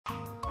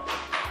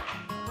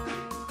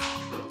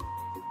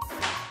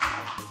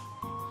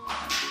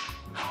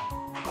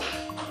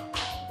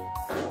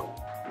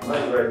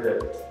Mine's right there.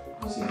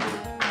 See.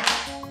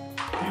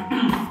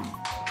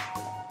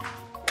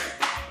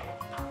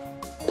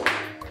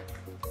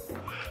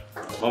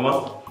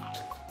 Mama?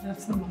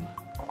 That's the mama.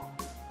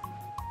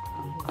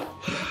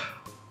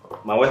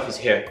 My wife is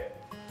here.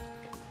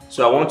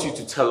 So I want you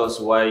to tell us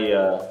why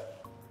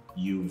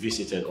you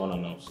visited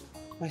unannounced.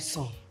 My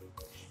son,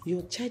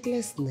 your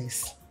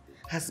childlessness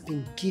has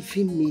been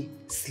giving me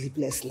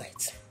sleepless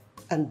nights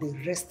and the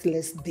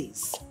restless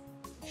days.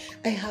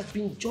 I have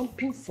been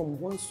jumping from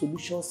one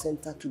solution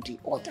center to the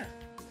other.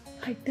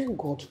 I thank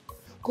God.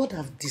 God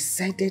have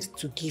decided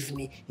to give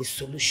me a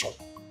solution.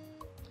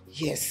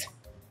 Yes.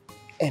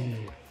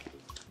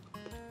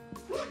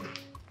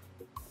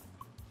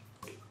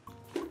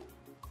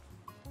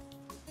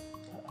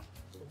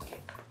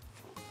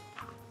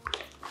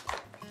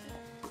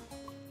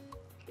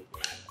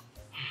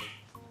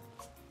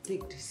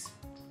 Take this.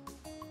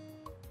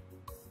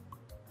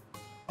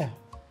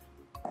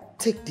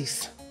 Take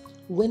this.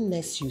 When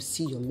next you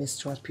see your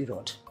menstrual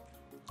period,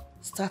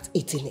 start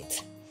eating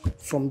it.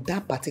 From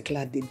that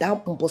particular day,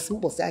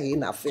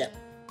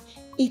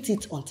 eat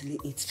it until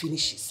it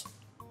finishes.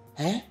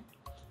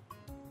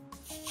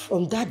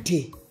 From that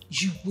day,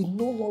 you will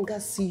no longer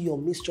see your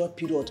menstrual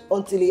period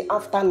until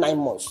after 9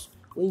 months,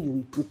 when you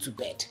will put to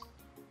bed.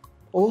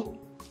 Oh,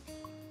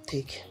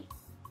 take.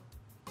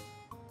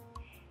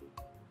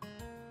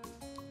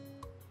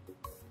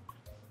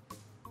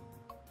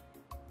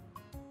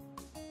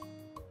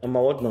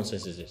 Mama, what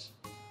nonsense is this?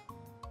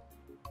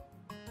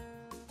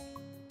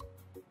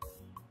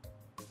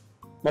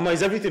 Mama,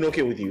 is everything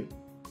okay with you?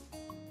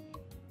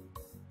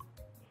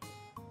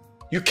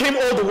 You came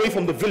all the way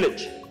from the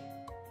village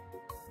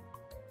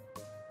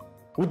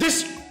with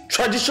this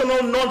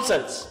traditional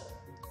nonsense,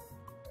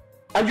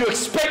 and you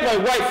expect my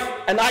wife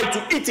and I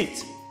to eat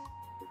it.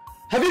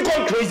 Have you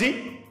gone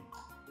crazy?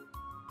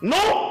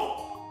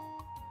 No!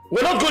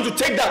 We're not going to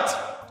take that.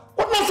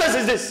 What nonsense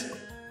is this?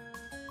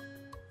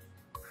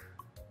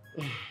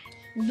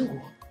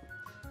 No,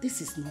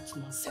 this is not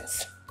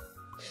nonsense.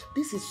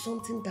 This is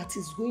something that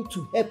is going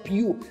to help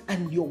you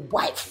and your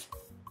wife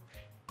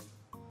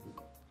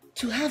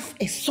to have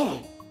a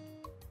son.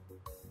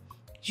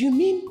 You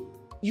mean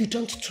you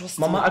don't trust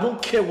Mama, me? I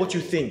don't care what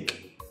you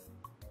think.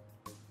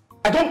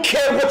 I don't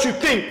care what you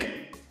think.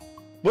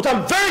 But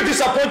I'm very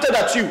disappointed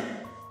at you.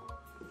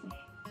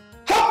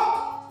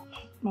 Ha!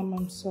 Mama,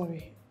 I'm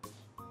sorry.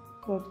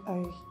 But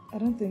I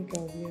don't think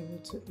I'll be able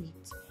to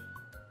eat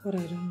what I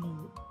don't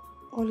know.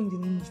 All in the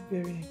name of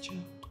bearing a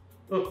child.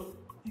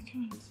 I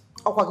can't.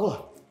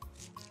 Okwagiwa.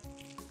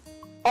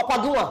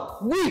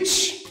 Okwagiwa,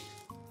 witch!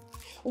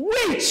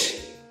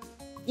 Witch!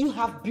 You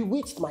have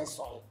bewitched my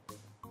son.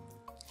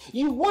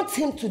 You want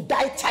him to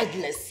die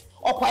childless.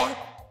 Okwaya,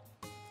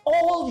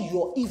 all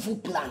your evil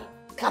plan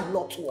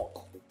cannot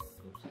work.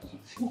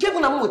 Give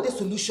him a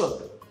solution.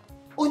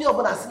 Only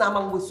about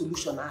a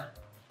solution.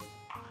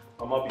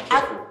 Mama, be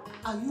careful.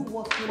 Are you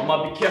working?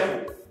 Mama, be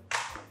careful.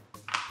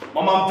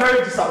 Mama, I'm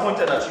very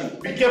disappointed at you.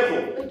 Be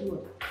careful.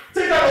 Edward.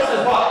 Take that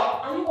nonsense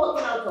back. Are you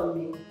working out on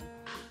me?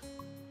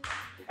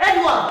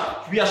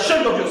 Edward! Be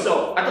ashamed of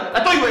yourself.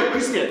 I thought you were a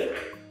Christian.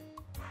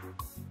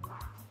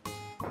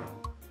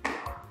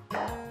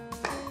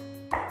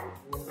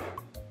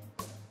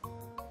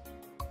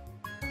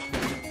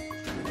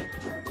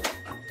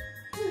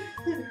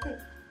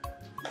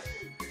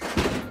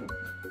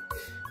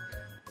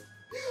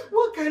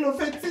 What kind of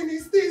a thing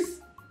is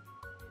this?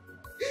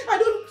 I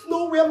don't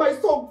know where my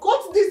son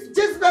got this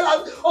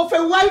Jezebel of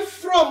a wife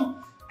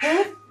from.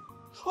 Huh?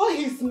 All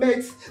his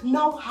mates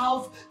now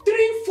have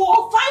 3,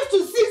 4, 5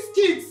 to 6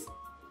 kids.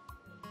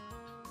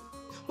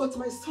 But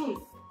my son,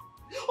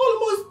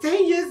 almost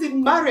 10 years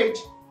in marriage,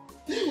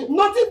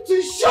 nothing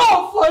to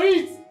show for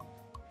it.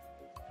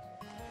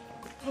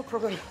 No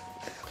problem.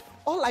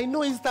 All I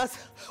know is that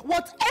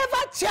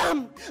whatever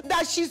charm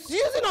that she's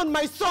using on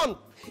my son,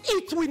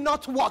 it will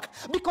not work,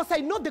 because I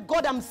know the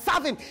God I'm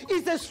serving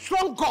is a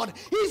strong God.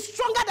 He's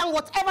stronger than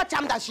whatever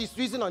charm that she's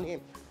using on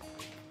him.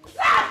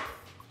 Sir!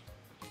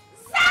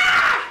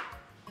 Sir!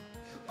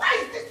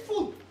 Where is this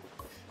food?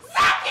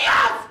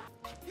 Zacchaeus!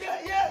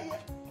 Yeah.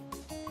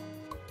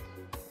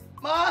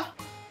 Ma!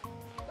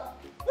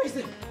 Where is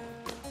it?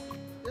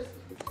 Yes.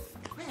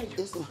 Where are you?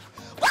 Yes, ma.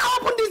 Well,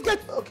 open this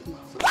gate! Okay, ma.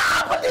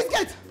 Well, open this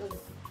gate!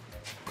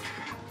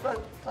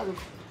 Follow.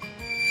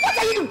 What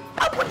are you doing?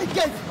 Open the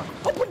gate!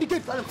 Open the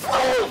gate!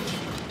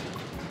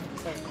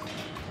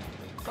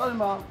 Sorry,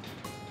 ma.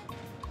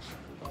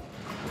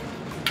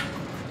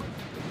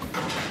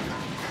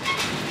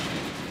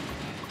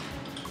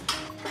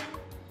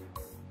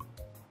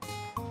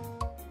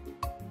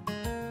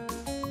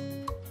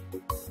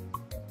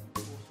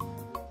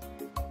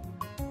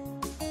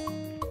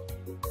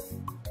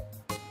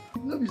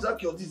 No be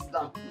Zacchaeus this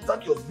time.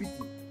 Zacchaeus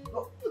beating.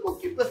 No, you go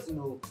keep person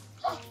no.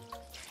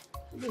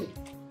 Hey.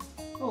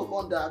 No,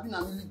 come there. I've been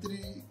a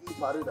military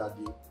parade that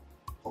day.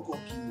 Or go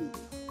kill me.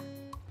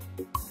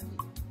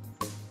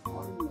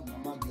 Only your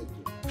mama get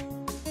to.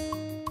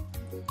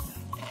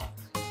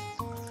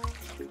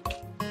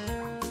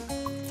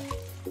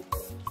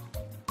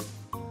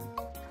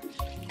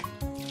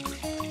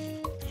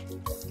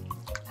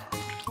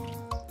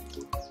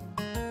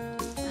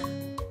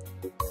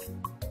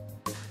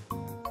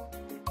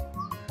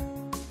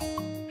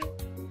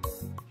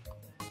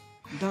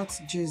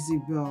 That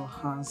Jezebel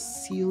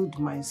has sealed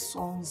my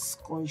son's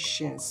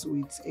conscience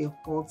with a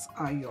hot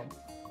iron.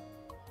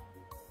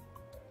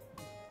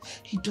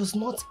 He does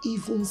not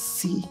even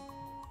see.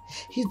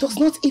 He does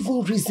not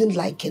even reason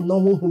like a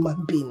normal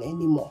human being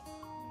anymore.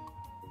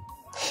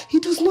 He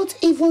does not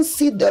even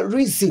see the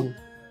reason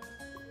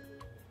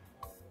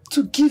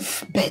to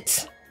give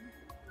birth.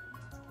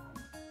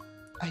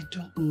 I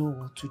don't know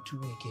what to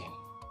do again.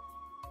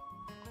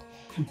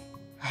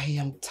 I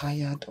am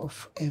tired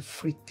of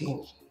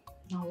everything.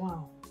 Oh,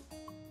 wow.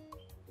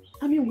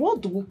 I mean,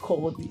 what do we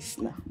call this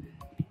now?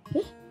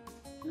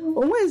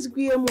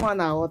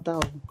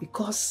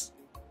 Because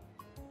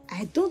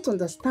I don't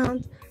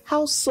understand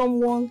how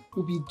someone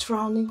will be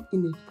drowning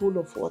in a pool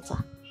of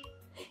water.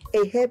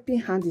 A helping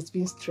hand is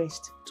being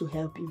stretched to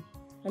help him,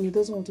 and he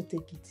doesn't want to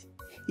take it.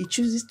 He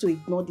chooses to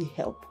ignore the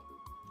help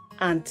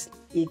and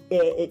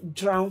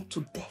drown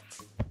to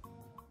death.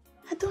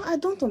 I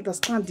don't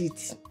understand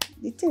it.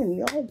 The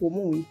thing,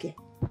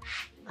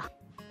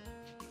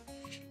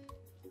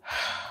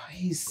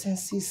 his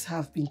senses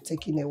have been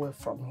taken away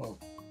from him.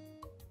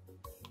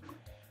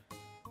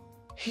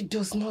 He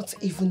does not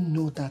even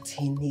know that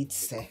he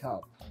needs the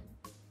help.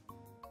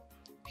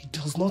 He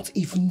does not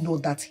even know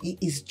that he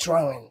is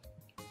drowning.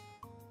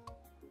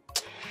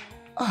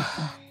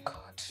 Oh,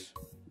 God.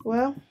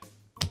 Well,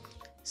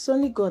 it's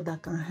only God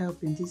that can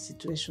help in this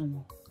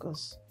situation,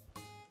 because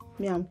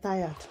me, I'm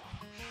tired.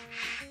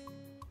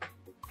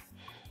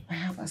 I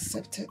have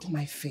accepted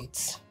my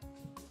fate.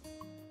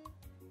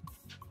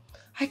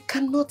 I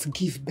cannot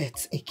give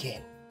birth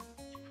again.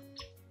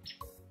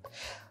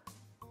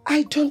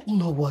 I don't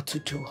know what to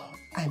do.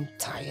 I'm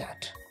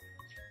tired.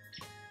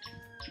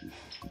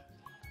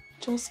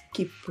 Just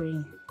keep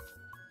praying.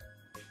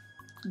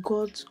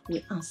 God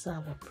will answer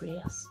our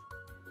prayers.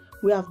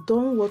 We have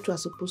done what we are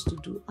supposed to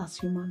do as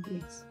human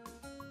beings.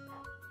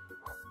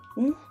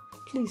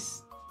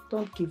 Please,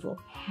 don't give up.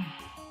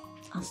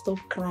 And stop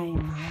crying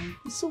now.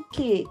 It's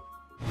okay.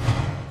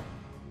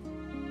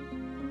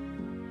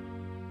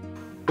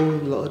 Oh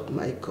Lord,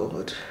 my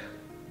God.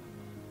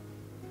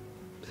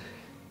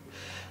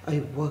 I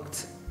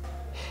walked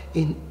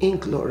in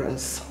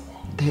ignorance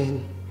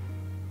then,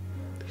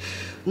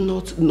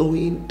 not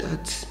knowing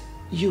that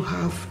you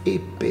have a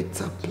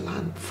better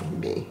plan for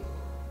me.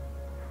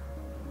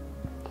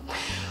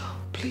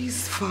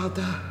 Please,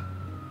 Father,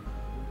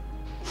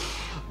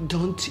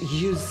 don't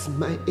use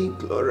my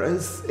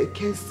ignorance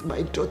against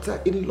my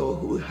daughter-in-law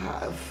who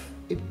have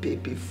a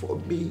baby for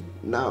me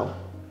now.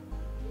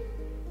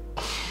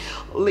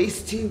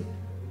 Listen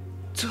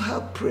to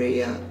her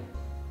prayer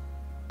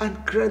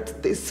and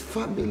grant this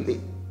family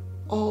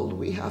all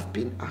we have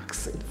been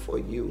asking for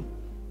you.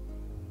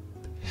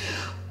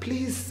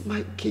 Please,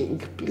 my King,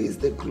 please,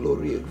 the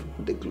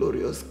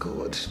glorious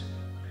God,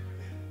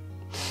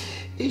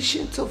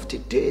 Ancient of the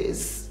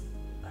days,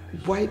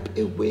 wipe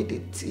away the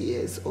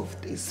tears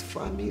of this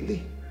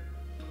family.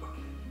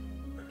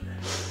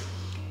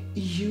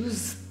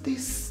 Use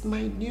this,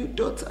 my new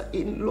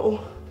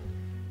daughter-in-law,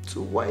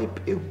 to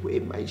wipe away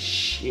my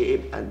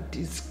shame and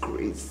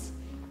disgrace.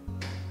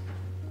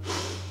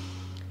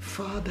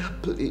 Father,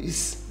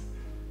 please,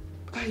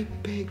 I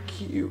beg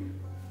you,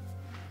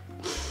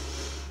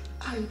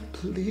 I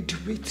plead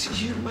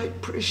with you, my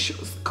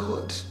precious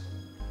God.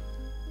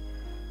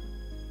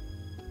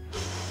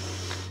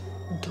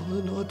 Do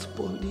not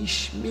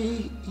punish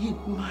me in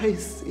my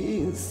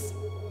sins.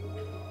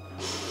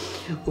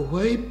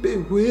 Wipe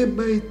away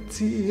my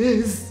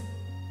tears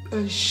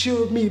and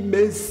show me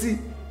mercy.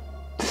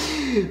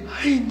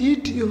 I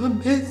need your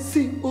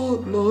mercy,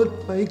 oh Lord,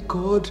 my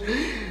God.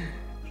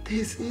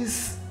 This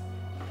is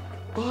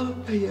all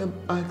I am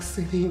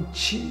asking in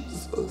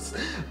Jesus'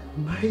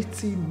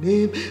 mighty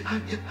name. I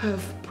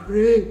have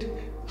prayed.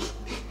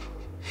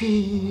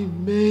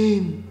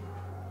 Amen.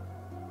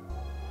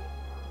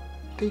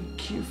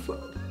 Thank you,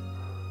 Father.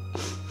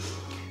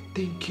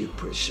 Thank you,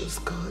 precious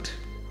God.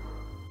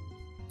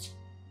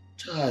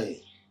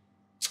 Chai.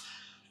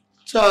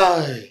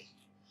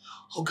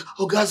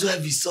 Oga's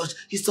wife is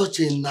such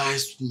a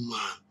nice woman.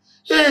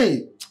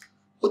 Hey,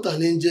 what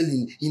an angel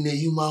in a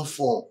human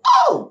form.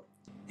 Oh!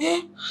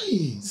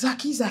 Hey,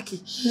 Zaki.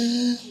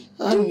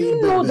 Do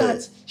you know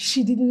that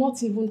she did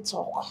not even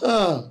talk?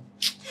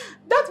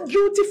 That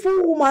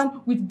beautiful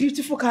woman with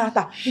beautiful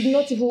character did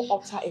not even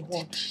utter a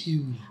word.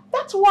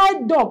 That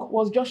white dog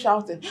was just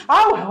shouting. She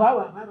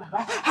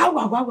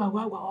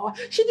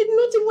did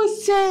not even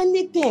say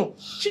anything.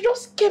 She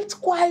just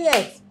kept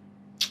quiet.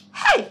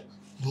 Hey!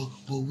 But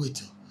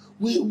wait,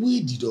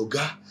 where did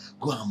Oga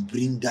go and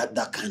bring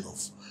that kind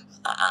of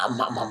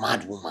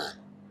mad woman?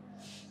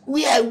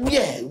 Where?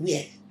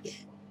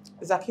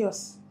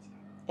 Zacchaeus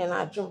and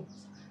Ajum.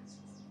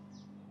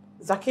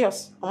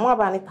 Zacchaeus,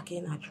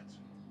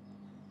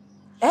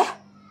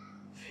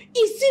 Is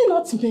it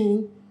not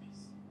men?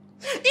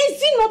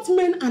 Is it not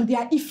men and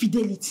their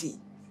infidelity?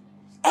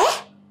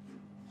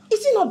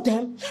 Is it not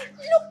them?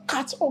 Look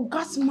at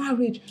Oga's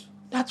marriage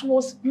that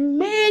was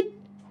made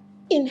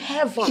in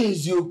heaven.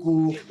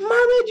 Izuku.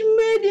 Marriage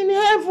made in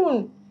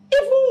heaven.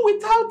 Even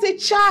without a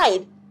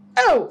child.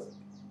 Oh,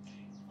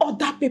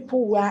 other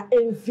people were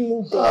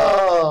envying them.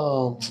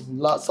 Oh,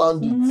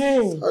 sound it.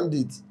 Men. Sound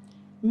it.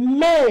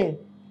 Men,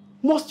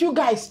 must you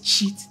guys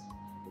cheat?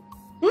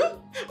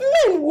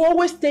 Men will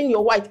always stain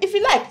your white. If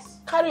you like,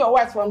 carry your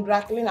white from dry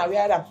clean and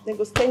wear them. Then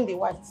go stain the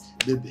white.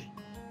 Baby,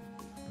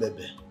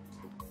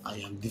 I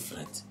am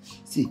different.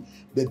 See,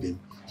 baby,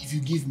 if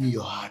you give me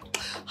your heart,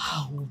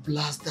 I will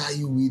plaster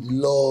you with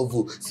love.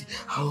 See,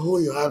 I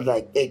hold your heart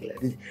like egg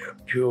like this.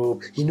 Pure,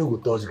 you know go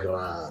touch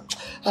ground.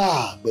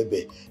 Ah,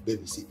 baby,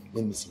 see,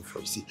 let me sing for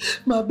you. See,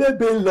 my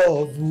baby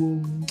love.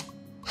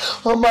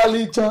 My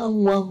baby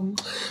tomato.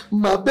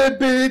 My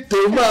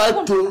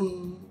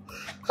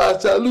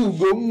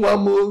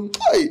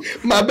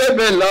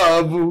baby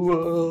love.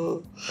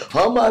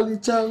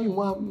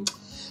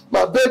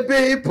 My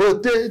baby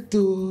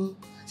potato.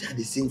 See, I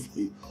dey sing for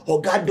you.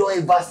 Oga don't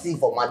ever sing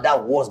for my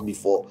dad was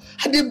before.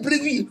 I dey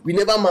break you. We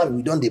never marry,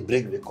 we don't dey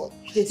break record.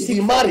 If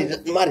you marry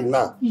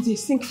now. You dey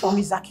sing for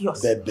me,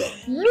 Zacchaeus. Baby.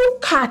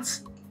 Look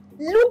at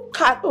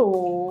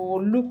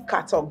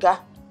Oga.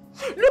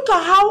 Look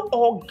at how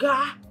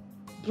Oga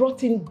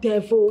brought in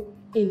devil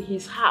in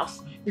his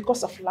house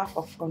because of lack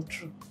of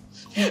control.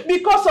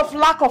 Because of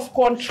lack of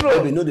control.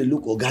 Baby, no, they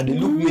look Oga, they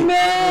look me.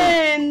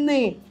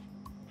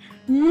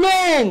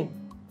 Men.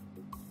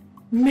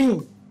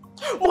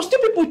 Must you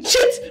people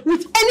cheat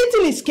with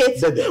anything in skate?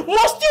 Baby.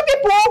 Must you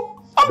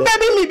people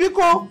baby me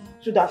because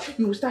so that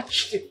you will start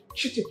cheating.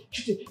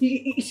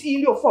 It's in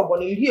your form, but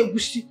baby, I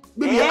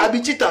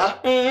be cheater.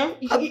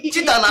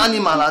 Cheater an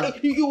animal.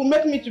 You will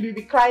make me to be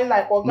crying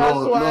like Oga. No,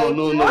 you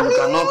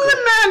cannot.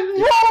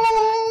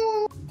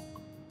 No.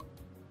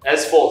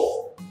 Henceforth,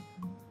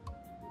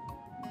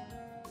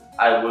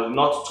 I will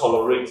not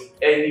tolerate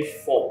any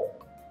form,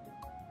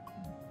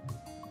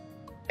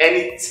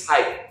 any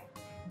type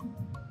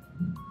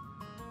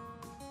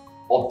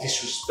of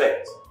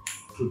disrespect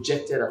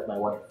projected at my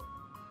wife.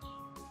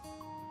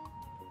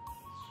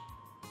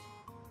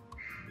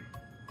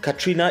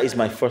 Katrina is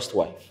my first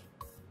wife,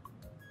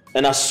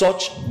 and as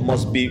such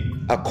must be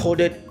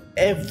accorded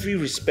every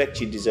respect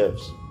she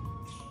deserves.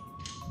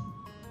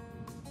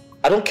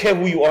 I don't care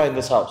who you are in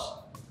this house.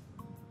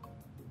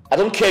 I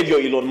don't care if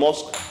you're Elon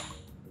Musk.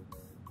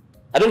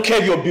 I don't care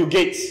if you're Bill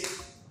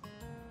Gates.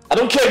 I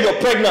don't care if you're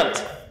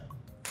pregnant.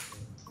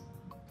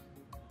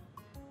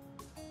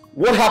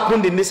 What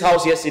happened in this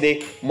house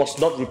yesterday must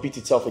not repeat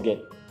itself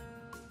again.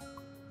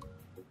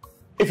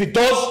 If it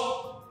does,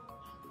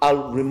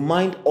 I'll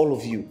remind all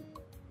of you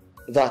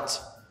that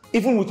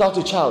even without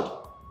a child,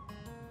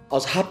 I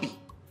was happy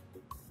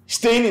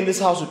staying in this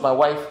house with my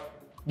wife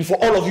before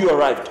all of you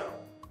arrived.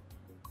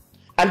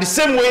 And the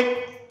same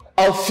way,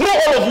 I'll throw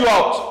all of you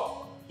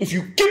out if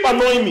you keep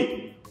annoying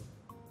me.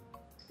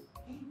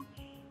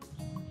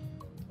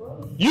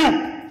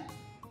 You!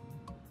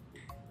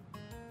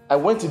 I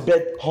went to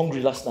bed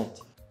hungry last night.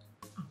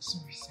 I'm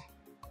sorry, sir.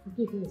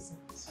 Forgive me, sir.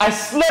 I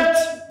slept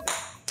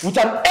with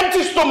an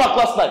empty stomach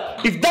last night.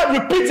 If that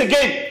repeats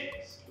again.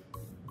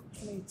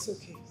 No, it's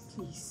okay,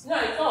 please. No,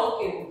 it's not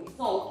okay. It's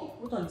not okay.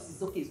 Hold on,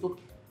 it's okay.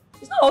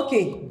 It's not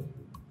okay.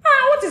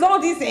 What is all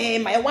this,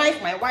 my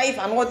wife,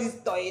 and all this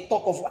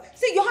talk of...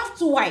 See, you have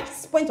 2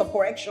 wives, point of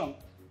correction.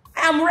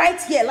 I am right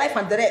here, life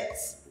and direct.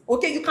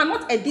 Okay, you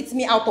cannot edit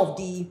me out of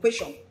the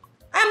equation.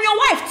 I am your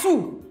wife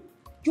too.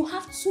 You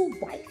have 2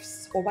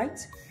 wives, all right?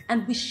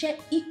 And we share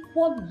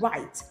equal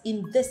rights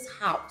in this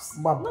house.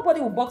 Mom. Nobody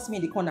will box me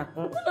in the corner.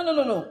 No.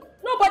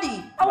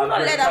 Nobody. I will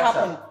not let that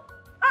happen.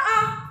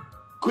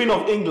 Queen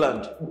of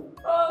England.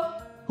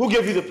 Who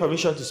gave you the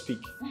permission to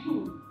speak?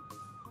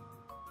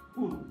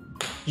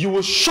 You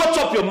will shut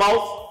up your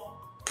mouth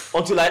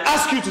until I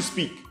ask you to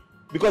speak.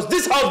 Because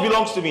this house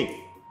belongs to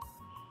me.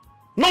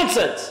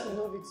 Nonsense!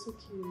 Love, it's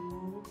okay.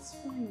 It's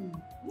fine.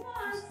 No,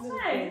 it's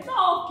fine. It's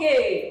not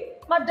okay.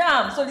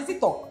 Madam,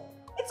 solicitor.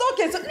 It's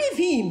okay, so leave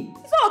him.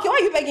 It's not okay. Why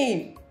are you begging him?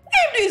 Let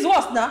him do his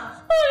worst now.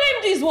 Let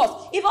him do his worst.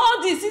 If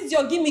all this, since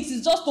your gimmicks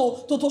is just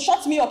to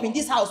shut me up in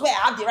this house where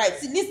I have the right.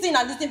 See, listen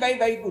very,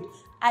 very good.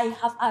 I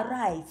have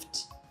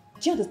arrived.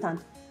 Do you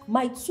understand?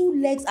 My 2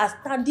 legs are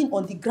standing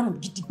on the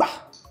ground. Gidigba.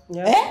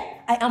 Yeah.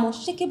 I am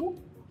unshakable,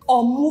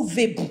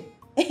 unmovable.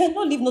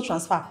 No leave, no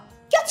transfer.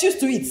 Get used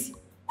to it.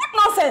 What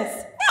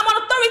nonsense? I am an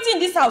authority in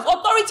this house.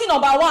 Authority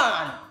number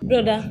 1.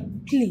 Brother,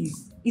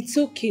 please, it's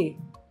okay.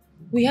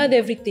 We heard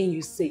everything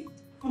you said.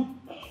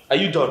 Are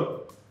you done?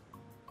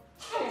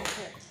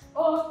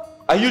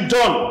 Are you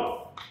done?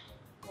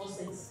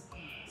 Nonsense.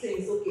 Say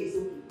it's okay.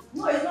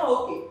 No, it's not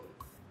okay.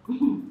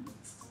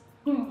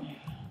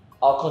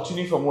 I'll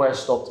continue from where I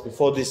stopped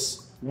before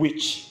this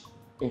witch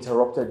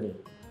interrupted me.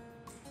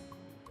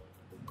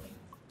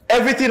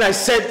 Everything I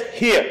said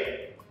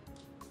here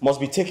must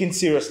be taken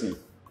seriously.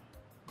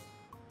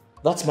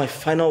 That's my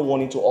final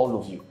warning to all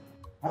of you.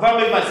 Have I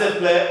made myself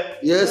clear?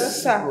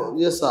 Yes, sir.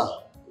 Yes, sir.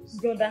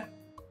 Brother,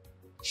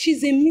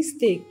 she's a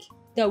mistake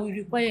that will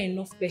require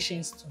enough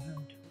patience to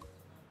handle.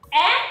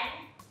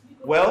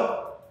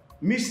 Well,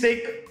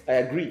 mistake, I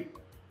agree.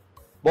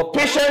 But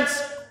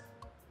patience,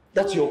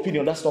 that's your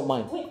opinion, that's not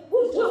mine. Wait.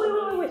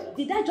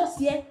 did I just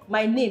hear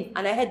my name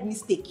and I heard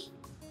mistake?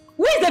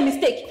 Who is the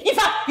mistake? In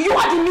fact, you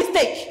are the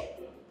mistake.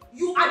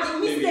 You are the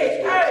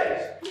mistake.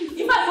 Hey.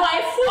 In fact, you are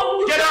a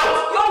fool. Get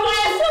out! You are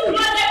a fool. You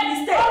are the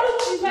mistake.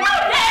 How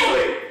dare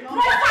you?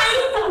 What can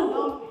you do?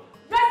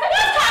 What can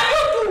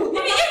you do?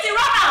 If it is the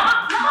wrong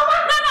now. No,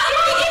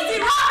 if it is the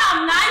wrong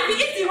now. If it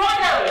is the wrong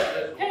now. Is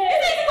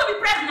it easy to be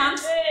pregnant?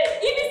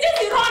 If it is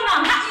the wrong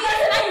now.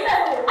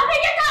 I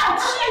mean, get out.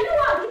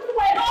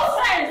 No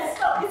sense.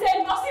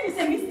 It's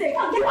a mistake.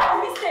 You are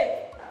the mistake.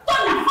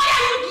 Don't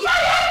fire you. You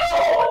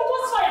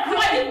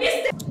are the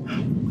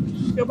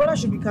mistake. Your brother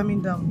should be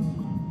calming down.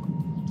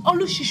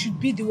 Oluchi should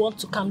be the one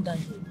to calm down.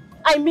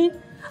 I mean,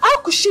 how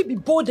could she be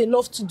bold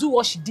enough to do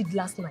what she did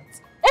last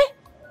night?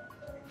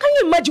 Can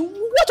you imagine?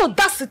 What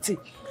audacity!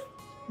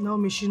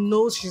 Naomi, she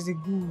knows she's the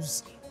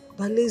goose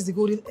that lays the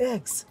golden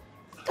eggs.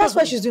 That's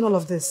why she's doing all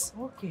of this.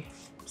 Okay.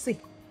 See,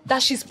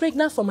 that she's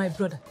pregnant for my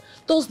brother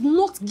does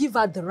not give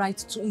her the right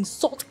to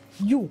insult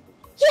you.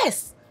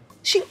 Yes,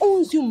 she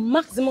owes you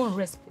maximum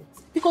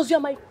respect because you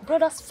are my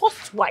brother's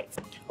first wife.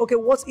 Okay,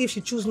 what if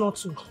she chooses not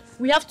to?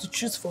 We have to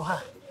choose for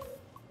her.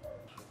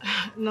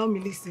 Naomi,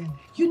 listen.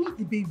 You need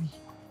the baby.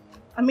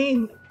 I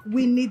mean,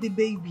 we need the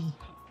baby.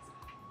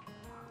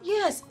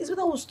 Yes, it's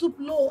better we stoop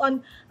low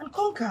and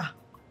conquer.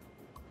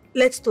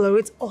 Let's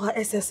tolerate all her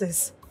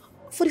excesses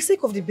for the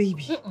sake of the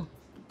baby.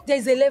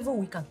 There's a level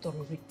we can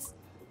tolerate.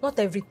 Not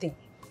everything.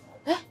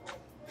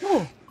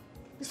 No,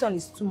 this one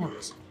is too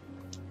much.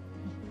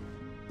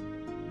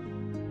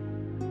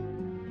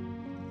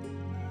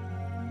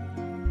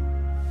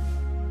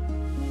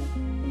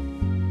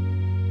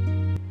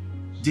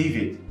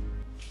 David,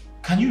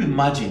 can you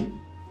imagine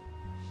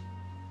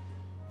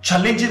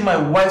challenging my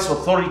wife's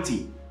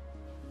authority?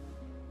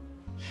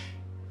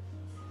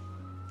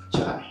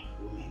 Chai,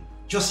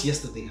 just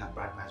yesterday her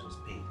bride price was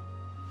paid.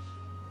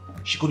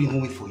 She couldn't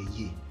even wait for a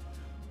year.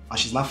 And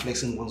she's now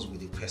flexing once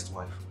with the first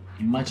wife.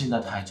 Imagine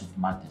that height of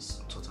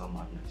madness. Total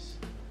madness.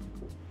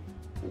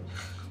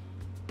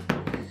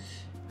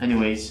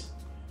 Anyways,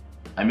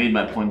 I made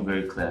my point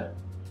very clear.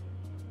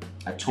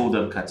 I told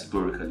them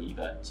categorically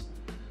that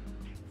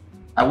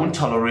I won't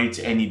tolerate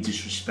any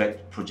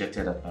disrespect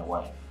projected at my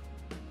wife.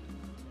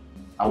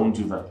 I won't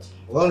do that.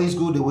 Well, it's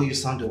good the way you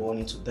sound the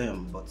warning to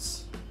them, but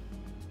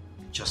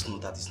just know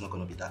that it's not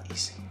going to be that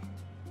easy.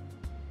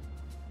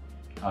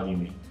 How do you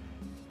mean?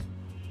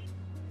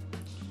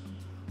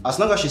 As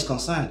long as she's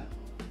concerned,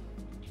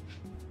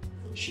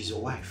 she's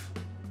your wife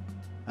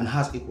and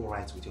has equal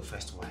rights with your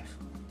first wife.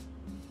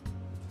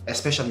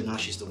 Especially now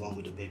she's the one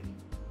with the baby.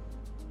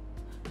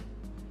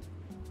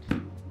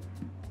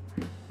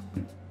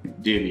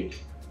 David,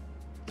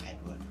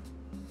 Edward,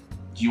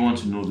 do you want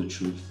to know the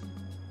truth?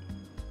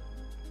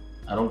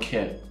 I don't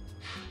care.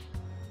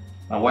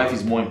 My wife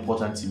is more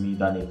important to me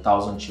than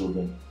 1,000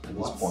 children at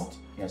this point.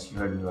 Yes, you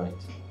heard me right.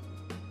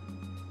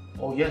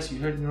 Oh yes, you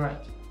heard me right.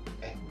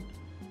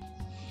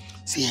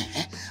 See,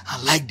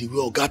 I like the way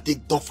Oga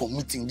take talk for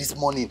meeting this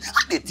morning.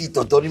 I get it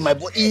during my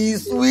body.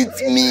 He's sweet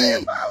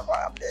me.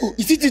 Oh,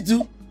 is it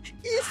too?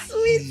 He's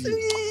sweet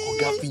me.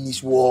 Oga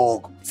finish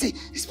work. See,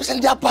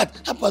 especially that part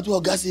where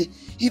Oga say,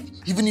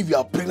 even if you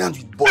are pregnant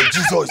with boy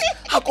Jesus,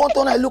 I can't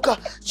turn, I look at,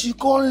 she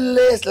can't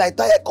less like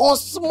that, I can't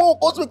smoke,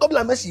 also come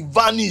like she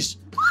vanish.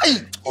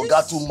 Hey,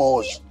 Oga too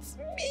much.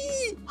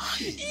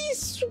 He's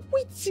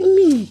sweet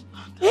me.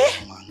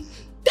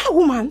 That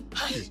woman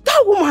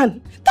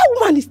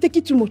is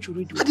taking too much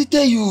already. I did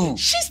tell you.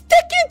 She's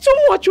taking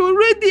too much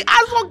already.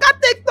 As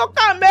Oga take talk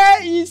am,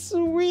 he's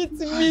sweet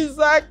me,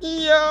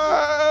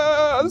 Zacchaeus.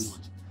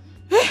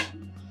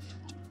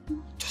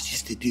 Just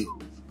yesterday.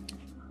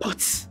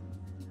 But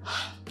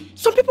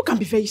some people can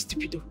be very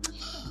stupid though.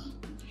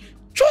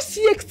 Just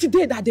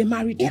yesterday that they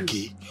married you.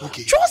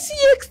 Okay. Just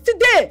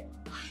yesterday.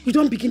 You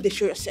don't begin to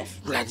show yourself.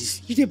 Like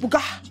this. You dey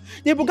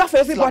buga for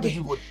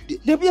everybody.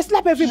 They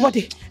slap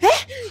everybody.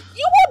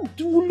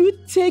 What will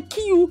it take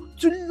you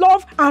to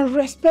love and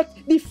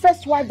respect the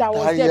first wife that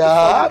was there before?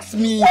 Ask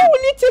me. What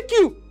will it take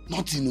you?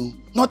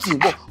 Nothing.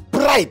 But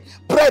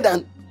pride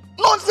and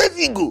nonsense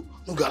ego.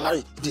 No go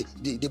allow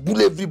they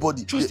bully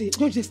everybody.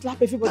 Don't they slap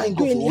everybody? Thank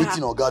God for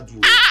waiting Oga do.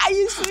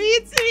 You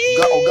sweet me.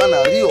 Oga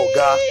na real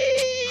Oga.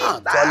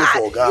 Tell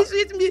for Oga. You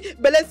sweet me.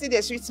 Belle see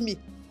they sweet me.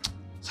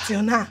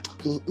 Till now.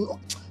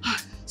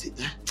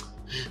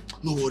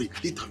 No worry,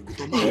 later we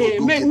go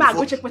talk about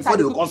go check before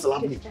they will come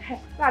slap me. Go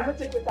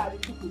check with the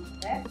people.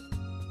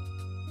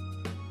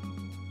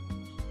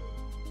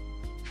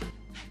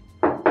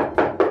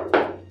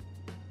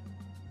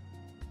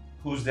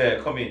 Who's there?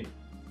 Come in.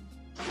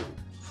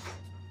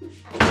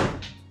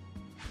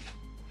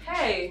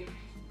 Hey,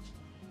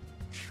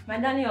 my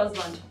darling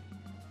husband.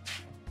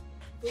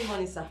 Good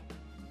morning, sir.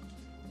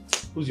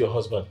 Who's your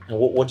husband? And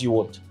what do you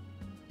want?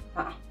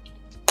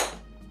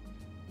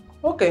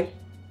 Okay.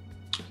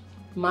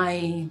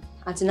 My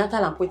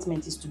antenatal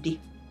appointment is today.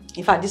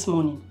 In fact, this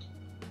morning.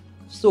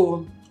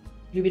 So,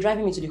 you'll be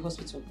driving me to the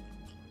hospital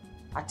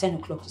at 10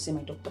 o'clock to see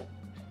my doctor.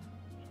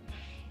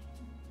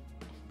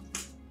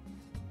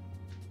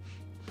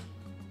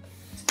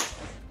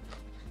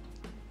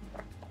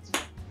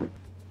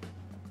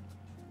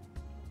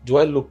 Do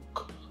I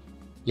look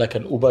like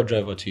an Uber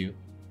driver to you?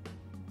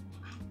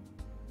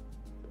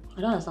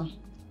 I don't understand.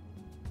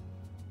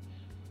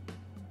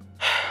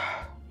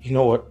 You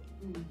know what?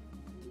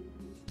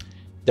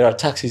 There are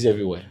taxis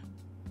everywhere.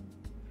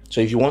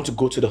 So if you want to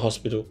go to the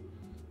hospital,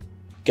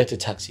 get a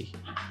taxi.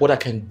 What I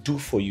can do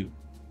for you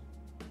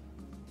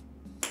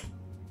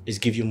is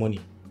give you money.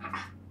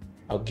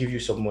 I'll give you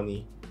some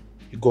money.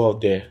 You go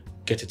out there,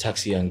 get a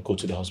taxi and go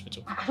to the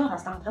hospital. I don't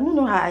understand.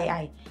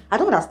 I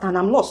don't understand.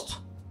 I'm lost.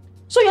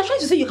 So you're trying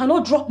to say you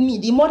cannot drop me,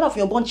 the mother of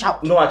your born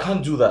child? No, I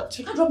can't do that.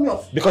 You can't drop me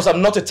off. Because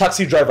I'm not a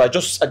taxi driver. I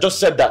just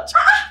said that.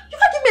 You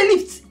can't give me a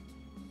lift.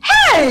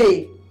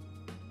 Hey!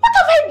 What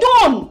have I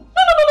done?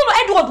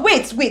 No, Edward,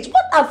 wait.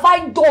 What have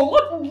I done?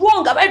 What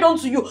wrong have I done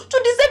to you to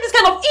deserve this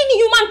kind of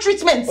inhuman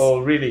treatment? Oh,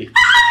 really?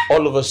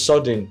 All of a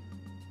sudden,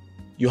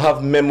 you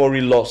have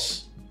memory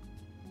loss.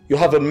 You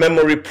have a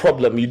memory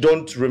problem. You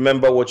don't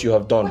remember what you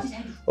have done. What did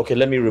I do? Okay,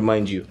 let me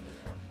remind you.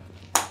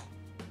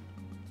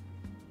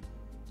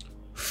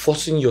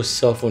 Forcing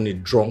yourself on a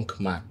drunk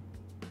man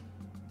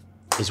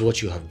is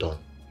what you have done.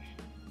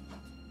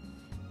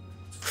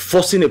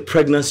 Forcing a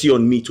pregnancy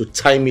on me to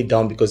tie me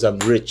down because I'm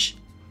rich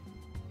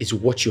is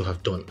what you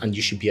have done, and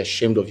you should be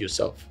ashamed of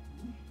yourself.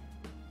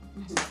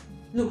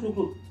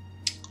 Look.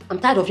 I'm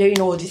tired of hearing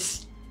all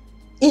this.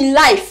 In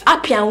life,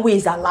 happy and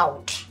ways are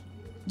loud.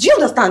 Do you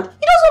understand?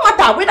 It doesn't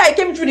matter whether I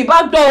came through the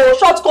back door or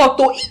shortcut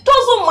or it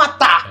doesn't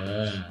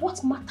matter.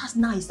 What matters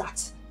now is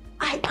that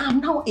I am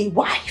now a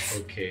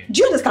wife. Okay.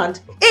 Do you understand?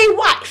 Okay. A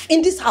wife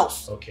in this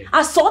house. Okay.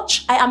 As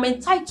such, I am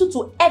entitled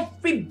to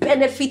every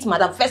benefit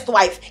Madam First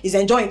Wife is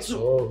enjoying too.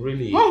 Oh,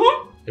 really?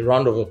 A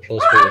round of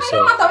applause for yourself. It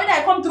doesn't matter whether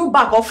I come through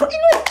back or front.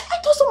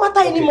 It doesn't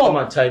matter anymore. Come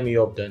and tie me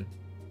up then.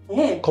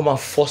 Yeah. Come and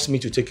force me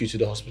to take you to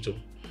the hospital.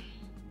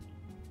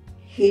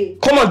 Hey.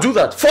 Come and do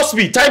that. Force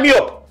me. Tie me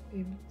up.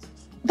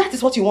 That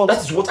is what you want.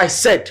 That is what I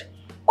said.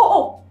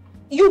 Oh.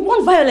 You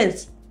want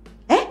violence?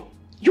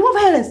 You want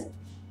violence?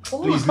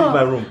 Please leave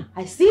my room.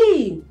 I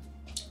see.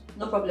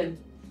 No problem.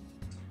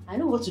 I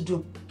know what to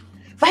do.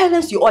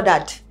 Violence you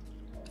ordered.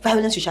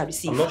 Violence you shall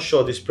receive. I'm not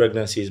sure this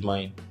pregnancy is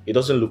mine. It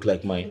doesn't look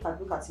like mine.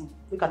 Look at him.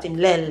 Look at him.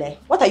 Lele.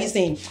 What are you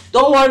saying?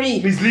 Don't worry.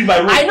 Please leave my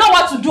room. I know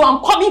what to do.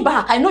 I'm coming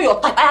back. I know your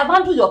type. I have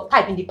handled your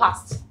type in the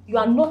past. You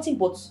are nothing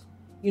but,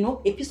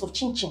 a piece of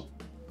chin-chin.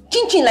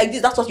 Chin-chin like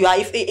this, that's what you are.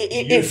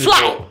 A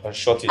fly. And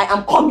shut it. I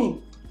am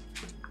coming.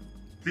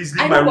 Please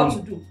leave my room. I know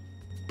what to do.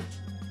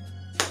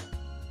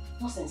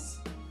 Nonsense.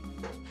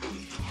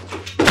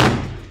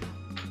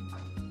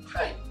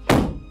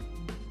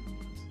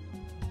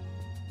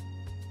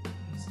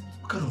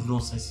 What kind of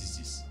nonsense is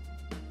this?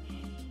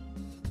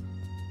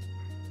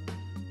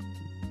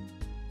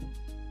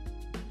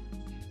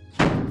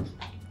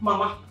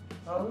 Mama.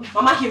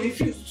 Mama, he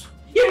refused.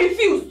 He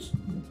refused.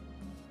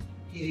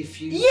 He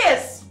refused?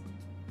 Yes.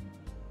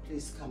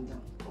 Please calm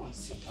down. Come and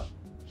sit down.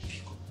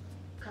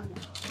 Calm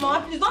down.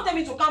 Mama, please don't tell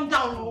me to calm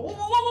down. What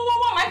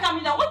am I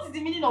calming down? What is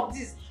the meaning of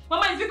this?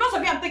 Mama, it's because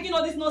of me I'm taking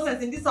all this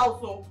nonsense in this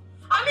house.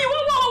 I mean,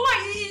 why?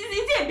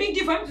 Is it a big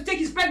deal for him to take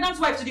his pregnant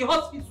wife to the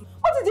hospital?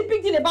 What is the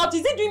big deal about?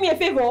 Is he doing me a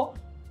favor? Am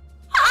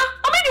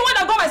I the one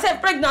that got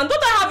myself pregnant?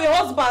 Don't I have a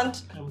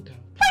husband? Calm down.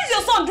 Why is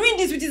your son doing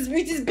this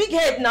with his big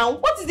head now?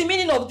 What is the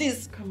meaning of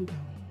this? Calm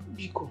down.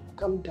 Biko,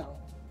 calm down.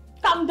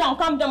 Calm down.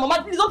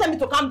 Mama, please don't tell me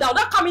to calm down.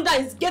 That calming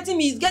down is getting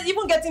me,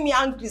 even getting me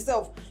angry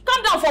self.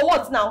 Calm down for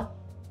what now?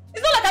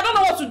 It's not like I don't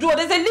know what to do.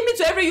 There's a limit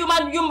to every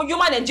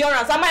human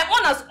endurance, and my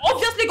own has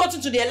obviously gotten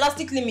to the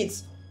elastic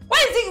limits. Why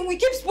is it we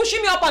keep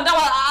pushing me up and down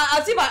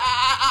as if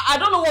I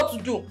don't know what to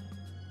do?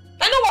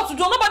 I know what to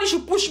do. Nobody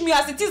should push me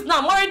as it is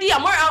now.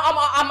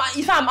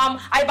 I'm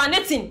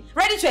hibernating,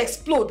 ready to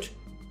explode.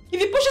 If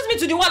he pushes me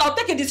to the wall, I'll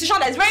take a decision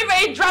that is very,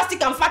 very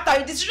drastic and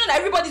fatal. A decision that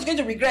everybody is going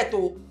to regret.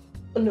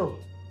 No,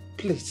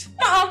 please.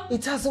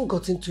 It hasn't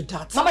gotten to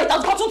that. Mama, it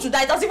has gotten to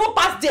that. It has even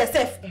passed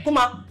DSF.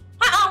 Kuma.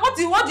 What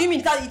do you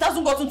mean it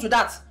hasn't gotten to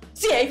that?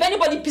 See, if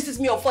anybody pisses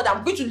me off further,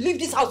 I'm going to leave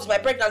this house with my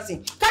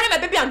pregnancy. Carry my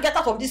baby and get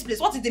out of this place.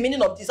 What is the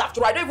meaning of this?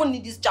 After all, I don't even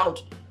need this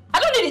child. I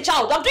don't need a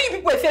child. I'm doing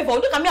people a favor.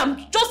 Look at me.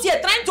 I'm just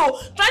here trying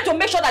to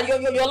make sure that your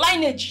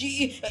lineage,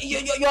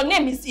 your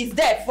name is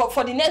there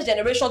for the next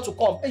generation to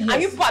come. Yes.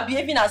 And you people are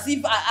behaving as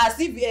if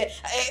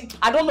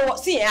I don't know what.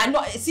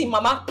 See,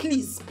 Mama,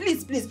 please.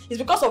 It's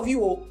because of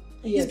you.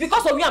 Yes. It's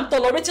because of you I'm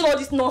tolerating all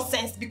this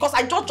nonsense because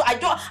I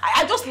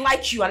just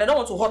like you and I don't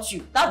want to hurt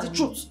you. That's the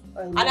truth.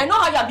 And I know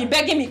how you have been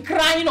begging me,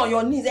 crying on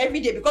your knees every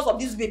day because of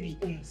this baby.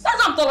 Yes. That's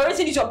why I'm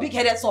tolerating this your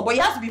big-headed son, but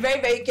you have to be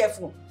very, very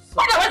careful.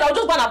 Otherwise, I'll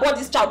just go and abort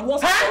this child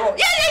once and for all.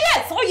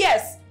 Yes. Oh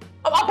yes.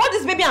 I'll abort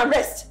this baby and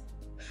rest.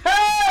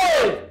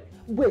 Hey!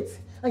 Wait,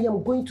 I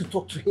am going to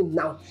talk to him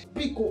now.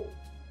 Biko,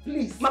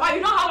 please. Mama,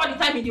 you don't have all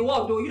the time in the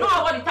world, though. You don't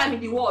have all the time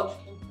in the world.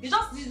 It's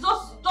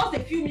just a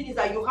few minutes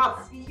that you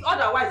have.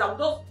 Otherwise, I'm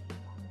just.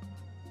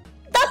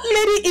 That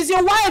lady is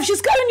your wife.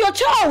 She's carrying your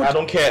child. I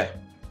don't care.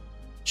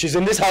 She's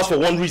in this house for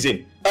one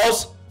reason.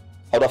 Else,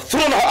 I would have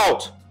thrown her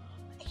out.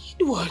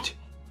 Edward.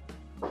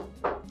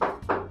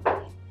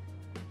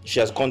 She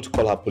has gone to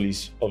call her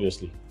police,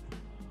 obviously.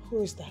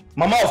 Who is that?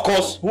 Mama, of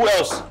course. Who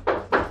else?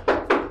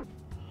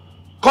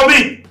 Come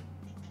in!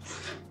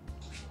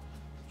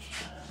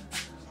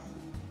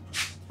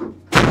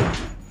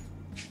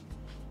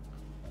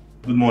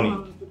 Good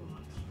morning.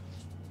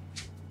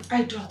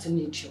 I don't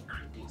need your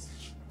greetings.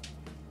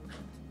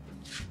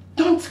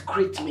 Don't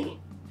greet me.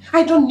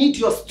 I don't need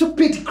your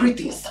stupid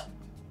greetings.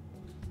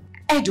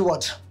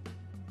 Edward,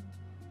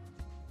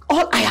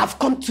 all I have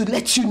come to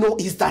let you know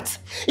is that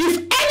if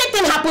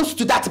anything happens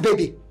to that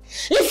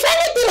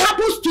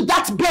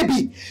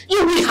baby,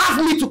 you will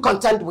have me to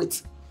contend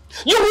with.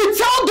 You will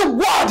tell the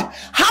world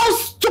how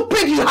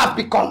stupid you have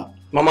become.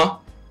 Mama,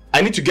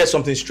 I need to get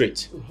something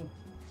straight.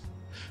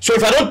 So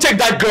if I don't take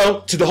that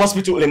girl to the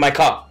hospital in my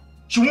car,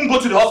 she won't go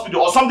to the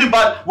hospital or something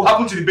bad will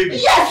happen to the baby.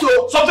 Yes,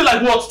 so something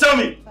like what? Tell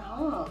me.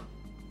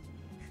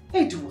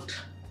 Edward,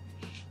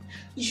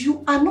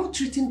 you are not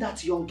treating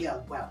that young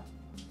girl well.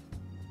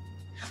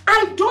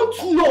 I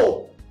don't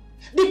know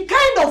the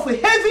kind of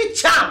heavy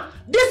charm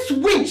this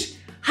witch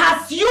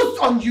has used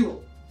on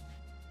you.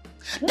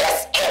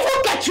 This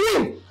evil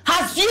Catherine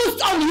has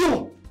used on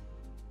you.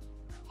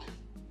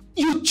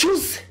 You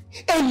choose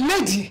a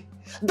lady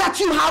that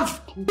you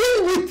have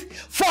been with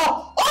for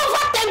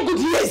over 10 good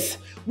years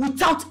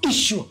without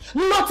issue,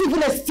 not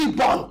even a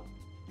stillborn,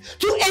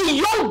 to a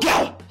young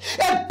girl,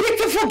 a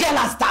beautiful girl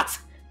as that.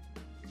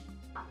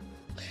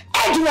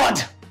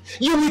 Edward,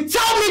 you will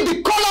tell me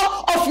the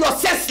color of your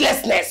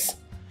senselessness.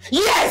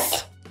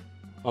 Yes!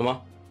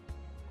 Mama,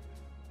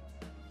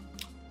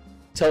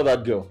 tell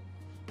that girl,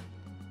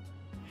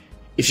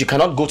 if she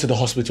cannot go to the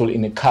hospital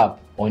in a cab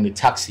or in a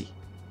taxi,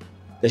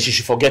 then she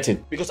should forget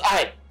it. Because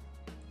I,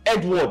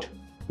 Edward,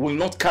 will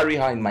not carry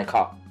her in my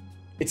car.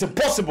 It's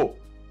impossible.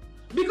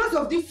 Because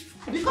of this...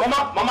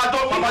 Mama,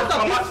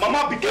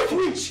 be careful.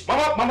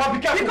 Mama, be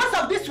careful. Because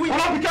of this witch.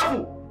 Mama, be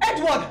careful.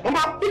 Edward,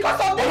 Mama, because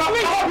of this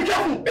witch. Mama, be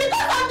careful.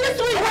 Because of this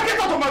witch. Mama, get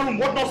out of my room.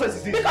 What nonsense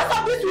is this? Because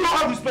of this witch. Don't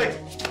have respect.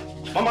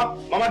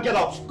 Mama, get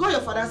out. Go to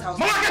your father's house.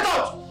 Mama, get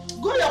out.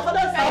 Go to your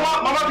father's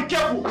house. Mama, be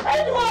careful.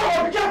 Edward,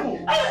 Mama, be careful.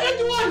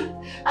 Edward,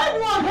 You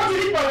want to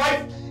hit my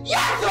wife?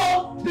 yes, sir.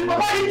 Did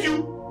Papa hit you?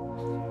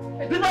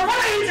 Did my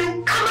father hit you?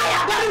 Am I a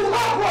married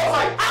woman? Go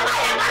outside. Am I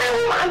a married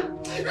woman?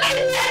 Let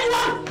me,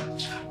 Edward.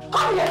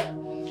 Come here.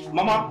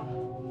 Mama,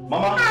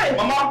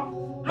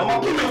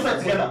 put yourself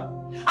together.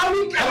 I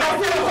will get Mama, put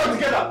myself. yourself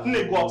together. Nne,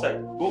 go outside.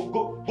 Go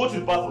to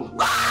the bathroom.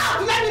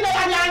 Let me know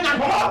when you're angry.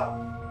 Mama!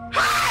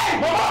 Hey!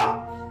 Mama!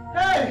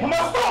 Hey! Mama,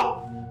 stop!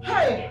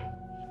 Hey!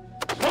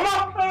 Mama!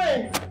 Hey!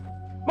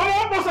 Mama,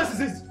 what nonsense is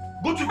this?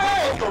 Go to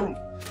your room.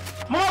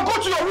 Mama, go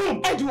to your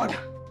room. Edward!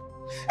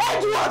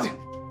 Edward!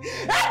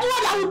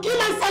 Edward, I will kill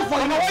myself for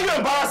you. Mama, why are you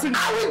embarrassing me? I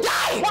will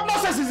die. What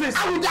nonsense is this? I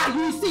will die.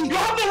 You will see. You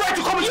have no right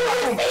to come into my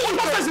room. What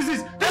nonsense is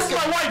this? This is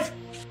my wife.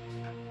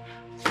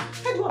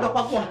 Edward,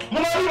 Papa.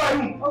 Mama, leave my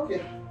room.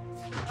 Okay.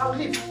 I will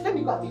leave. Let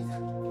me go at this.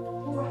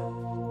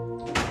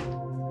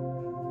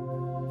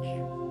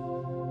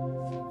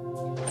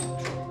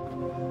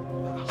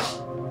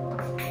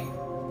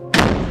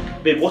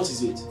 Babe, what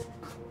is it?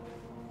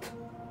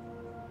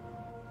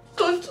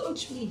 Don't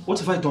touch me. What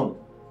have I done?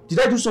 Did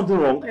I do something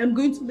wrong? I am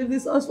going to leave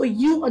this house for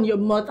you and your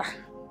mother.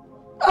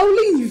 I'll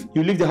leave.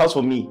 You leave the house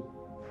for me.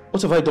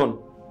 What have I done?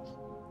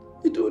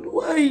 Dude,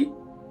 why?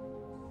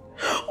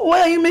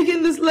 Why are you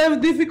making this life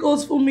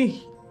difficult for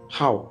me?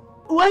 How?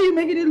 Why are you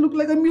making it look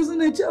like I'm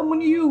using a charm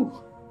on you?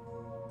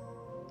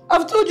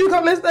 I've told you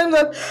countless times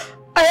that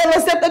I have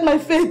accepted my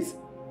fate.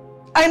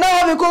 I now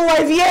have a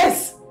co-wife,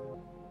 yes.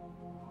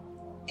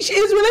 She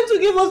is willing to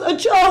give us a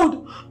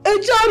child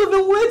we've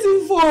been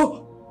waiting for.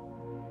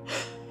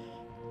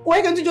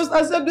 Why can't you just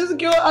accept this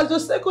girl as your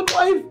second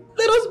wife?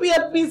 Let us be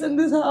at peace in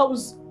this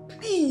house,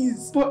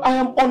 please. But I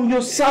am on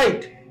your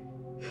side.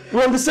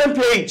 We're on the same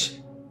page.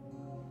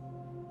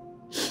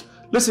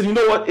 Listen, you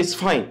know what? It's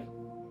fine.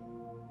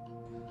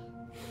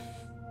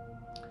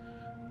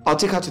 I'll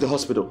take her to the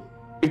hospital.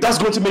 If that's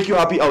going to make you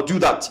happy, I'll do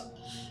that.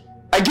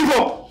 I give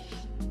up.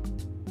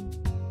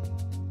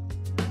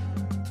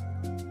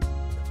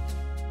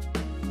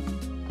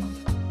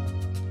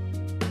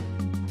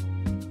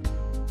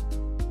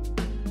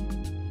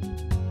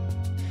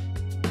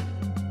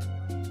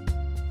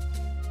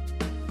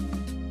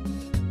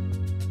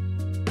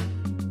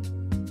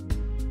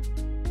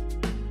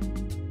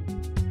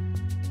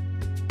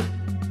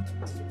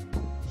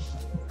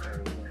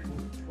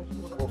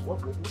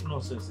 What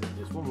nonsense is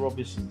this? What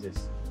rubbish is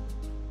this?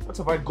 What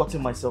have I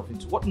gotten myself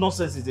into? What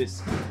nonsense is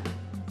this?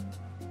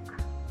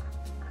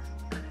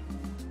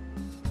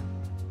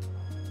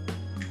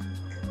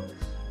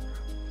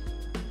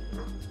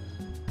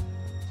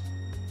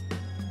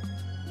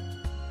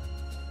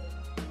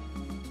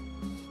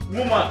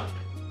 Woman,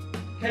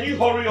 can you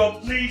hurry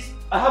up, please?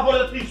 I have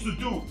other things to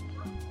do.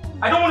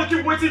 I don't want to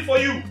keep waiting for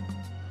you.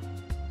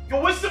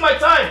 You're wasting my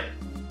time.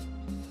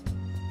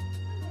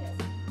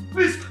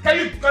 Please, can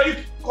you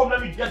come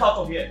let me get out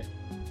of here?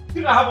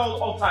 Think I have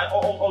all time,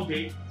 all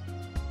day?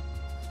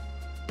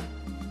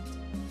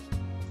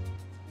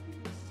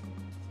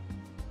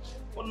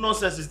 What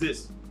nonsense is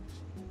this?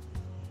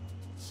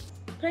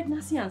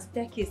 Pregnancy and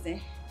staircase,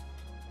 they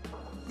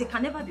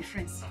can never be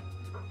friends.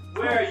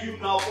 Where are you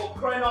now for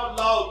crying out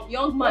loud?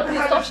 Young man,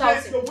 please stop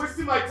shouting. You're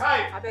wasting my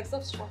time. I beg,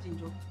 stop shouting,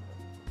 Joe.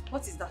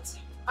 What is that?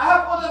 I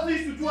have other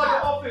things to do at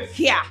the office.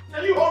 Here.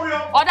 Can you hurry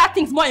up? Other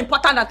things more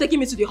important than taking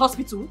me to the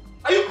hospital?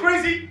 Are you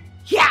crazy?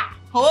 Here.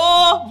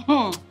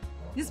 Oh,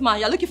 This man,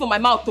 you're looking for my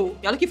mouth, though.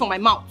 You're looking for my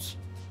mouth.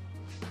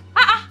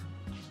 Come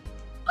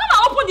and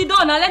open the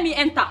door now. Let me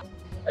enter.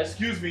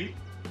 Excuse me.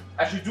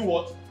 I should do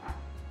what?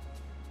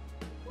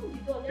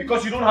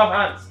 Because you don't have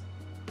hands.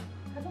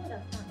 I don't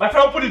understand. My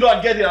friend, open the door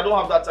and get in. I don't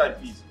have that time,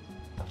 please.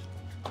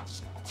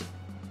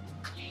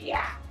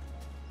 Yeah.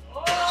 Oh.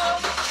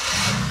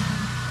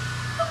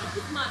 Look at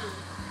this man.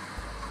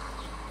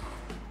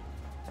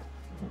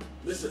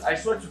 Listen, I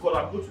swear to God,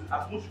 I'm going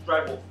to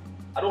drive off.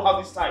 I don't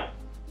have this time.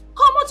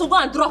 Come on to go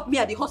and drop me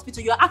at the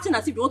hospital. You're acting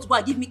as if you want to go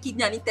and give me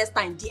kidney and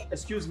intestine there.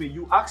 Excuse me,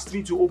 you asked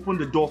me to open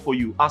the door for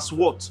you. As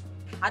what?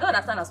 I don't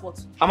understand as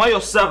what. Am I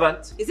your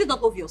servant? Is it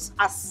not obvious?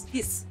 As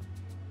this.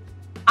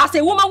 As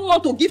a woman who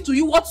want to give to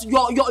you what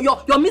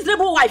your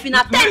miserable wife in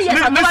her 10 years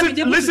has never been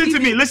able to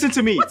give you. Listen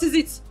to me. What is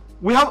it?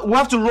 We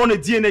have to run a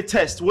DNA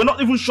test. We're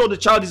not even sure the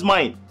child is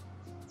mine.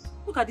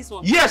 Look at this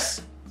one.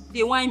 Yes.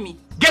 They whine me.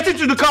 Get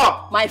into the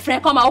car. My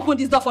friend, come and open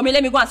this door for me.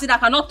 Let me go and see that I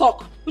cannot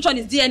talk. Which one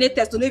is DNA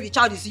test to know if the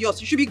child is yours?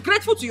 You should be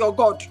grateful to your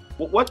God.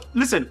 What?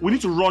 Listen, we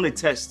need to run a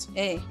test.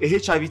 A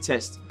HIV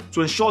test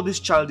to ensure this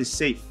child is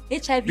safe.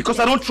 HIV because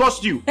test. I don't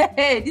trust you.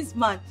 Hey, this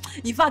man.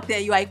 In fact,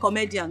 you are a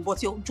comedian,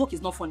 but your joke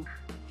is not funny.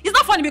 It's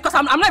not funny because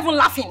I'm not even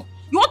laughing.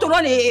 You want to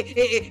run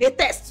a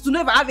test to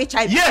know if I have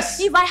HIV? Yes.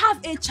 If I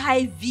have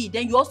HIV,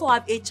 then you also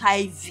have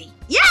HIV.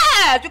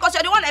 Yes, because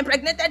you're the one that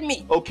impregnated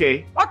me.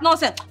 Okay. What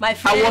nonsense, my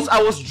friend.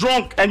 I was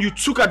drunk and you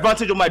took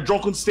advantage of my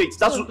drunken state.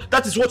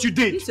 That is what you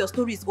did. This your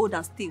story is old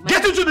and still.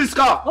 Get into this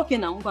car. Okay,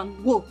 now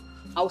go.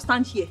 I will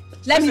stand here.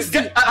 Let me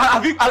see.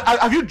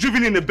 Have you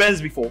driven in the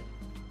Benz before?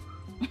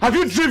 Have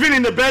you driven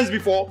in the Benz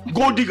before?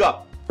 Gold digger.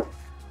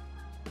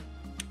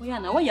 Oh yeah,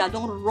 now when you are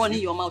done running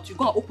your mouth, you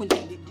go and open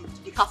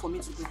the car for me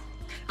to go.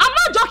 I'm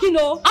not joking,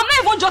 no. I'm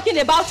not even joking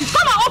about it.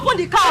 Come and open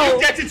the car. You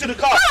get into the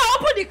car. Come and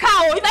open the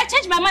car. If I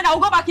change my mind, I will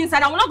go back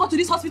inside. I will not go to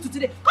this hospital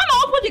today. Come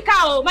and open the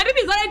car. My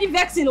baby is already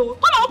vexing. Come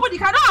and open the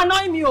car. Don't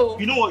annoy me.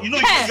 You know what?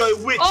 Yes. You're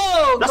a witch.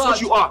 Oh, that's God.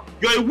 what you are.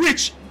 You're a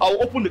witch.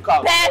 I'll open the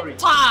car.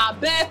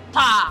 Better.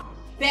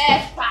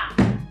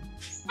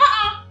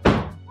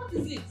 What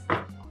is it?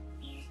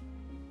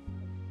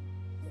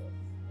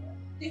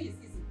 Take it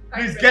easy.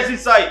 Please get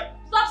inside.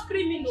 Stop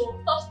screaming, no.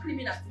 Stop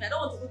screaming at me. I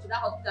don't want to go to that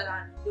hospital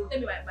and they will tell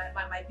me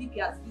my BP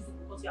has risen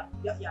because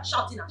you're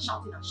shouting and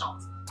shouting and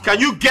shouting. Can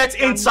you get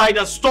inside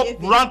and stop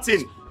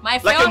ranting my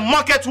friend, like a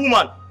market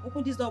woman?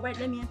 Open this door, right?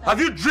 Let me enter. Have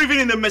you driven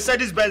in a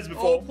Mercedes Benz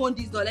before? Open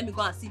this door, let me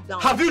go and sit down.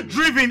 Have you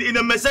driven in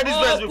a Mercedes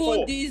Benz before?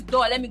 Open this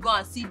door, let me go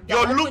and sit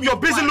down. You're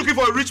busy looking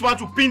for a rich man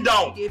to pin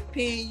down. They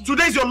pay you.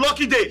 Today's your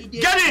lucky day.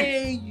 Get in.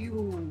 Pay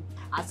you.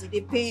 As they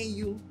pay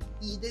you,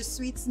 they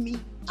sweet me.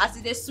 As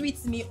they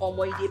sweet me,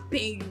 they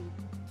pay you.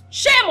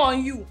 Shame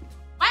on you.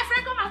 My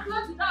friend, come and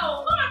close it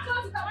down. Come and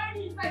close it down. Why are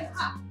you inside the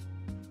car?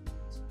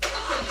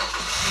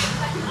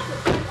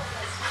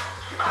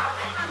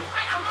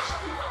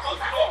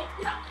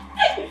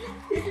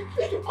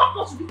 Come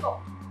close to the door.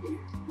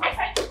 My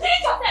friend, take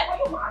yourself. Are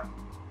you mad?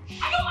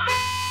 Are you mad?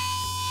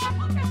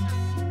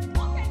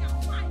 Okay, now,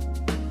 fine.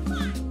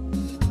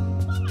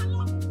 Come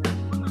along.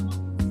 Come along.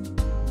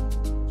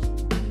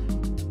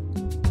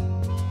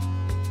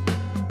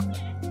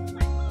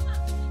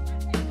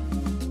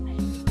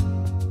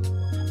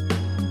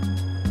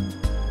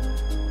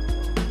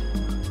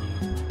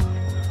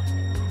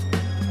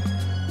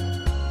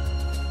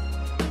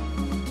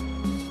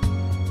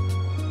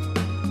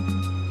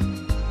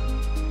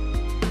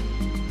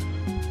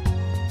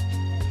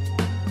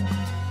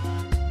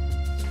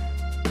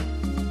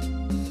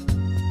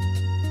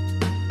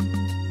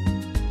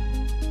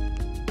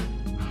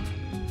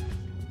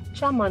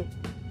 Shaman,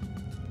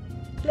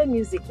 play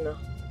music now.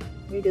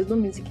 Maybe there's no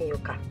music in your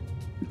car.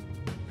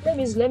 Play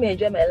music, let me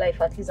enjoy my life.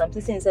 At least I'm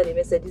sitting inside the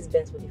Mercedes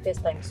Benz for the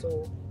first time,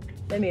 so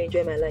let me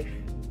enjoy my life.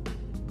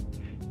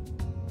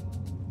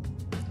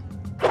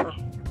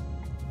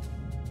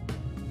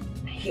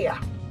 Here.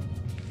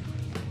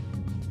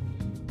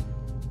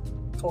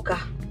 Okay.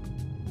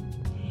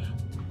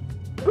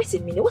 Wait a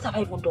minute, what have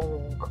I even done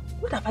wrong?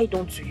 What have I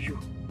done to you?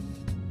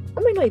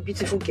 Am I not a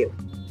beautiful girl?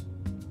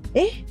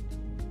 Eh?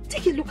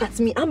 Take a look at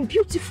me. I'm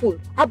beautiful.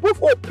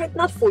 Above all,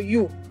 pregnant for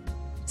you.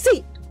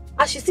 See,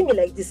 as you see me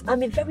like this,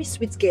 I'm a very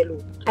sweet girl.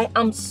 I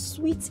am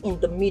sweet in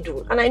the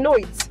middle, and I know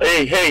it.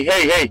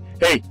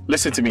 Hey,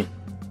 listen to me.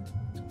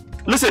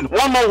 Listen,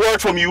 one more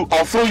word from you,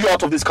 I'll throw you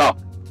out of this car.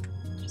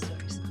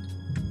 Sorry, sir.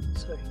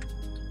 Sorry.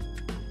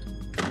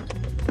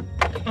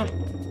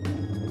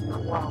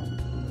 Wow.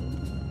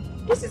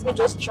 This is me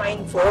just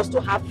trying for us to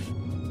have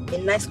a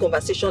nice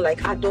conversation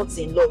like adults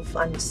in love,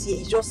 and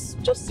see, just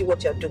see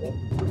what you're doing.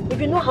 If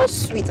you know how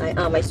sweet I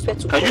am, I swear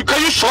to God.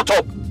 Can you shut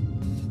up?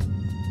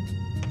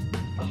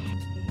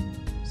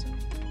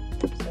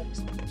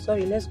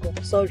 Sorry, let's go.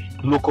 Sorry.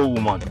 Local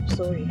woman.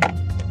 Sorry.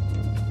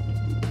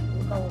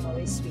 Local woman,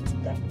 very sweet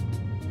guy.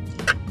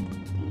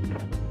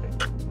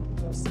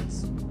 Nonsense.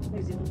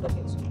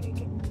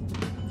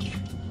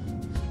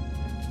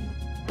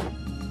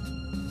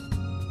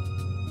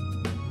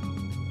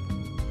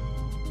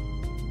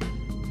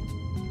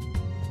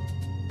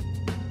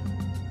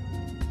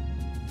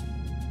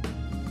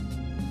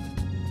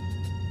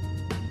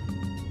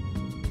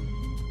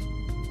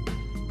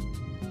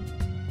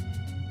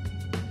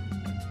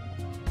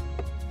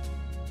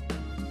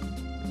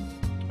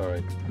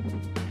 Alright.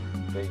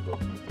 There you go.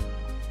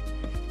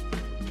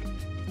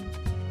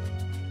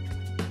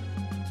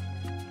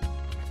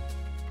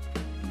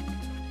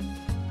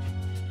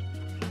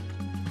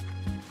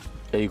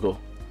 There you go.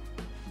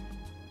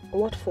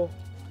 What for?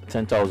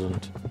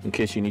 10,000 in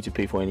case you need to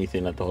pay for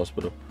anything at the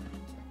hospital.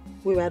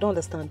 Wait, I don't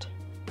understand.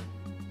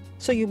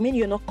 So you mean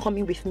you're not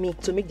coming with me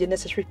to make the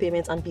necessary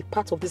payments and be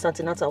part of this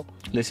antenatal?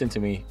 Listen to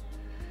me.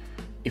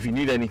 If you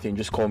need anything,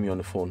 just call me on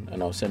the phone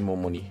and I'll send more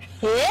money.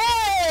 Hey!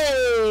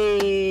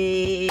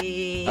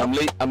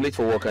 I'm late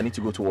for work. I need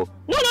to go to work.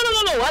 No.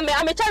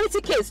 I'm a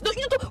charity case. No,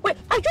 wait,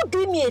 are you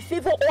doing me a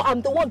favor or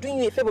I'm the one doing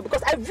you a favor?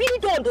 Because I really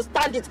don't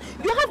understand it.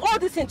 You have all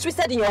this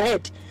twisted in your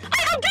head.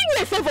 I am doing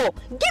you a favor,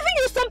 giving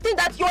you something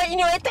that you're in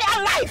your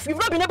entire life you've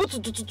not been able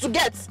to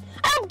get.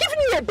 I am giving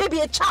you a baby,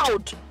 a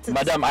child.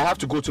 Madam, I have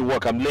to go to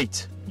work. I'm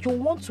late. You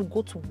want to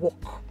go to work?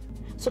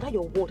 So that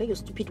your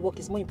stupid work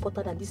is more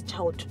important than this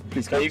child.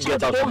 Please, can you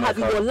get out of my car?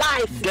 You don't have in your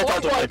life. Get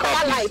out of my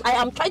car, please. I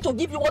am trying to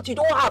give you what you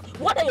don't have.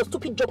 What your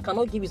stupid job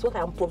cannot give is what I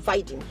am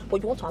providing.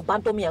 But you want to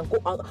abandon me and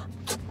go out.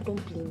 I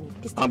don't blame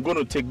you. I'm going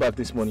to take back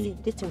this money. See,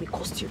 this thing will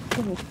cost you.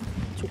 It will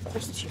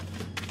cost you.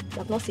 You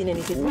have not seen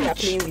anything we are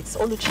playing with.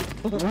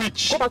 Oluchi.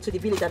 Which? Go back to the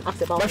village and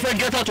ask about my friend,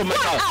 get out of my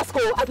car. Ask,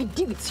 I will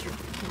deal with you.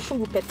 I will show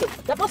you better.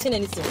 You have not seen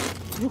anything.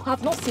 You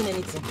have not seen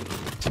anything.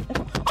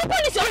 Open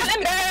it, let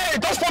me. Hey,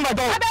 don't spoil my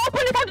door.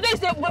 Open it. How do they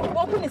say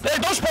open it? Hey,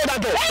 don't spoil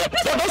that door. Hey,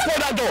 please, don't spoil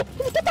that door.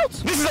 Get out.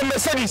 This is a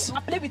Mercedes. I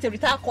play with a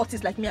retired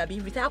courtist like me. I be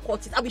retired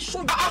courtist. I will show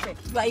you.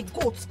 You are a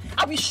goat.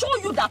 I will show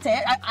you that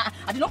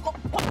I did not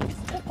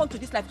come to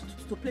this life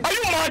to play. Are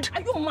you mad?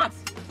 Are you mad?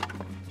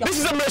 This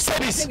is a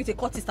Mercedes. Play with a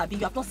courtist, Abi.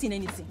 You have not seen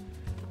anything.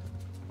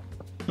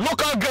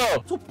 Local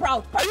girl. Too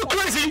proud. Are you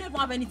crazy? You don't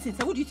have anything.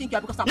 So who do you think you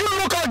are? Because I'm you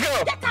local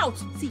girl. Get out.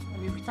 See,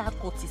 I'm a retired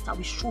courtist. I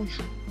will show you.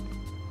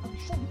 I will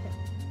show you.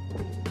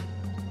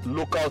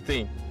 Local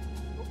thing.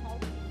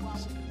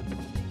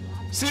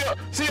 See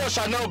your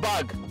Chanel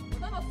bag.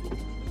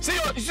 See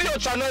your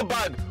Chanel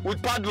bag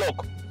with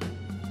padlock.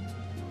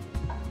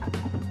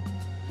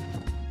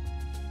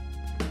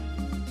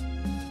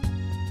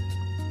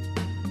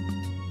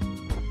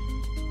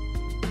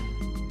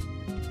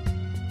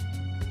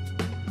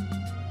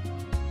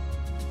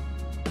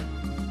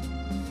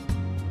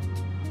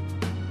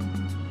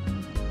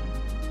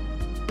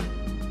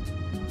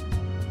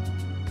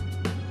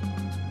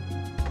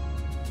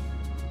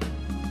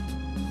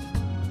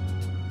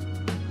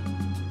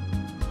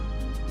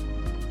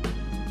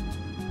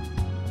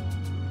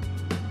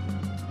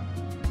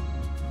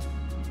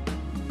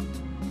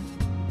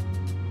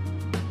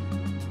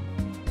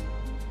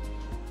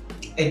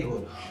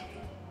 Edward,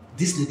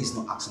 this lady is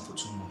not asking for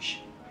too much.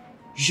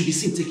 You should be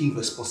seen taking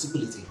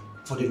responsibility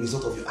for the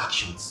result of your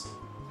actions.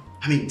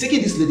 I mean,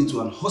 taking this lady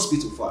to an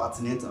hospital for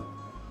antenatal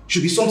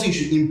should be something you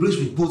should embrace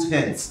with both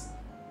hands.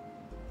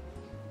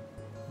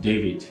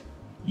 David,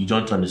 you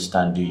don't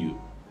understand, do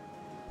you?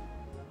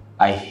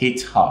 I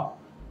hate her.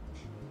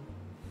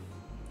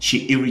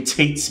 She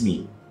irritates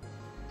me.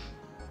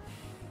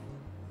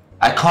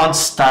 I can't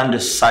stand the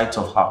sight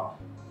of her.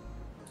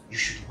 You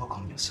should work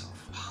on yourself.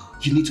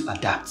 You need to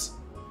adapt.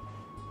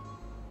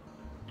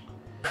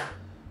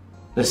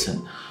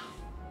 Listen,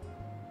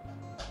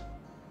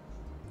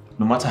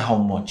 no matter how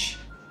much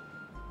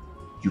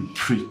you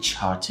preach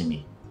her to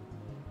me,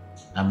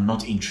 I'm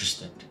not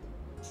interested.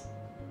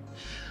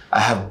 I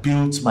have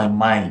built my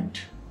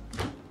mind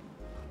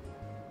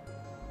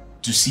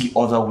to see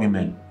other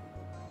women,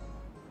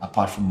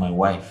 apart from my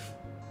wife,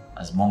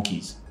 as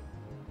monkeys.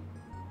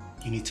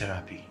 You need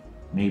therapy.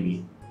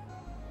 Maybe.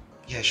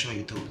 Yeah, sure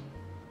you do.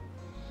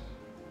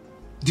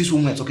 This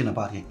woman we're talking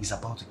about here is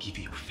about to give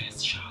you your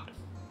first child.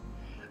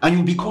 And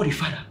you'll be called a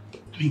father.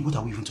 I mean, what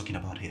are we even talking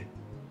about here?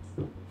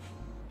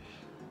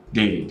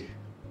 David,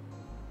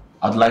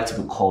 I'd like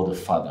to be called a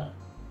father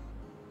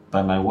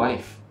by my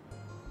wife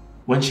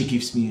when she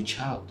gives me a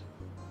child.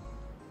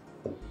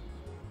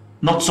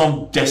 Not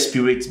some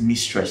desperate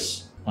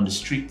mistress on the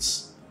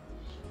streets.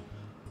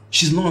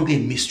 She's no longer a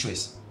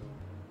mistress.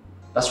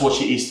 That's what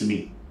she is to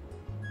me.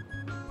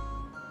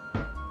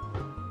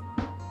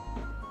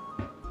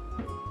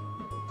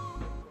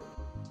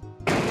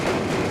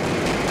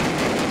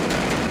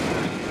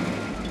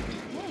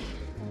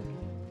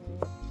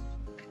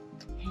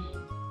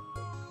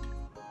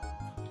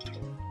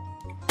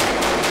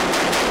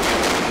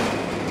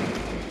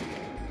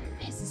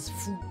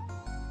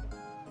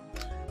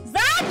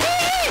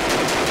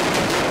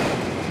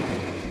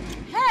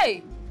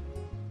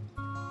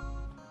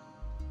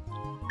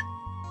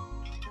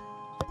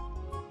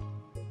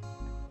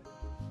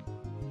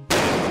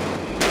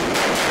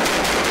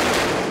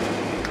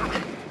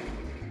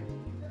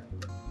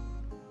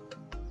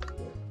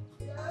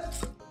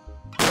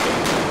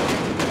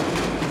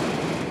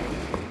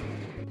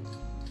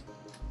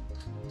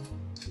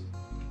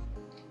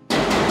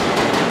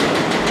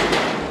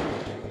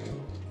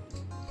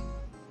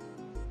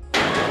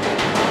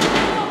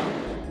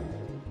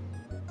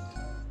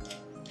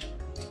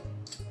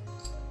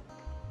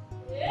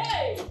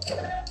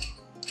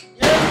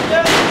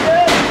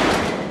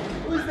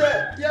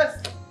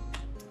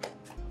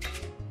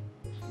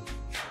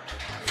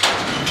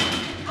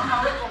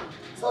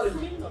 Sorry.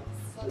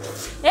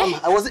 Eh?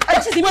 I was What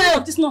is the meaning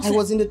of this nonsense? I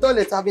was in the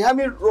toilet. I've been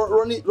having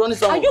running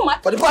some. Are you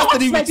mad? For the past 3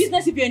 weeks. What's my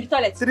business if you're in the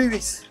toilet? 3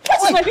 weeks.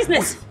 What is my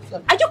business?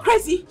 Sorry. Are you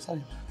crazy? Sorry.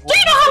 Do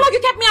you know how long you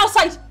kept me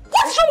outside?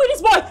 What's wrong with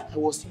this boy? I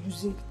was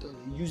using the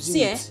toilet.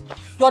 See,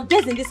 your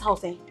days in this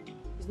house,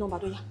 is no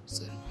matter.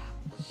 Sorry.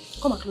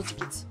 Come and close the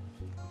gate.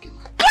 Okay,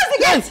 ma. Close the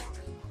gate!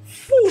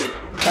 Fool!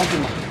 Thank you,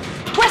 ma.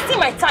 Wasting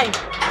my time.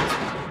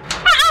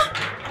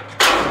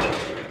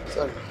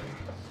 Sorry.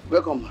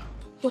 Welcome, ma.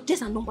 Your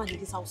days are numbered in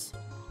this house.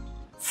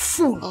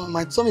 Fool! Oh,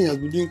 my tummy has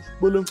been doing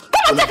bolum. Come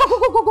on, go.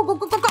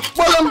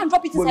 Come and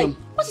drop it inside. Bolum.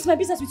 What is my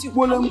business with you?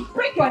 Bolum. I will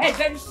break your head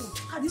very soon.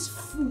 This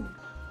fool.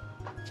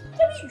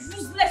 Very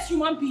useless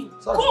human being.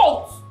 Sorry.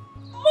 Gold.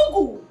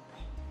 Mugu.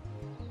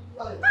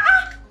 Sorry. What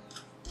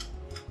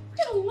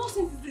kind of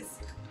nonsense is this?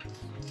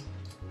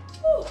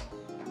 Oh.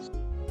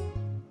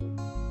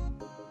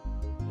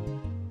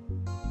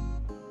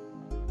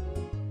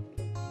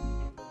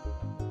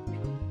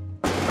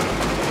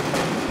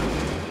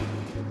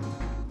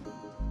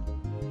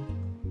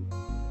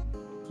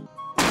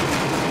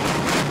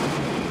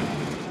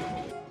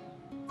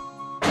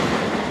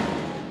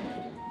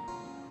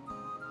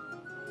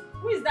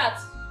 Who is that?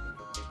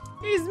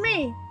 It's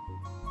me.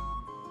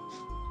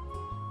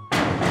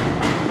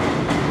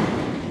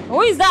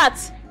 Who is that?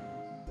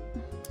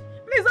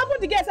 Please open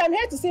the gate. I'm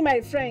here to see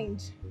my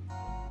friend.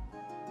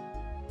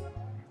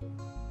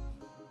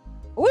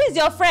 Who is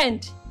your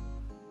friend?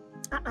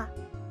 My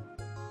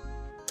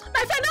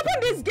friend,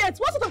 open this gate.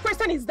 What sort of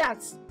question is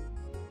that?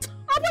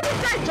 Open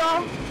this gate,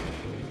 John.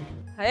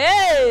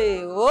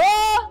 Hey,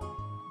 oh.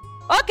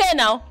 Okay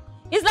now.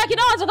 It's like you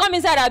don't want to come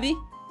inside, Abby.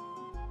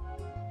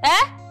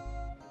 Eh?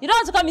 You don't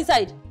want to come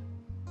inside?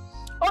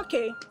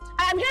 Okay.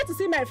 I am here to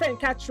see my friend,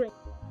 Catherine.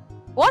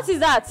 What is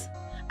that?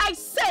 I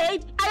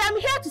said I am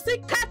here to see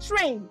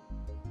Catherine.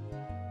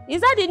 Is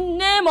that the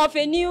name of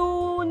a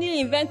newly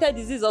invented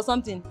disease or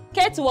something?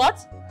 Kate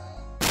what?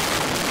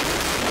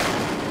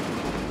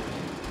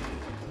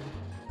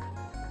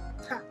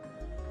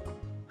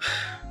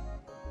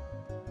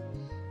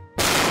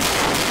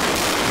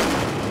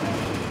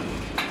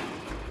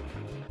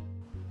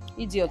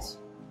 Idiot.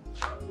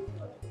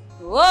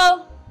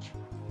 Whoa!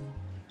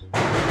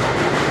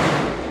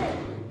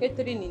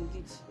 Catherine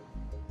indeed.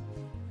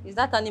 Is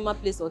that animal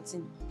place or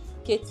thing?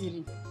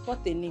 Catherine.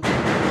 What a name.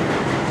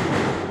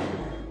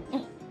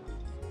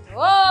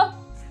 Whoa!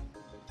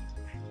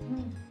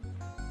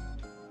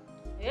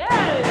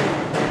 Yeah!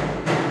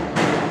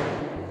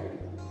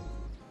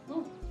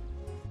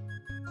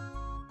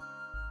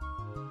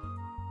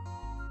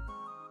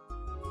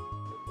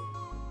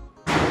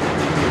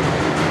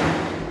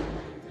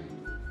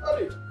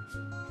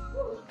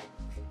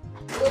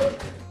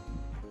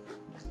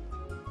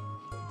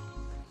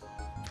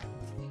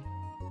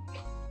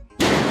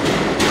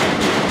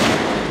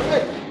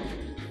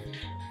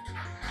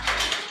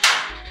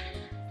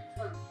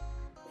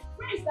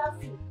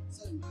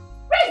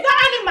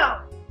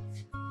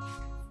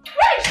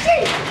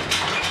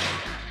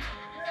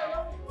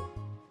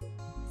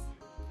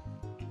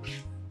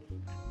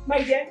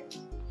 My dear,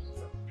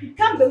 you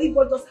can't believe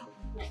what just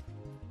happened.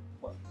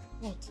 What?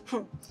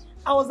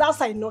 I was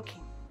outside knocking,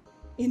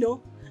 you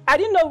know. I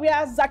didn't know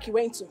where Zaki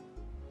went to.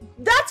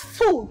 That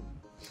fool,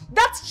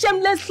 that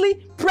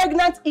shamelessly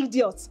pregnant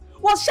idiot,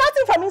 was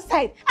shouting from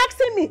inside,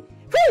 asking me,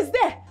 who is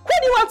there? Who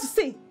do you want to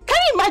see? Can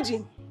you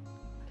imagine?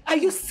 Are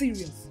you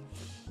serious?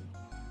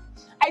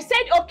 I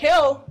said, okay,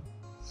 oh,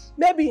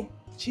 maybe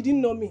she didn't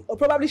know me, or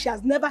probably she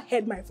has never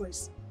heard my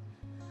voice.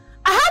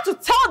 I had to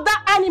tell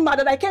that animal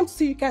that I came to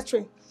see you,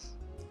 Catherine.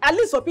 At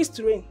least for peace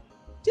to reign.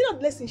 Do you know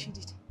the next thing she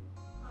did?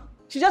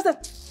 She just said,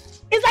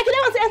 it's like you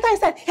don't want to enter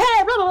inside.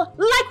 Hey, blah, blah,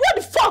 blah. Like, what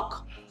the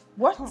fuck?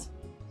 What?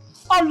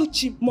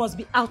 Oluchi must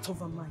be out of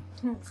her mind.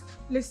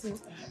 Listen,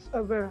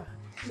 Vera,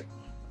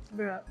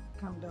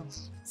 calm down.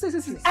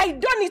 See. I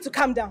don't need to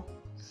calm down.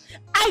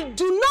 I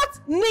do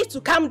not need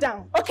to calm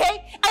down,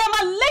 okay? I am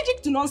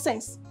allergic to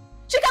nonsense.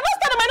 She cannot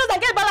stand on my nose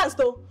and get balanced,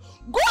 though.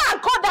 Go and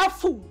call that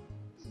fool.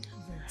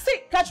 Vera.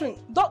 See, Catherine,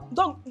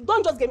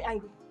 don't just get me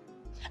angry.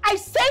 I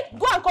said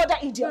go and call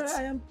that idiot. Vera,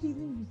 I am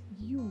pleading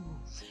with you.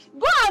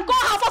 Go and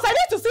call her first. I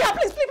need to see her,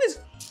 please.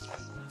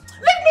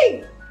 Leave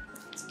me!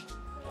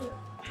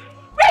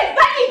 Where's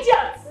that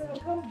idiot? Vera,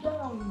 calm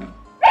down.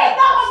 Where's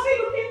that ugly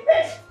looking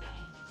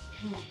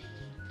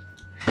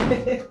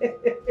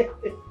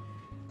bitch?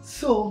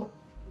 So,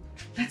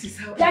 that is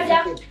how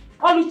Dada,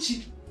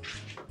 Oluchi,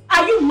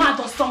 are you mad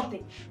or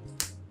something?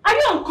 Are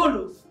you on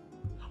colos?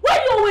 Why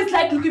do you always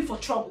like looking for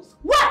troubles?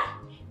 Why?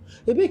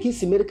 Ebe ka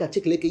isi mere ka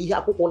Chikleke ihe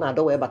akwụkwọ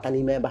na-ada wee bata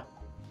n'ime ebe a.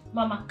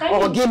 Mama, can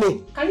you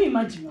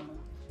imagine, Mama?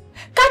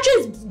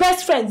 Katrine's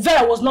best friend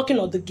Vera was knocking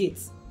on the gate.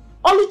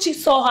 Oluchi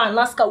saw her and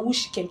asked her who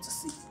she came to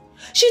see.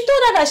 She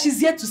told her that she's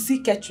here to see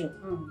Catherine.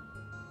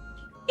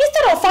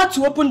 Instead of her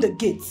to open the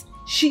gate,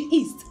 she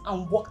eased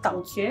and walked out.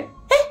 Okay.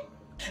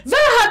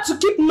 Vera had to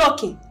keep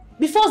knocking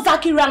before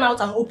Zaki ran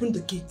out and opened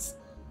the gate.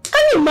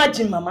 Can you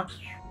imagine, Mama?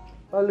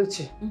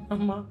 Oluchi.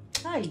 Mama.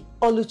 Hi.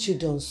 Oluchi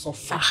don't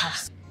suffer.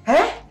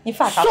 In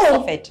fact, I've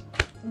suffered.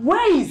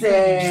 Where is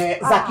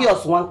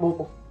Zacchaeus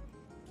Wankmoko?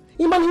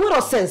 Imani, what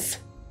a sense.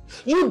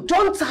 You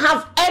don't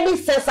have any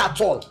sense at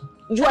all.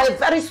 You are a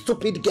very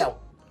stupid girl.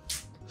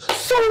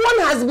 Someone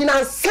has been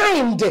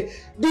assigned the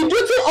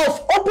duty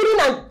of opening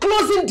and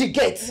closing the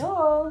gate.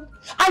 No.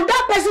 And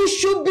that person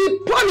should be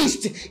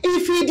punished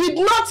if he did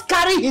not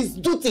carry his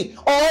duty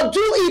or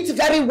do it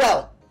very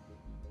well.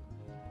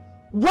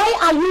 Why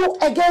are you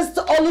against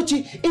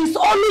Oluchi? Is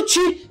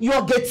Oluchi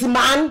your gate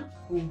man?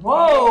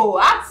 Whoa,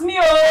 ask me,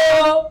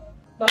 oh!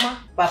 Mama,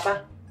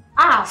 Papa.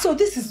 so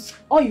this is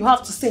all you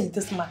have to say in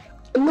this matter?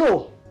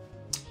 No.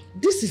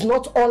 This is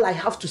not all I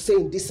have to say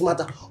in this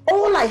matter.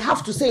 All I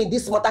have to say in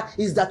this matter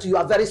is that you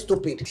are very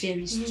stupid.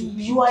 Very stupid.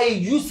 You are a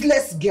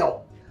useless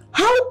girl.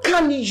 How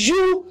can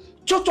you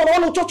he's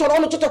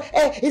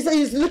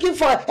looking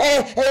for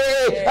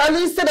and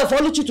instead of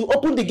Oluchi to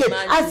open the gate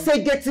as a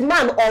gate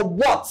man or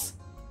what?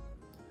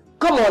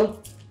 Come on.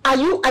 Are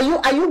you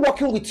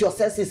working with your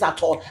senses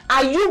at all?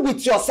 Are you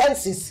with your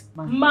senses?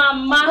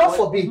 Mama. God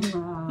forbid.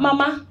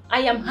 Mama,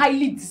 I am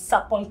highly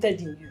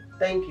disappointed in you.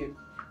 Thank you.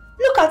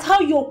 Look at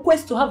how your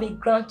quest to have a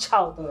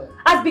grandchild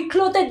has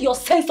beclouded your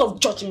sense of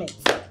judgment.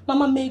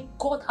 Mama, may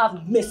God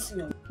have mercy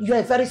on you. You are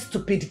a very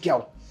stupid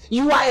girl.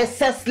 You are a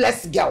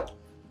senseless girl.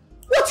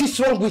 What is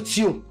wrong with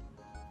you?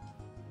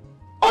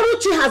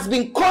 Oluchi has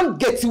been called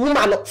gate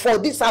woman for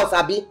this house,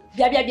 Abi.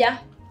 Bia.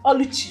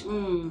 Oluchi.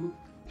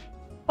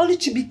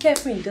 Oluchi, be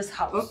careful in this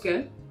house.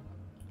 Okay.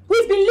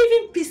 We've been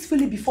living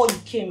peacefully before you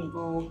came in.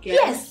 Okay.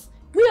 Yes.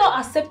 We all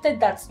accepted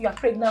that you are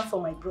pregnant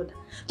for my brother.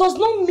 Does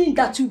not mean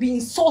that you'll be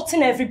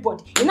insulting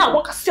everybody. You know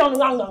what? Okay.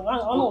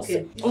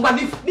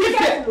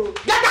 Get out!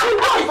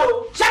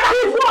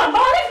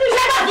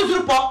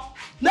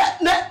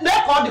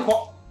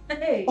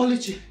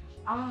 Oluchi,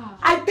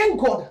 I thank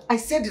God I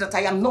said that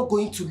I am not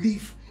going to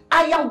leave.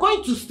 I am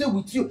going to stay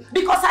with you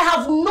because I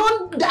have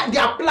known that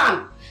their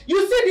plan.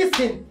 You see this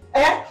thing?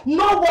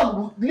 No one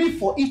will live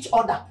for each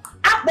other.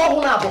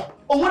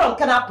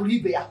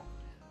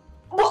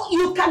 But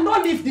you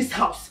cannot leave this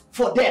house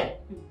for them.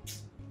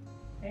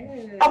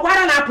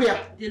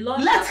 The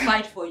Lord shall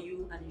fight for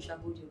you and you shall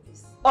hold your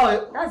peace.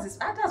 Oh,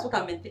 that's what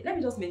I maintain. Let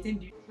me just maintain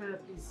the.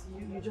 Please,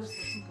 you just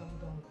calm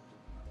down.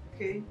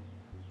 Okay?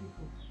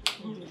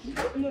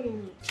 No.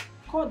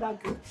 Call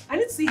that girl. I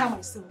need to see her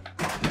myself.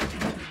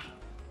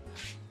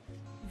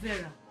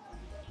 Vera,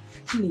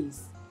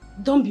 please,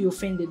 don't be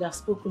offended. I've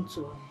spoken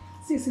to her.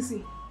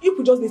 See. You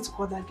could just need to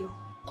call that girl.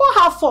 Call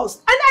her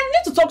first. And I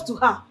need to talk to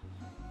her.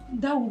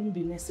 That wouldn't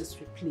be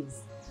necessary,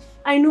 please.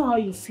 I know how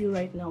you feel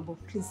right now, but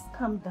please,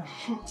 calm down.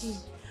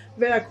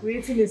 Vera,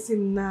 creating a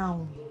scene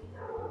now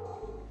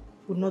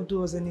would not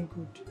do us any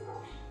good.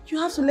 You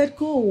have to let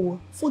go.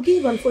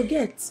 Forgive and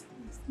forget.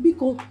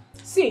 Because,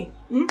 see,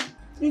 you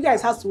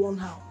guys have to warn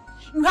her.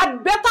 You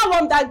had better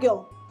warn that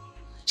girl.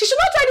 She should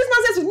not try this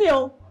nonsense with me,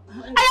 oh.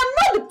 I am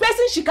not the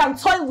person she can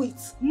toy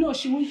with. No,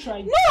 she won't try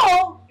it.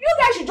 No, you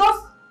guys should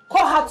just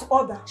call her to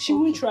order. She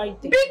won't try it.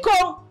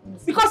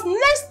 Because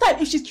next time,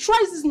 if she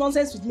tries this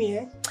nonsense with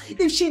me,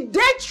 if she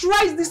dare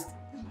tries this...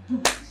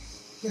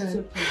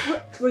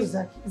 Where is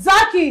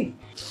Zaki?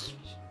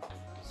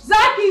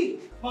 Zaki!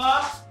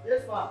 Ma?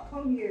 Yes, ma.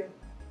 Come here.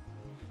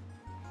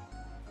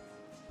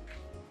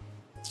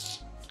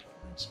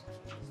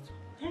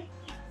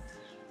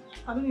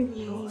 I don't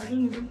even know.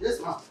 Yes,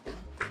 ma.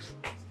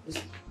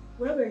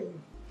 Where were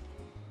you?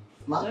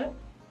 Ma?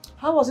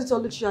 How was it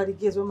Oluchi at the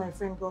gates when my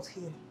friend got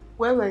here?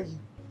 Where were you?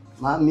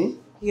 Ma, me?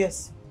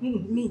 Yes,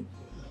 me.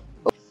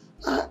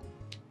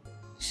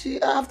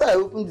 After I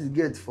opened the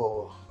gate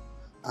for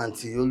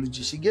Auntie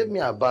Oluchi, she gave me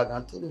a bag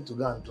and told me to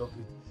go and drop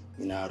it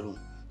in her room.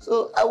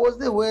 So I was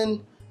there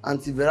when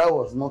Auntie Vera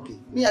was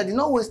knocking. Me, I did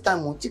not waste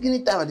time.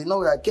 Chicken time, I did not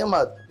wait. I came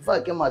out. Before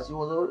I came out, she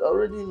was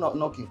already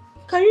knocking.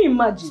 Can you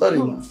imagine? Sorry,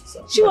 ma.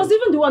 She was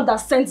even the one that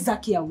sent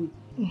Zaki away.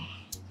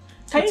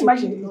 Can you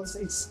imagine the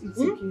nonsense? It's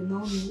okay,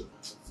 no. Sorry.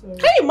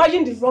 Can you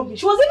imagine the rubbish?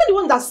 She was even the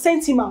one that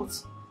sent him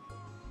out.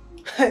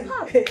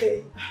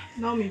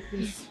 Naomi,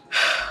 please.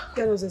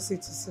 Get us a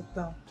seat to sit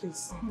down,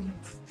 please.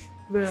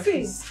 Vera,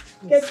 please.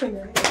 Get in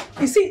there.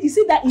 You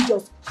see that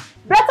idiot?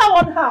 Better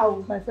warn her.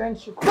 My friend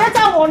should.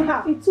 Better warn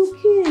her. It's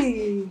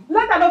okay.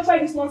 Let her not try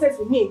this nonsense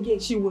with me again.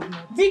 She would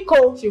not.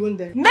 Vico. She won't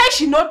dare. Make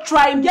she not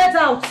try. Get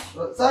out.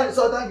 Sorry,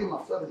 thank you,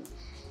 ma. Sorry.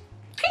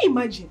 Can you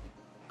imagine?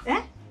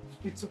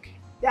 It's okay.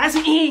 That's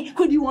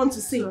who do you want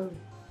to see? Sorry.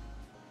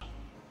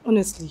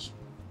 Honestly,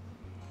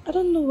 I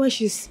don't know why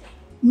she's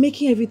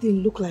making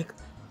everything look like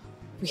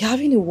we're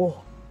having a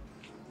war.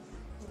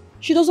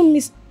 She doesn't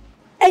miss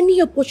any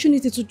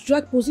opportunity to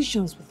drag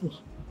positions with me.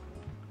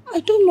 I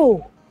don't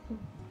know.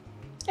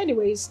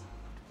 Anyways,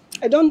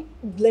 I don't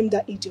blame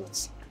that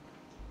idiot.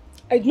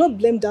 I do not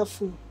blame that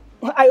fool.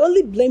 I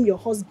only blame your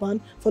husband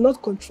for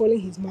not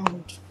controlling his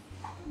manhood.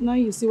 Now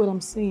you see what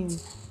I'm saying.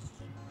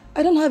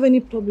 I don't have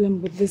any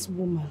problem with this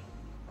woman.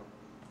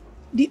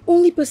 The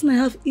only person I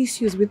have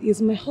issues with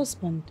is my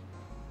husband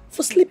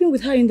for sleeping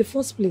with her in the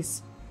first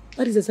place.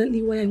 That is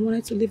exactly why I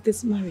wanted to leave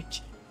this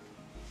marriage.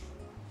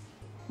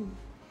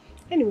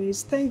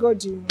 Anyways, thank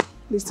God you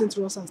listened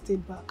to us and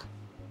stayed back.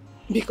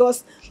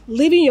 Because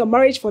leaving your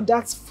marriage for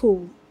that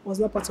fool was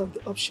not part of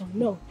the option,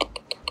 no.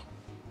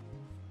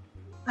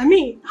 I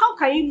mean, how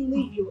can you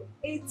leave your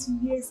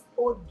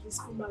 8-year-old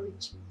blissful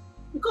marriage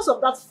because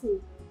of that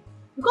fool?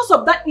 Because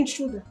of that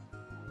intruder?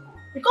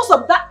 Because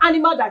of that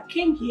animal that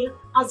came here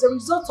as a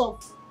result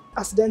of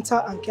accidental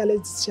and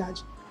careless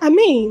discharge? I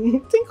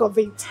mean, think of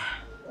it.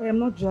 I am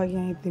not dragging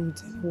anything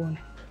with anyone.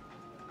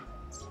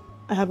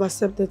 I have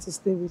accepted to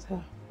stay with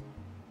her.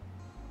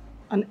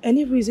 And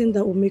any reason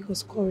that will make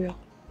us quarrel,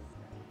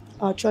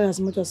 I'll try as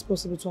much as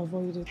possible to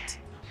avoid it.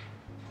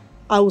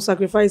 I will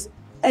sacrifice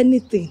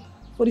anything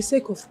for the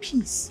sake of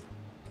peace.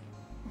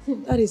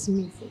 That is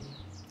me.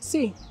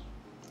 See,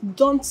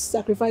 don't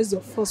sacrifice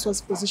your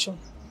first position.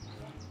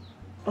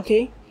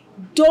 Okay?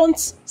 Don't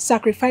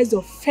sacrifice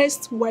your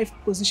first wife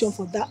position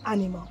for that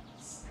animal.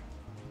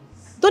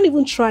 Don't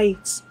even try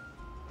it.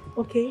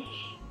 Okay?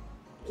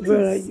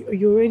 Vera,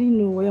 you already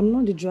know I am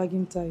not the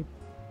dragging type.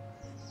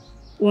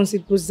 Once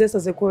it possesses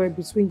as a quarrel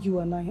between you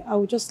and I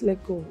will just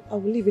let go. I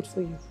will leave it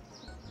for you.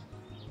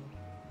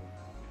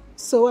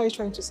 So what are you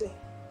trying to say?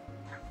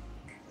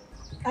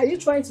 Are you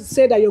trying to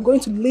say that you're going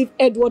to leave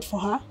Edward for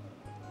her?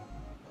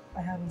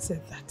 I haven't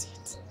said that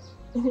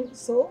yet.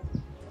 So?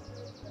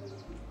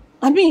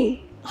 I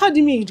mean, how do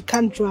you mean you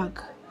can't drag?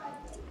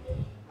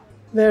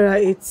 Vera,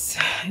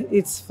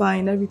 it's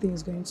fine. Everything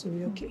is going to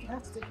be okay. You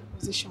have to take a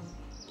position.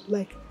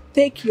 Like,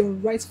 take your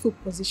rightful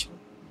position.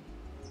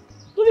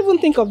 Don't even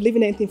think of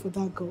leaving anything for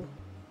that girl.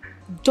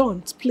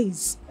 Don't,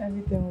 please.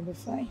 Everything will be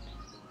fine.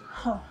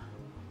 Huh.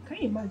 Can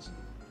you imagine?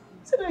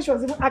 So then she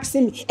was even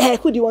asking me,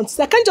 who do you want to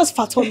see? I can't just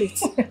fathom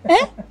it.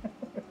 Eh?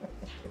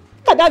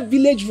 Look at that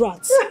village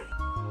rat.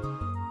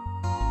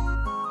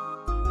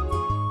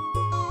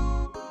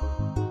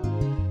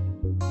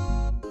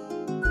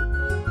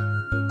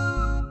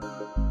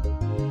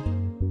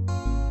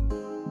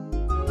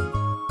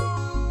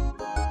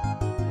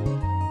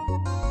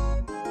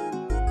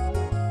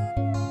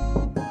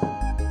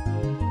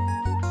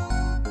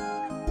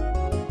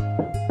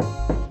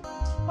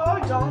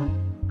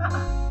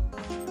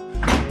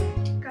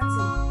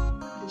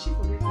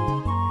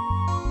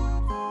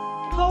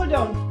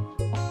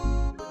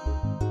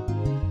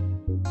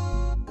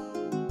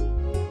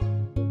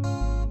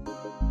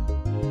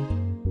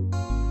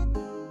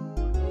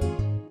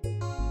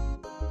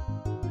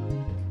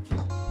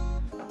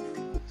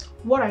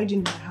 What are you doing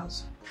in my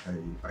house?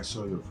 I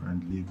saw your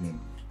friend leaving.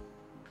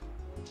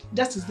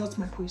 That is not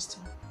my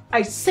question.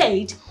 I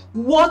said,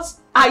 what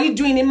are you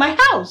doing in my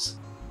house?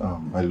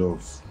 My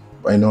love,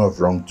 I know I've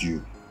wronged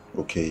you,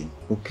 okay?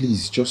 But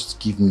please, just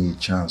give me a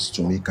chance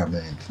to make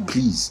amends,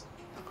 please.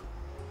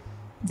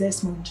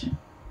 Desmond,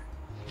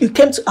 you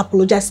came to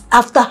apologize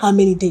after how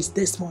many days,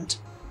 Desmond?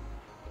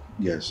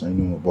 Yes, I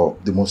know,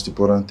 but the most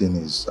important thing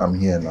is I'm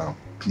here now.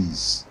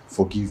 Please,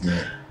 forgive me.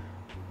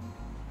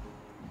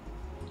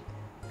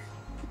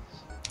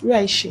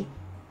 Where is she?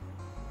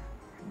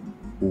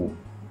 Oh.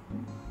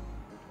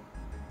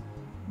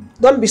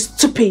 Don't be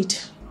stupid.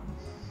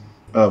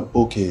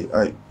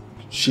 Okay,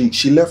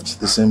 she left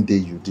the same day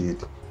you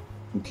did.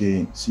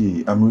 Okay,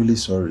 see, I'm really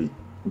sorry.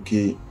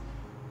 Okay,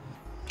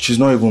 she's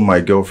not even my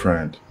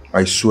girlfriend.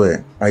 I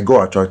swear, I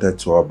got attracted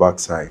to her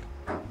backside.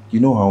 You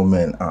know how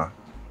men are.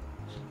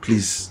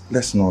 Please,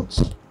 let's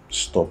not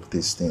stop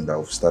this thing that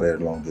we've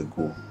started long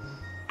ago.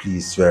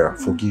 Please, Vera,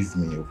 forgive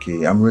me,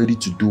 okay? I'm ready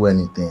to do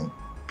anything.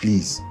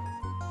 Please.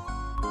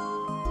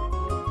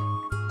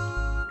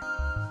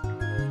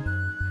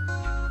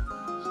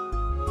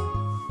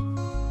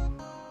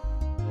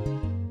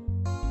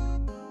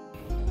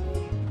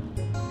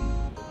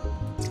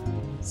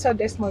 So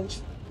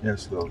Desmond.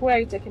 Yes, love. Where are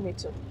you taking me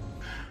to?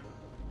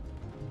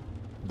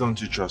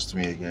 Don't you trust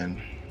me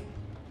again?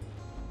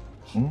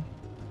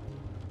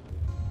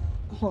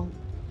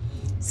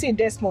 See,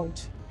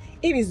 Desmond,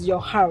 if it's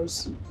your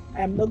house,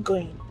 I am not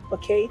going,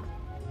 okay?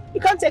 You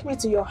can't take me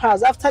to your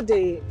house after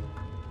the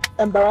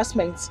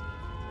embarrassment.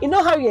 You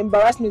know how you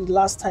embarrassed me the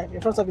last time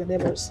in front of your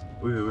neighbors?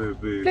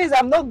 Wait, babe. Please,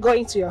 I'm not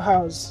going to your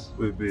house.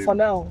 Wait, babe. For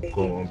now.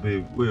 Come on,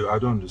 babe. Wait, I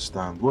don't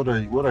understand. What are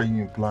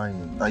you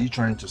implying? Are you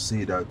trying to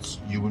say that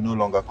you will no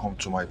longer come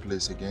to my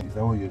place again? Is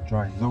that what you're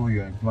trying? Is that what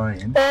you're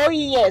implying? Oh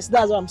yes,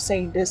 that's what I'm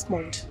saying,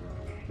 Desmond.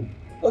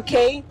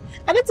 Okay?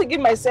 I need to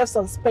give myself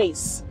some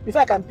space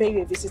before I can pay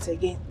you a visit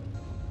again.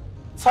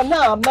 For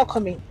now, I'm not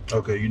coming.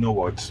 Okay, you know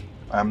what?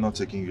 I'm not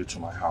taking you to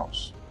my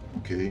house.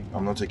 Okay?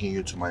 I'm not taking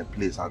you to my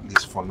place, at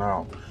least for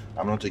now.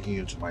 I'm not taking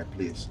you to my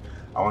place.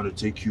 I want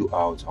to take you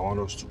out. I want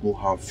us to go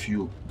have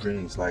few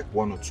drinks, like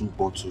 1 or 2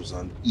 bottles,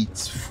 and eat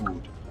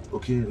food.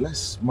 Okay?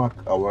 Let's mark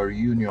our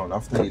reunion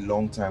after a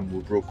long time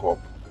we broke up.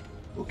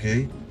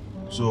 Okay?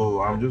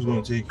 So I'm just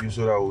going to take you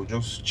so that we'll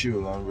just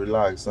chill and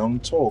relax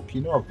and talk.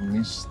 You know I've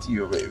missed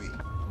you, baby.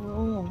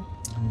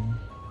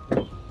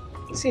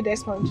 See,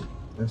 Desmond.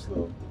 Yes,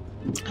 love.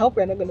 I hope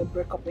we're not going to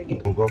break up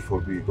again. Oh, God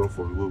forbid, God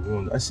forbid. We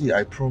won't.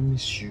 I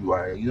promise you,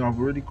 I've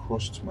already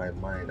crossed my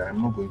mind.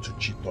 I'm not going to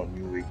cheat on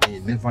you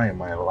again. Never in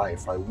my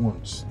life. I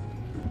won't.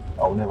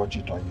 I will never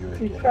cheat on you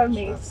again. You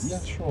promise? Yeah,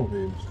 sure,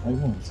 babes. I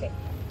won't. Okay.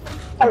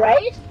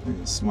 Alright?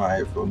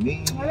 Smile for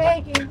me.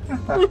 Thank you.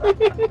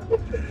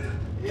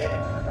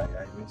 Yeah,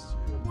 I miss you.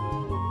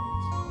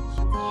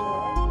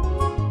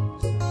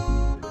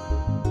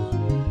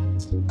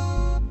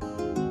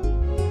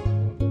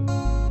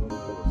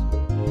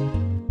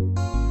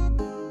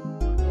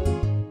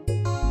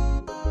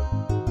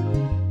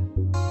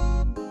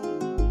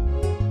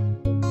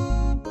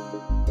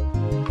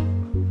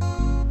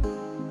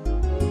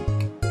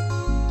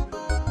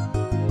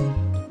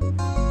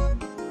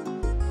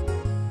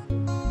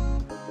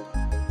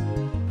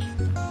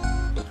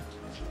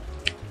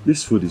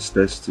 This food is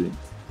tasty.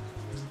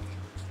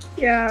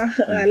 Yeah,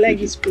 I like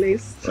this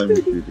place. Let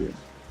me feed you.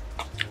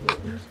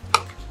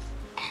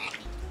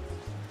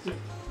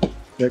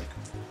 Check.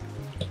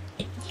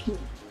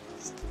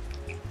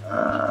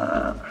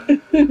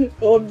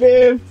 Oh,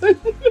 babe.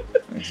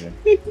 Okay.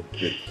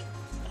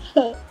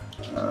 Good.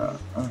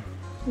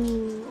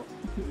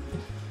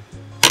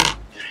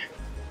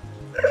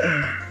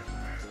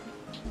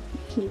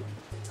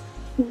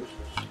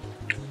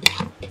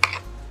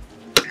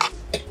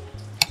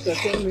 So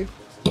tell me,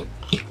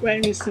 why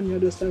you see me all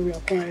those time we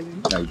are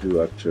quarreling? I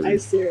do actually. Are you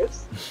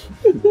serious?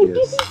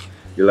 Yes.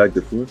 You like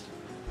the food?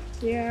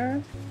 Yeah,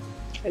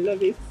 I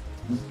love it.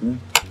 Okay.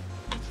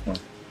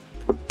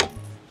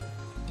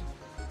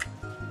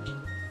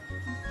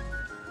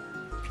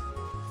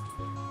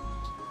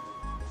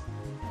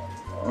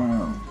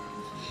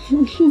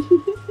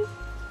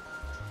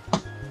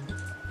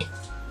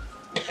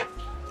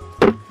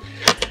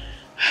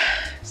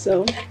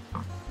 So,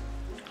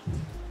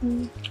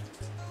 Do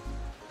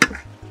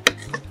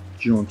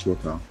you want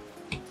water?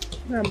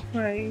 I'm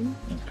fine.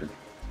 Okay.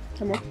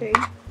 I'm okay.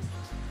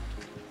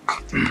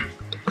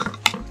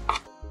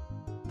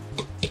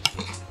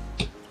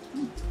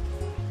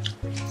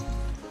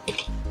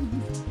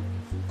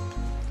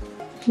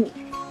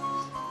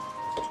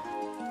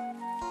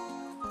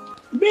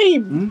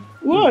 Babe,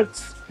 what?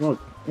 What?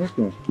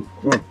 Okay.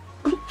 What?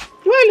 What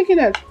are you looking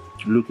at?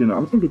 Looking at.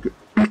 I'm not looking.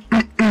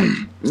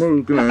 I'm not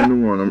looking at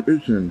anyone. I'm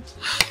eating.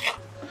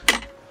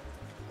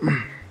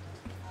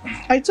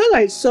 I thought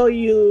I saw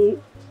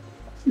you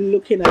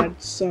looking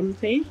at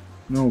something.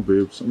 No,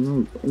 babes.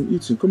 I'm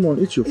eating. Come on,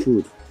 eat your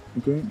food.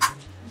 Okay?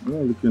 I'm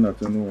not looking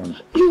at anyone.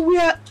 You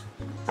were.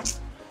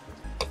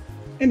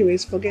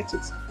 Anyways, forget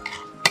it.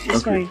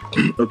 It's Okay.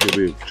 fine. Okay,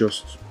 babe.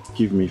 Just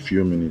give me a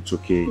few minutes,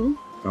 okay?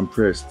 I'm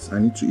pressed. I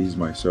need to ease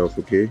myself,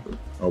 okay?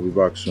 I'll be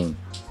back soon.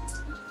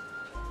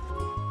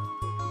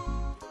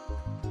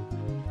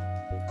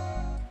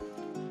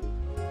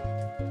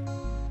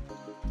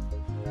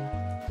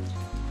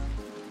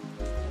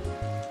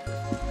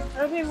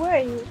 Ravi, where are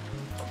you?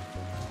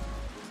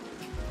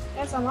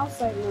 Yes, I'm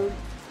outside now.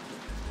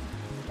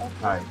 Okay.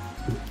 Hi.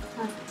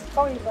 Hi.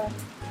 Call me back.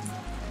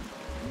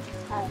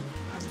 Hi.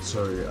 I'm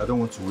sorry. I don't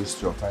want to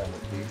waste your time,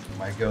 okay?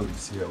 My girl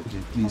is here, okay?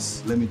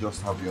 Please, let me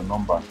just have your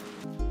number.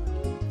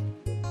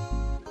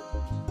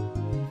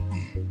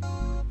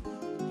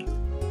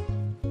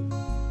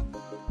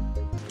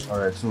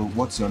 Alright, so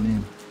what's your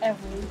name?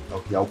 Evelyn.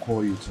 Okay, I'll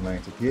call you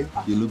tonight, okay?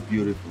 You look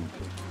beautiful.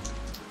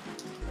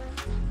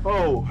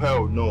 Oh,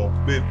 hell no.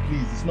 Babe,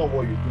 please, it's not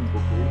what you think,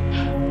 okay?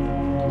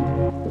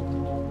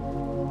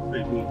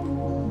 Babe,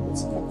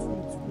 it's not what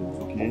you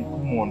think, okay?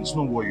 Come on, it's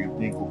not what you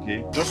think,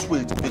 okay? Just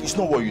wait, babe, it's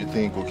not what you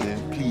think, okay?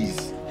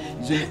 Please.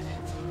 Babe,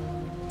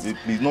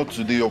 please, not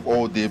today of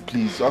all day,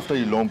 please. After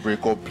a long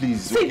breakup,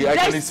 please. See, Okay, I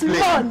can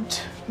explain.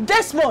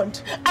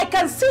 Desmond, I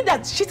can see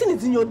that cheating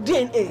is in your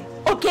DNA,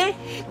 okay?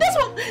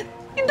 Desmond,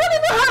 you don't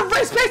even have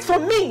respect for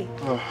me.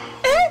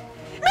 Eh?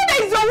 Me that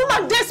is your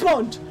woman,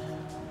 Desmond.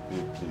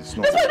 Babe, please,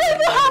 Desmond, you don't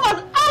even have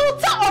an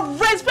ounce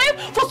of respect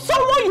for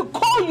someone you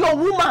call your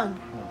woman.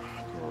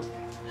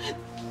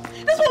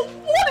 Desmond,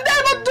 what did I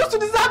ever do to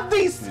deserve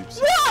this? Babes,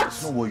 What?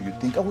 It's not what you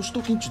think. I was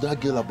talking to that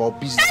girl about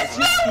business.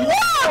 Explain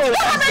what? You don't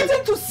have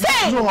anything to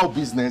say. You know how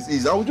business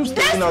is. I was just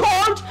telling her.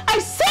 Desmond, I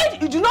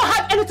said you do not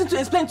have anything to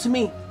explain to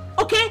me.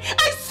 Okay?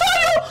 I saw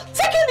you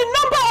taking the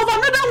number of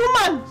another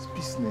woman. It's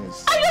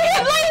business. Are you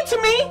here lying to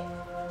me?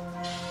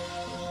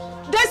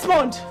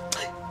 Desmond.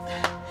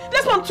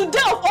 Desmond,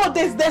 today of all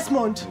days,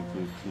 Desmond.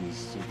 Okay,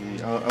 please,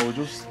 okay. I will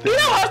just You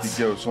know what? the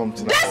girl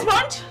something.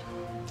 Desmond,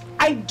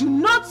 I do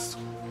not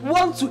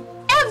want to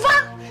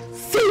ever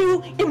see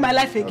you in my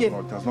life again.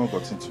 It has not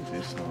gotten to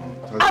this now.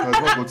 It has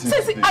not gotten to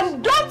this.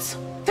 And don't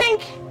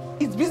think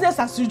it's business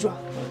as usual.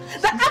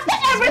 That after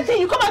everything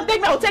you come and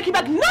take me, I'll take you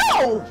back.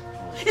 No!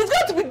 It's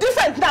going to be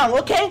different now,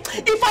 okay?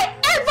 If I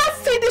ever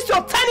see this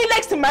your tiny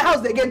legs in my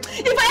house again,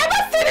 if I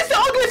ever see this your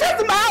ugly face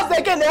in my house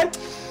again, then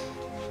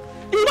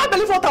you will not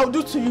believe what I'll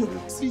do to you.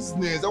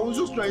 Business. I was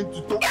just trying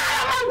to talk. Get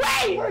out of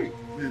my way!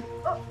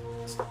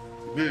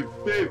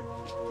 Babe.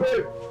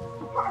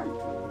 Hi.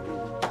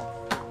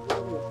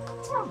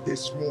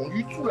 Desmond,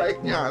 you too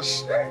like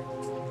Nyash.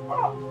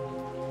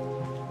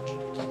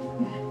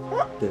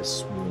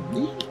 Desmond,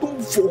 you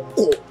don't fuck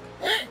up.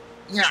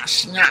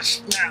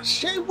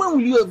 Nyash. Hey, when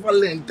will you ever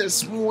learn,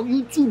 Desmond?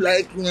 You too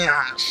like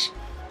Nyash.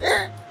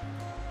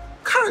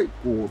 Carry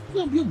on.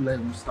 You like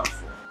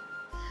Mustafa.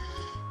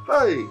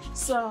 Hey.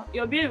 Sir,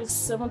 your bill is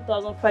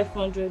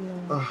 7,500 now.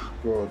 Oh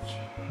God.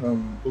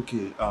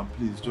 Okay.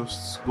 Please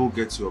just go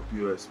get your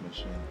POS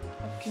machine.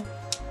 Okay.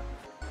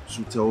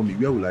 So tell me,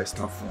 where will I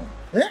start from?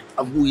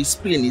 I'm going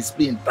to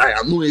Spain,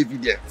 tire, no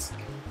evidence.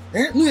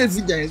 No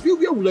evidence.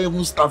 Where will I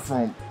even start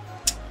from?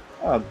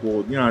 Ah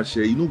God, yeah,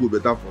 sure. You know go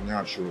better for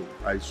now, sure.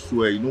 I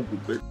swear, you know go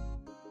better.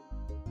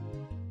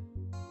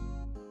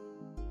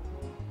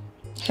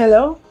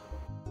 Hello?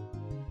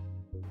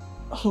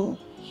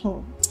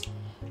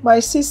 My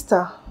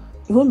sister,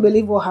 you won't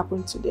believe what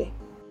happened today.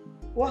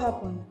 What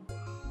happened?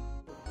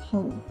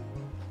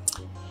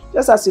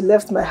 Just as you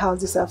left my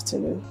house this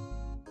afternoon,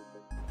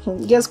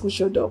 guess who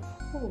showed up?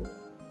 Who?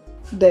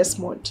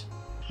 Desmond.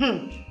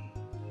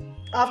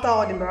 After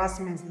all the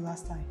embarrassments the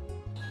last time.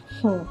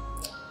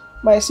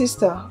 My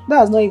sister,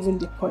 that's not even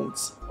the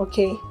point,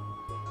 okay?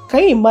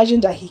 Can you imagine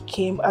that he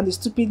came and the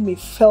stupid me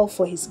fell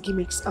for his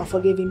gimmicks and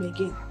forgave him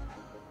again?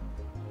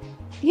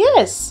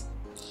 Yes!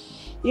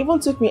 He even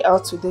took me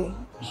out today.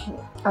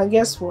 And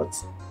guess what?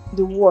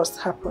 The worst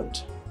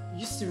happened. Are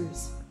you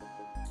serious?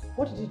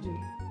 What did he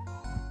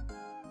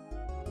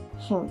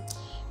do?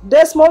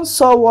 Desmond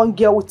saw one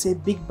girl with a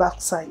big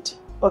backside.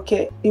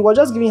 Okay, he was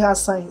just giving her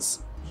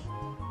signs.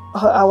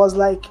 I was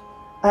like,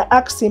 I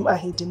asked him and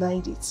he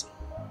denied it.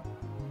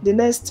 The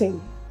next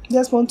thing,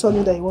 Desmond told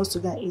me that he wants to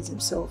go and eat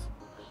himself,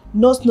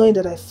 not knowing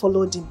that I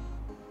followed him.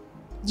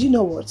 Do you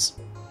know what?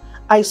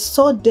 I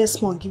saw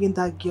Desmond giving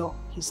that girl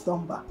his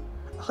number.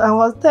 I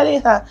was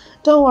telling her,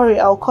 don't worry,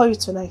 I'll call you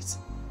tonight.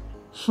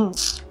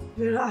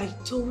 Vera, I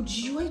told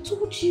you.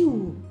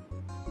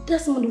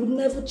 Desmond would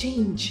never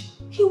change.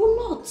 He will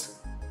not.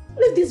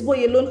 Leave this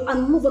boy alone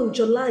and move on with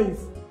your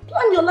life.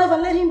 Plan your life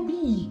and let him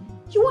be.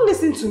 He won't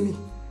listen to me.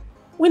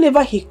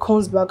 Whenever he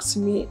comes back to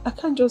me, I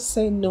can't just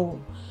say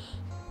no.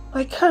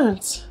 I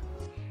can't.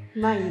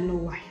 Now you know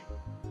why.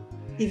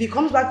 If he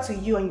comes back to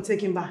you and you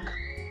take him back,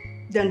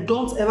 then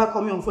don't ever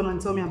call me on phone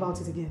and tell me about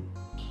it again.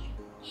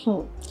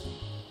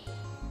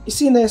 You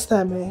see, next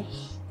time,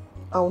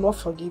 I will not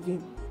forgive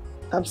him.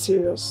 I'm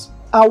serious.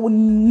 I will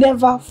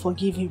never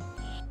forgive him.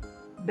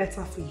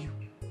 Better for you.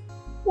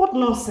 What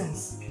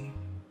nonsense.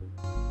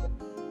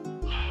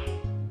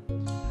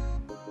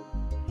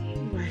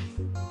 Right.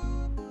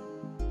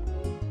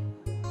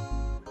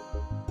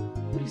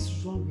 What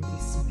is wrong with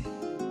this man?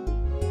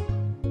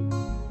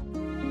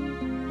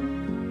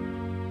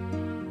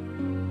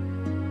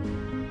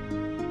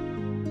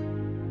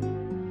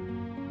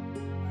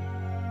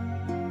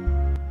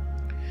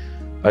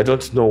 I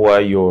don't know why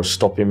you're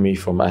stopping me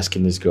from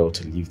asking this girl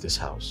to leave this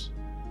house.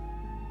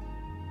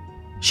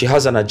 She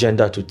has an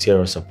agenda to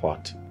tear us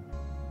apart.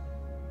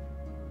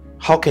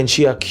 How can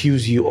she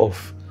accuse you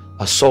of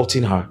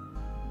assaulting her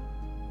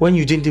when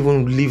you didn't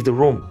even leave the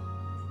room?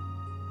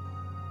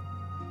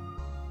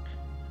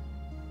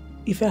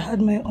 If I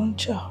had my own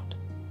child,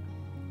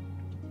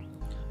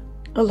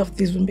 all of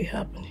this wouldn't be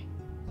happening.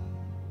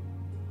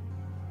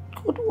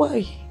 God,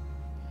 why?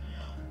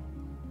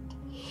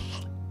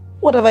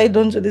 What have I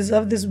done to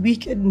deserve this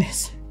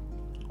wickedness?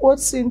 What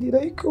sin did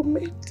I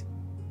commit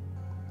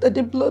that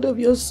the blood of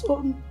your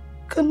son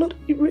cannot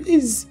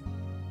erase?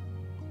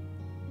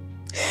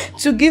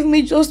 To give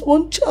me just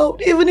one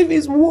child, even if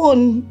it's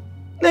one,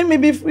 let me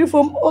be free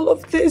from all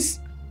of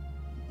this.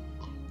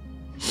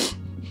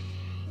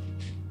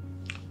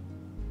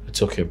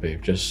 It's okay,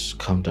 babe. Just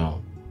calm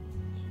down.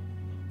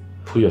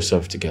 Pull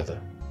yourself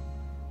together.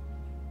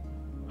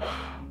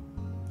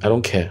 I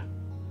don't care.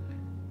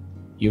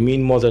 You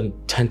mean more than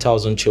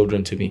 10,000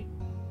 children to me.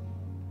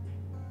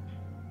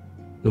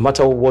 No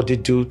matter what they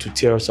do to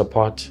tear us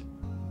apart,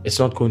 it's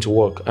not going to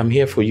work. I'm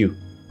here for you.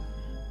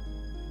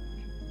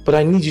 But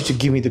I need you to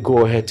give me the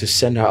go-ahead to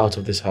send her out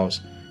of this house.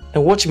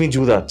 And watch me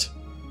do that.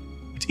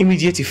 With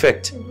immediate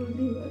effect. I will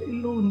leave her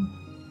alone.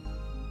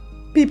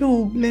 People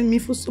will blame me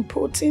for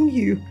supporting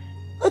you.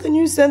 How can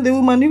you send the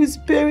woman who is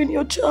bearing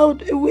your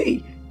child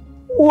away?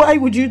 Why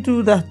would you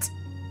do that?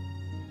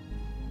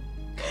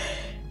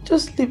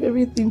 Just leave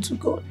everything to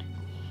God.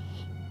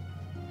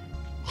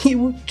 He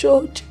will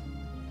judge.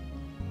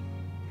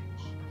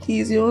 He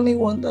is the only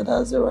one that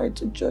has the right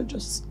to judge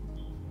us.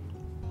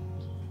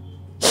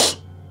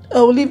 I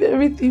will leave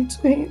everything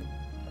to him.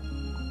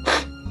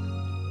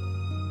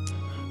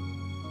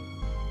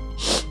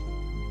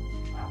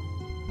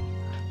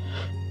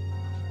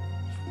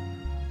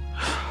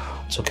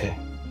 It's okay.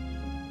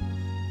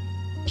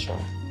 Sure.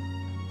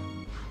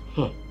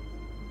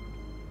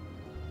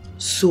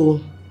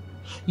 So,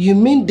 you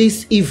mean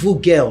this evil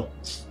girl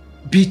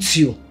beat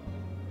you?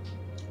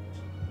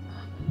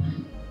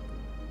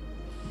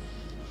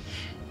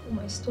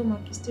 My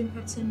stomach is still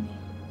hurting me.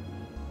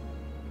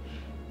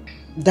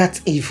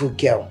 That evil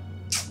girl.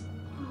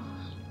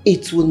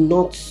 It will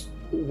not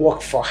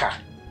work for her.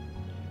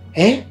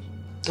 Eh?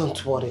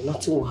 Don't worry,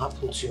 nothing will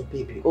happen to your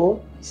baby.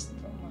 Oh? My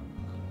stomach.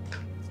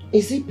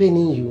 Is it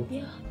paining you?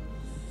 Yeah.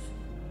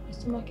 My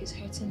stomach is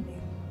hurting me.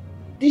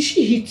 Did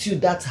she hit you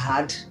that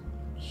hard?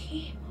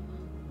 Hey, Mama.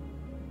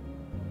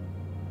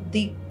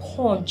 The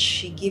punch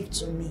she gave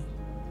to me.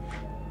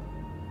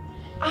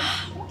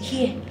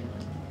 Here.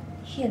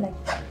 Here,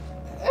 like that.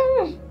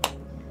 Oh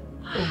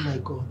my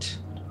God.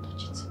 Don't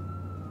touch it.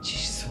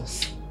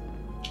 Jesus.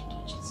 Don't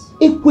touch it.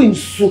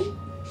 Equinsu.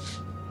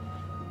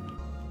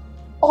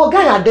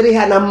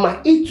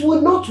 It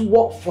will not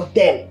work for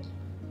them.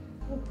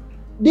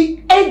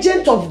 The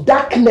agents of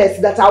darkness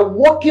that are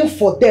working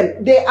for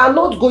them, they are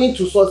not going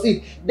to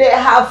succeed. They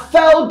have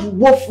failed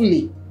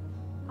woefully.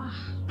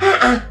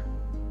 I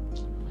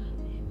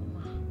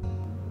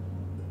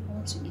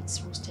want to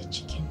eat roasted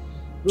chicken.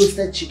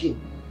 Roasted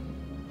chicken?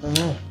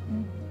 I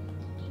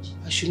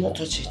should not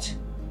touch it.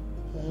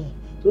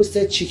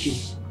 Roasted chicken.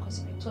 Because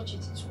if I touch it,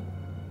 it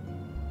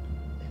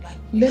will...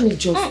 Let me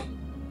just...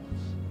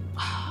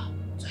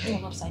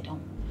 Turn upside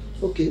down.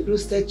 Okay,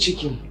 roasted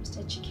chicken.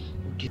 Roasted chicken.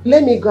 Okay.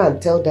 Let me go and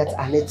tell that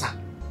Anita.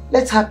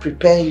 Let her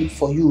prepare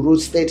for you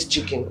roasted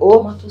chicken.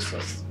 Oh? Tomato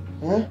sauce.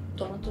 Huh?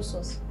 Tomato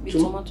sauce. With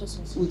tomato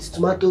sauce. With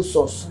tomato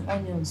sauce. And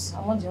onions.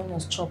 I want the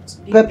onions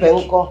chopped. Big, Pepper big.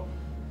 unko?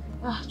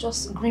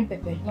 Just green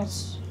pepper, not...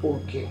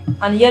 Okay.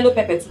 And yellow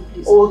pepper too,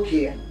 please.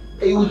 Okay.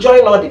 You will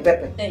join all the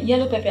pepper?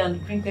 Yellow pepper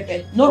and green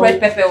pepper. No red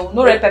pepper.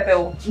 No red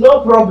pepper.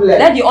 No problem.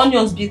 Let the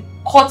onions be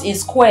cut in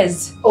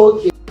squares.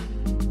 Okay.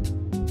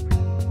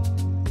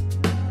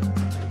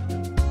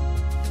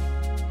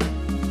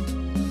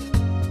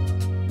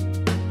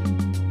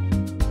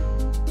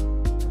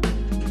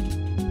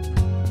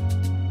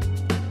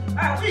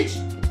 Witch!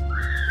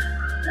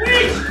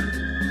 Witch!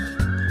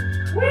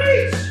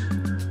 Witch!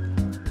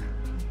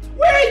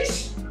 Witch!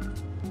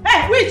 Hey,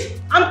 witch!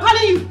 I'm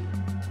calling you!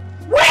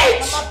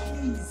 Witch! Mama,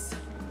 please.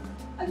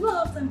 I don't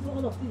have time for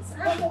all of this.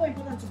 I have more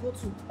important to go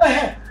to.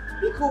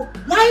 Biko,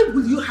 why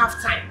will you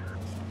have time?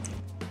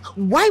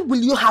 Why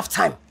will you have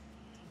time?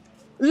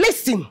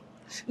 Listen,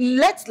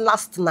 let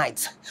last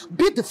night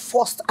be the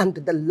first and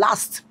the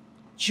last.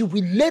 You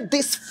will lay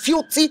this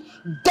filthy,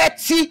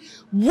 dirty,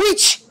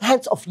 witch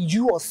hands of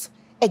yours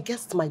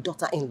against my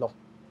daughter-in-law.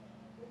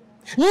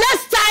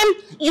 Next time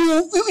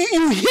you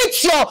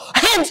hit your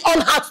hands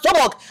on her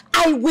stomach,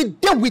 I will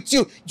deal with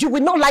you. You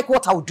will not like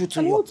what I will do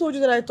to you. And who told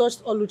you that I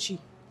touched Oluchi?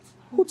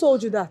 Who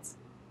told you that?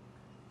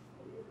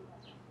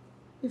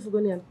 If you're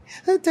going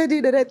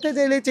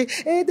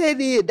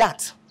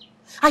that,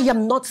 I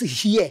am not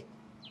here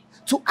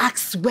to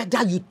ask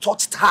whether you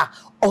touched her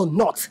or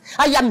not.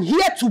 I am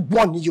here to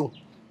warn you.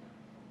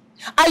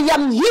 I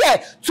am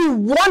here to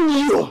warn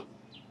you.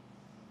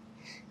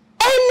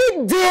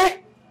 Any day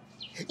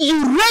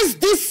you raise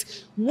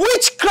this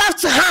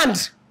witchcraft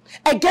hand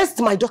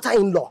against my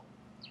daughter-in-law,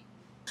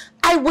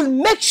 I will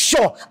make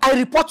sure I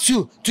report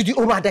you to the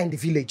Omada in the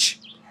village.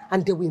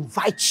 And they will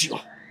invite you.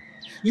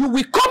 You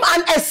will come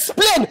and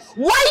explain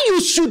why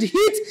you should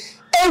hit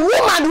a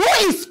woman who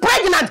is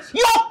pregnant,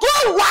 your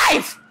own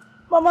wife.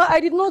 Mama, I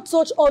did not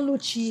touch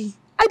Oluchi.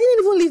 I didn't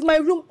even leave my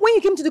room. When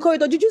you came to the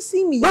corridor, did you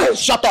see me? Well,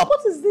 shut up.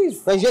 What is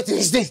this? What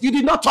is this? You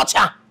did not touch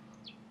her.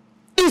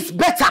 It's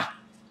better.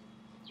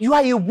 You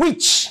are a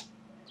witch.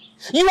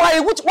 You are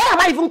a witch. Why am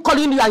I even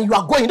calling you and you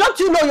are going? Don't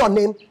you know your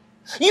name?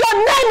 Your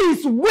name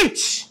is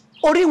Witch.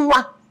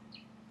 Orinwa.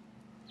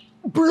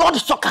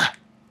 Bloodsucker.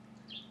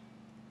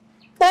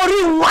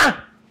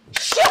 Orinwa.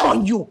 Shame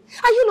on you.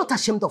 Are you not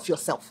ashamed of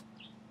yourself?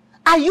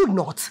 Are you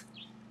not?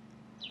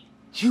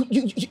 You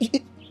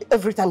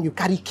every time you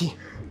carry key.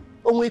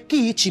 Did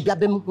you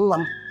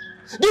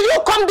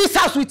come this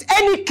house with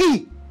any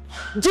key?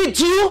 Did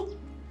you?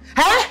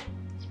 Eh?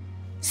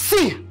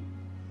 See,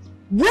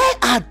 where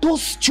are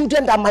those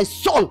children that my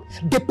son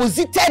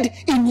deposited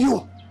in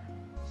you?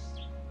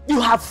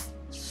 You have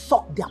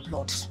sucked their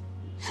blood.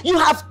 You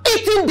have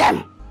eaten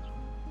them.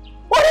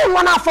 What do you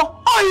want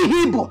for? Oh,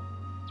 Igbo.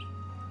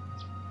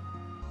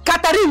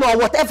 Katarina, or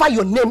whatever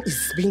your name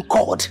is being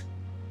called.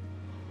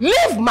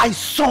 Leave my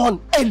son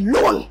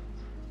alone.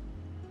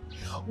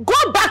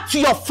 Go back to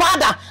your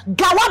father.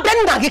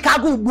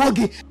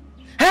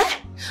 Eh?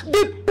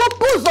 The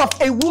purpose of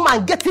a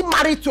woman getting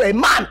married to a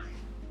man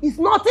is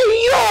not in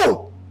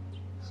you.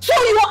 So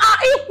you are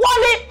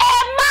equally a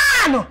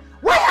man.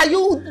 Why are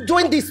you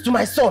doing this to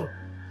my son?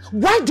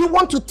 Why do you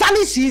want to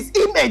tarnish his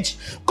image?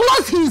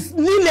 Close his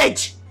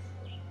lineage.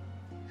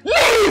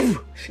 Leave!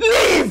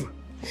 Leave!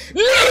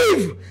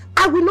 Leave!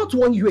 I will not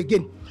warn you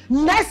again.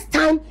 Next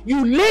time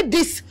you lay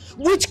this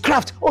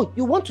witchcraft, oh,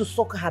 you want to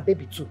suck her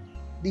baby too.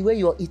 The way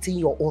you're eating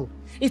your own.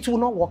 It will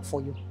not work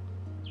for you.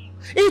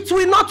 It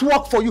will not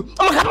work for you.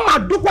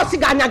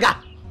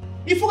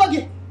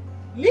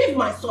 Leave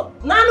my son.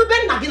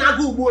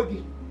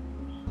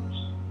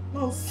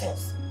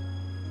 Nonsense.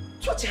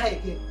 Touch her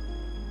again.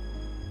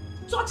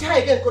 Touch her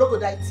again,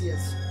 crocodile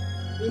tears.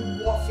 In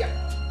warfare.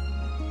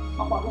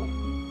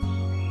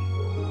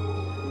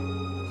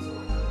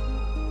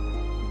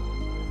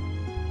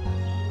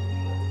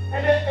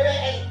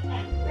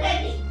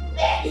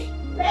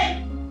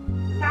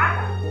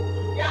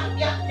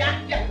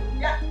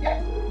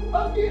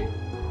 Okay.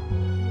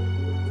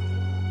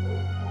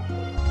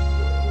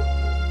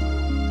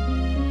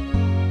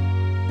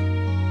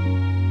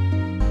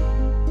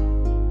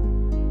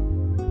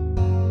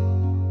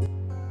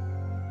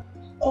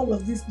 All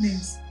of these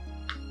names.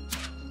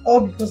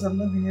 All because I've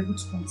not been able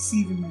to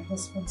conceive in my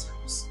husband's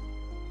house.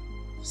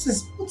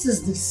 What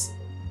is this?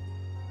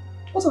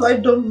 What have I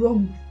done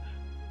wrong?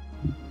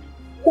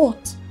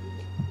 What?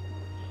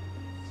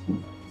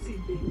 See,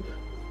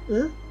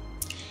 babe.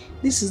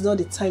 This is not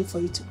the time for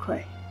you to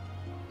cry.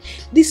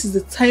 This is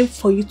the time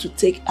for you to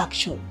take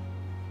action.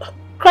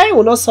 Crying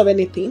will not solve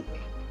anything.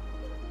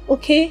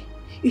 Okay?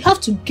 You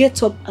have to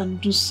get up and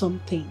do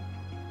something.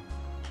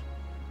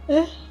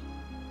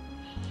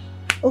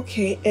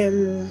 Okay,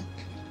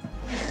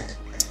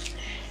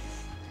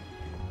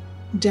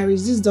 there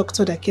is this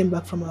doctor that came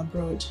back from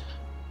abroad.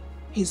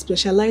 He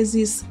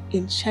specializes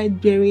in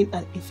childbearing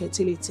and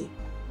infertility.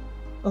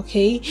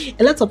 Okay?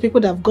 A lot of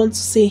people that have gone to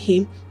see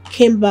him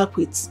came back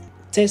with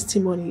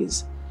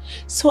testimonies.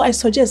 So I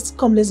suggest,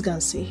 come, let's go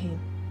and see him.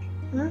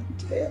 I'm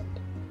tired.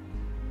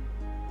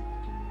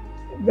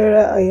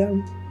 Vera, I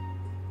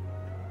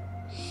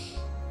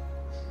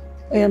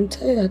am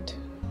tired.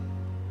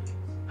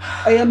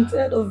 I am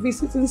tired of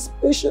visiting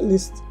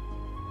specialists.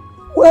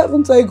 Where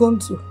haven't I gone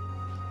to?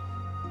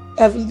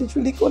 I've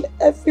literally gone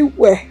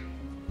everywhere.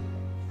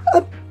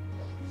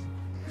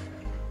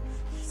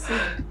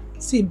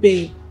 See,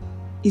 babe,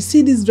 you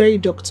see this very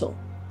doctor,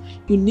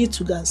 you need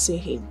to go and see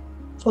him.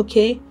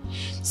 Okay?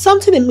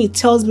 Something in me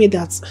tells me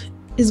that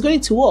it's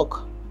going to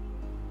work.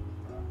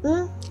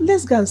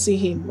 Let's go and see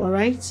him,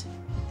 alright?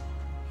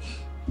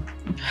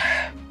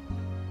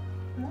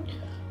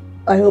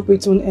 I hope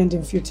it won't end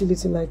in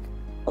futility like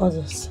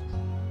others.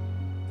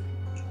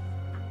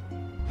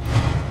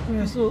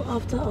 Yeah, so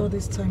after all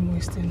this time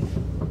wasting,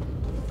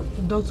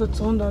 the doctor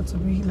turned out to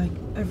be like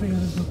every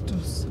other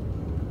doctors.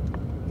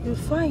 You're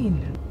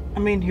fine. I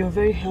mean, you're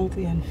very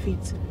healthy and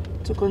fit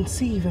to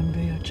conceive and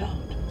bear your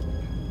child.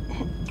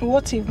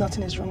 What if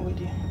nothing is wrong with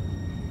you?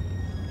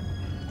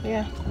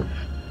 Yeah.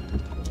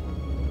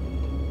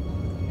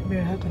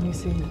 Vera, how can you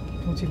say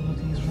what if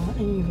nothing is wrong? How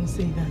can you even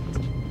say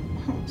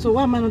that? So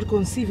why am I not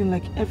conceiving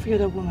like every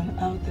other woman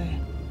out there?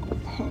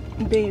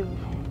 Babe,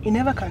 you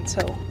never can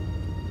tell.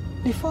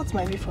 The fault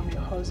might be from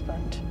your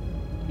husband.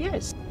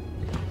 Yes.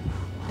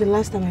 The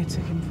last time I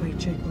took him for a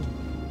checkup,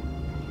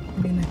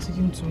 I took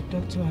him to a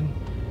doctor and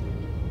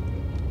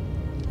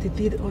they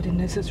did all the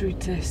necessary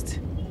tests.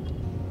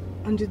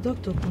 And the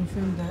doctor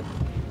confirmed that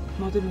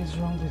nothing is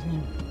wrong with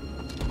him.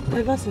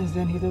 Ever since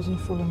then, he doesn't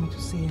follow me to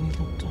see any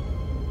doctor.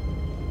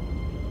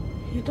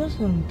 He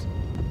doesn't.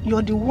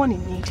 You're the one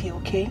in need here,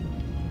 okay?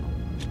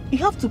 You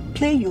have to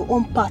play your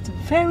own part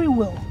very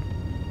well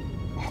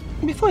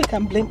before you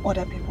can blame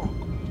other people.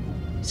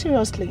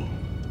 Seriously.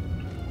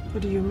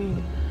 What do you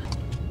mean?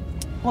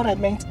 What I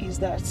meant is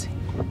that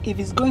if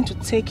it's going to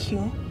take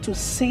you to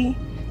see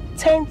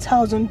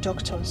 10,000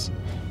 doctors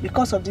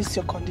because of this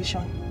your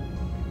condition,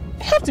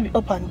 you have to be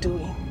up and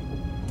doing.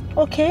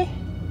 Okay?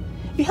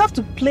 You have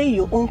to play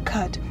your own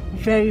card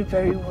very,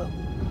 very well.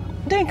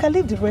 Then you can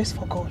leave the rest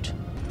for God.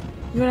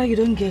 Vera, you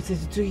don't get it,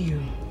 do you?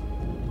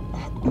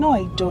 No,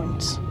 I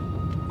don't.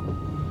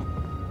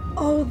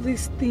 All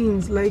these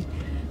things, like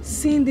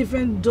seeing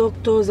different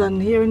doctors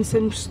and hearing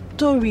same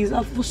stories,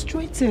 are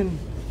frustrating.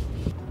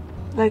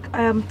 Like,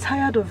 I am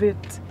tired of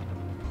it.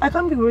 I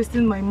can't be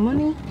wasting my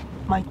money,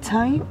 my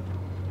time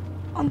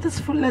on this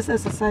fruitless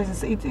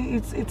exercises.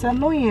 It's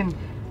annoying.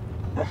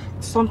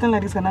 Something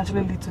like this can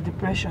actually lead to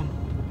depression.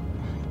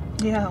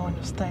 Yeah, I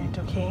understand,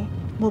 okay?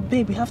 But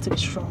babe, you have to be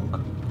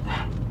strong.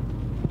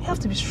 You have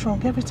to be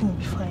strong. Everything will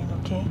be fine,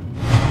 okay?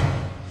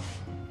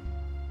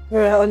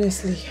 Vera,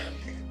 honestly,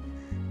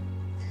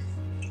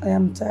 I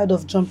am tired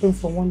of jumping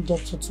from one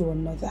doctor to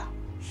another.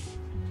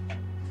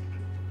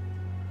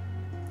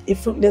 A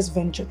fruitless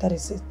venture, that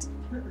is it.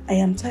 I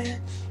am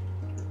tired.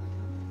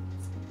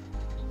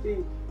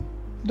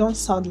 Don't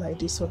sound like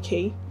this,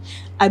 okay?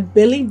 I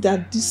believe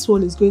that this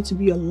one is going to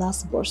be your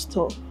last bus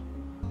stop.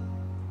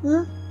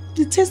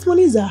 The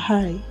testimonies are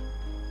high.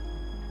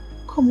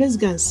 Come, let's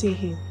go and see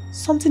him.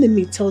 Something in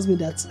me tells me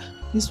that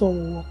this one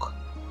will work.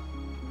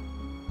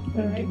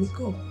 Alright, we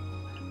go.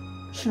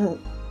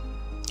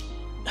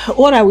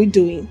 What are we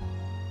doing?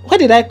 Why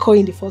did I call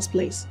in the first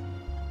place?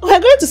 We are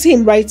going to see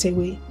him right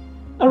away.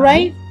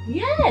 Alright?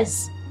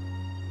 Yes.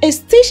 A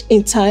stitch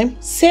in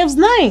time saves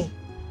 9.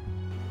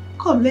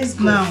 Come, let's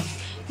go. Now.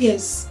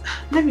 Yes.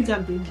 Let me go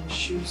and bring your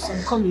shoes.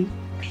 I'm coming.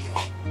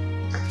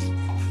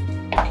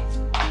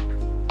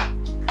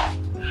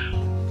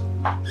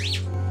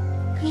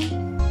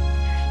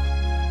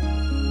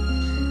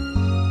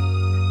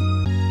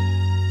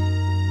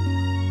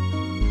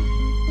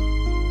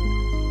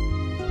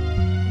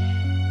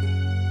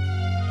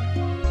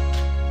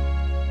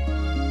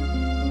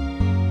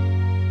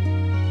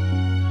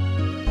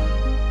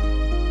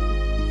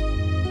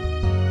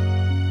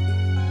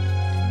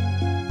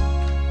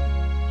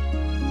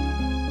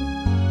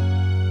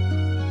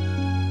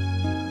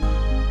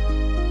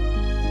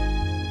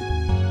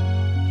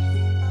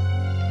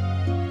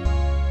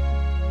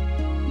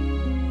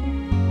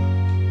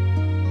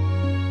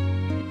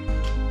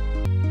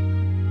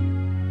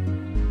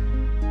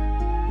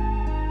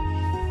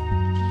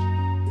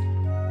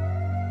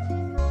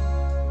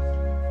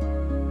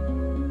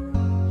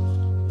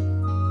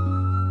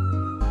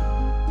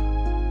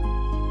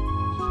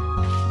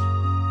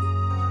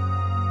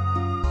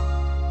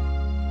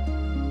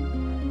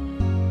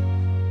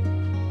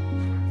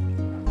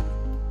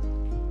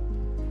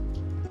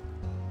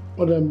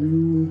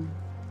 Madam,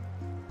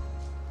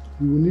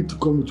 you will need to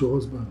come with your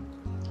husband.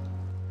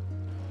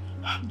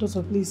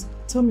 Doctor, please,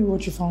 tell me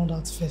what you found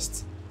out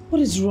first. What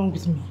is wrong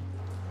with me?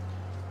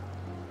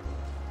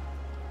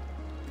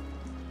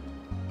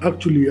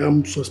 Actually,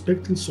 I'm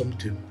suspecting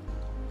something.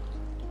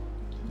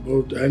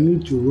 But I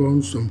need to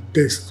run some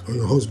tests on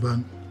your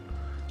husband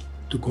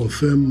to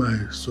confirm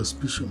my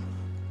suspicion.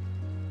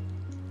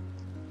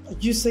 Are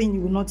you saying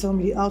you will not tell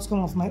me the outcome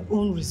of my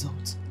own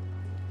result?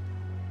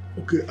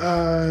 Okay,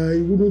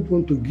 I wouldn't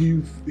want to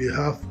give a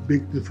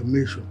half-baked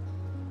information.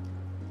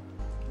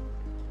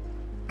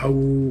 I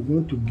will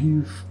want to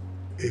give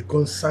a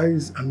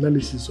concise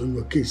analysis on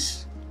your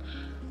case.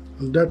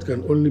 And that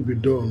can only be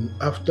done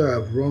after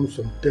I've run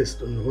some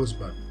tests on your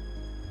husband.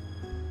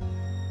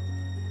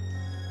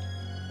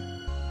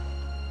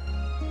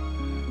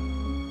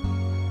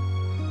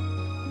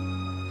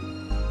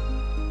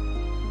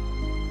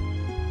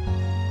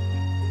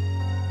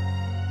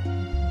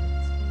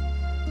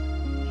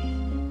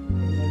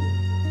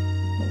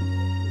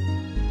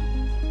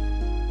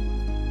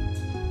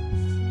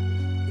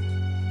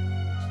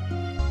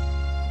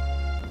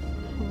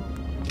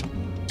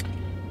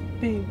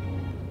 Babe,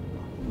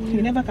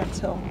 you never can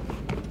tell.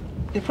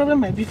 The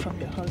problem might be from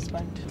your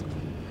husband.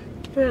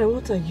 Vera,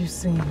 what are you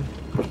saying?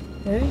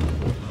 Eh?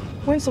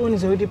 When someone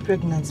is already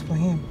pregnant for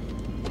him.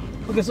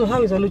 Okay, so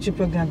how is Oluchi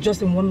pregnant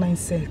just in one night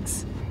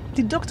sex?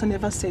 The doctor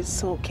never said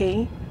so,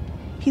 okay?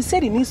 He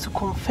said he needs to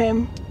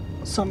confirm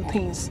some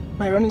things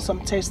by running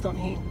some tests on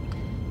him.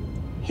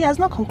 He has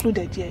not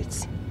concluded yet.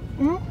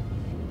 Hmm?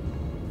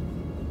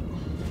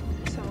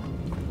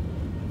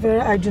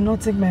 Vera, I do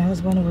not think my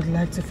husband would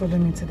like to follow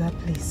me to that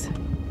place.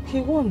 He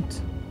won't.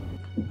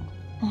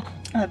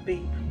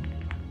 Babe.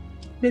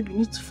 Babe, you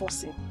need to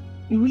force him.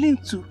 You really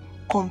need to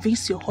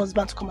convince your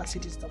husband to come and see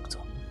this doctor.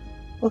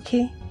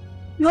 Okay?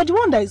 You are the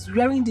one that is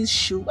wearing this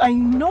shoe and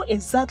you know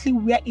exactly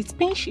where it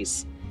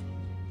pinches.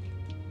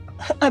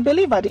 I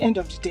believe at the end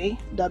of the day,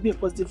 there will be a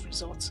positive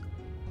result.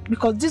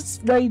 Because this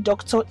very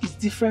doctor is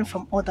different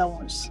from other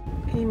ones.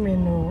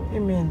 Amen, oh,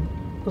 amen.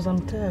 Because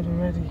I'm tired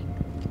already.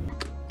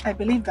 I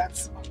believe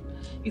that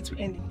it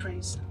will end in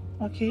praise.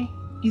 Okay?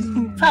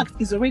 In fact,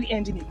 it's already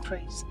ending in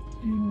praise.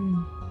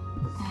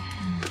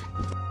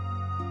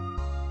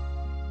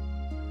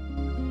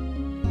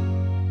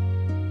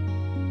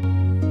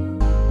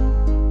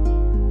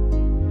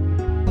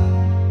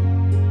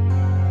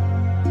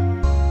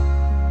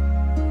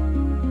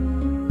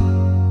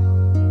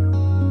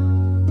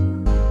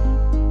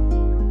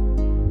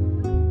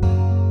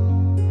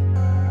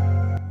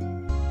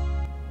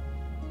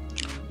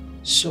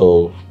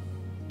 So,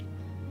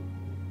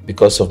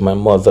 because of my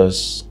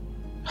mother's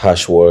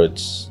harsh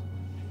words,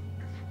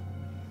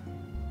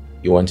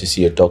 you want to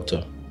see a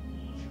doctor?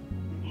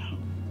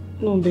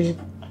 No, babe.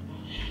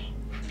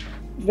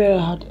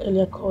 Vera had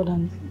earlier called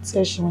and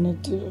said she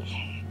wanted to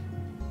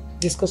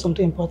discuss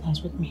something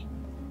important with me.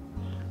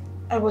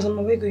 I was on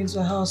my way going to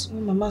her house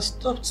when Mama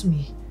stopped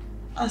me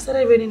and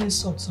started raining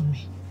insults on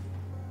me.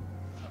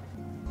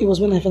 It was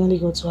when I finally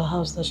got to her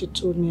house that she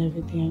told me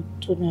everything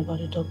and told me about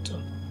the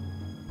doctor.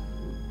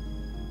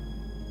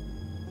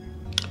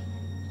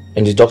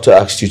 And the doctor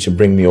asked you to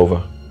bring me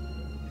over?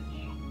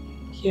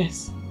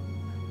 Yes.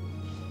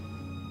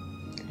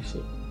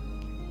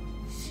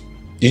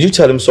 Did you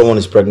tell him someone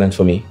is pregnant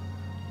for me?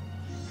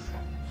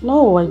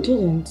 No, I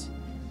didn't.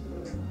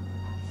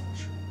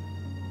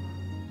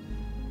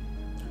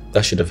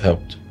 That should have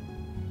helped.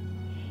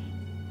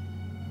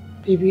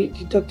 Baby,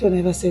 the doctor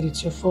never said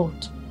it's your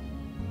fault.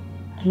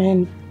 I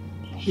mean,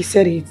 he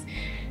said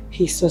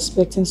he's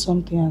suspecting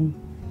something and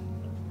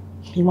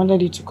he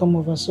wanted you to come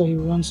over so he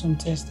would run some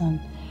tests and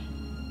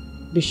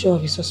be sure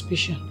of his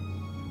suspicion.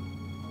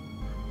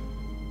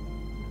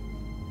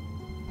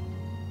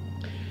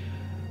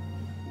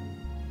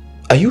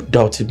 Are you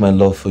doubting my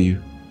love for you?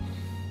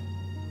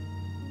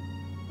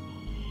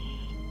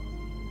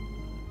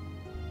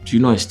 Do you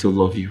know I still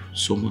love you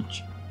so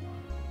much?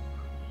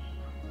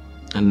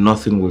 And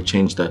nothing will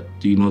change that.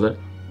 Do you know that?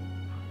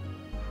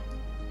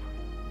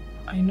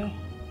 I know.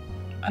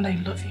 And I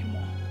love you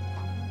more.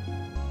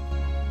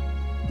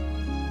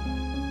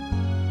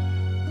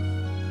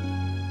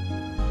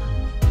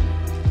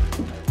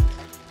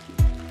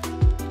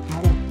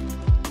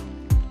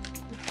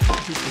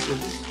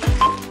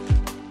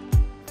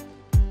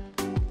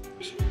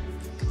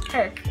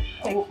 Hey.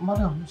 Oh,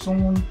 madam,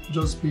 someone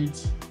just paid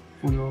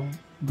for your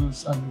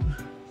goods and you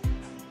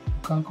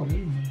can't collect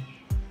it.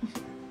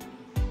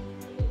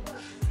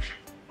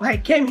 I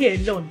came here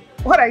alone.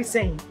 What are you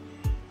saying?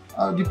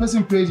 The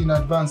person paid in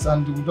advance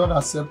and we don't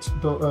accept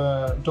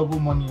double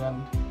money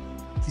and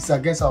it's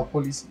against our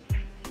policy.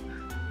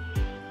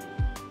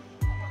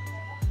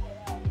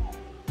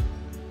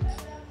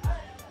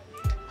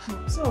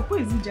 So, who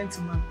is the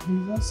gentleman?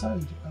 He's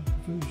outside. I'm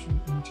very sure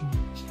you meet him.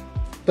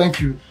 Thank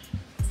you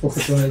for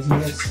patronizing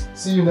us.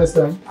 See you next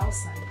time.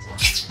 Outside.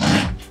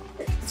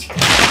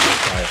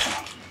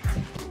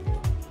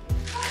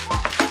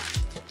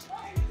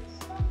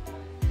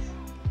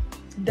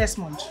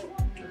 Desmond,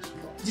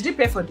 did you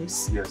pay for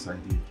this? Yes, I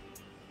did.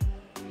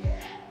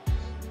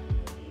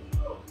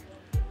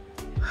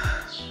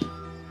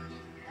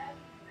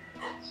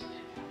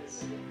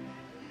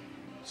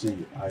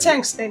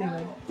 Thanks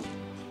anyway.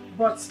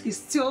 But it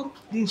still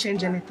didn't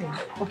change anything,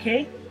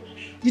 okay?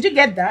 Did you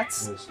get that?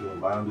 Yes,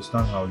 love. I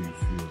understand how you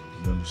feel.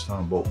 You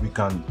understand? But we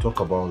can talk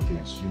about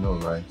this, you know,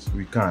 right?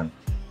 We can.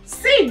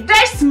 See,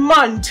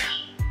 Desmond!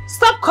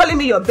 Stop calling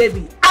me your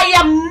baby. I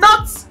am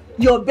not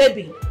your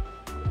baby.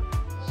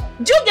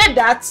 Do you get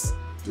that?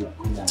 Babe,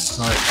 come on.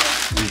 Sorry.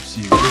 Wait,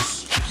 see,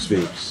 just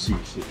babe, see.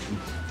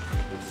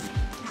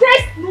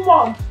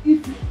 Desmond,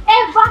 if you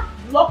ever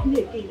block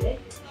me again,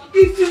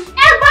 if you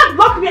ever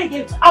block me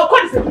again, I'll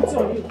call the security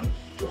on you.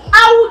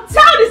 I will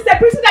tell the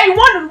security that you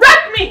want to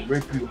rape me!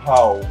 Rape you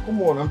how?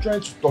 Come on, I'm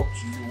trying to talk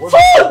to you. What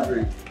Fool! is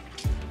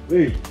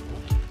rape?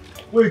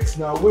 Wait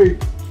now,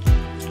 wait.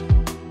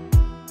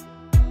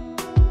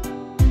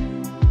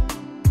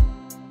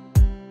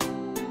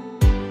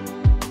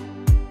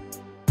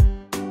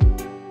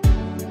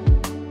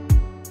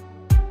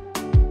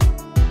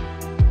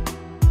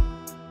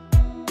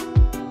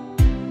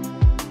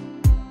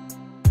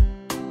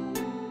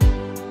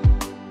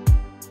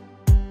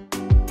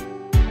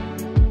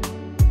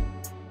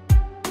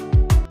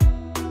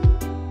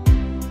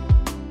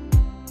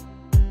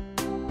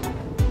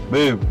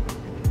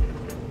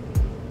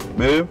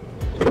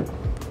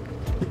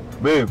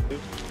 Babe.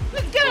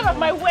 Please get out of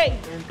my way.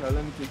 Enter,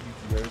 let me take you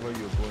to wherever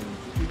you're going.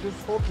 You just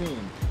hop in.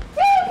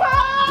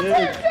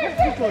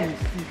 Which one is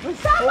Steve?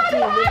 Just somebody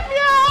help me!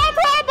 I'm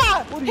robber!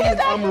 What do you mean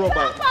I'm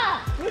robber?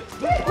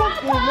 Just hop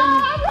in.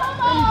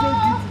 Let me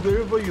take you to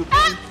wherever you're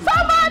going.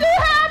 Somebody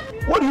help me!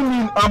 What do you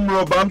mean I'm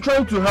robber? I'm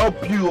trying to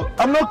help you.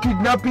 I'm not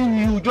kidnapping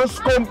you. Just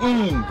come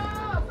in.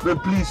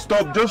 But please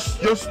stop.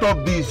 Just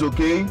stop this,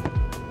 okay?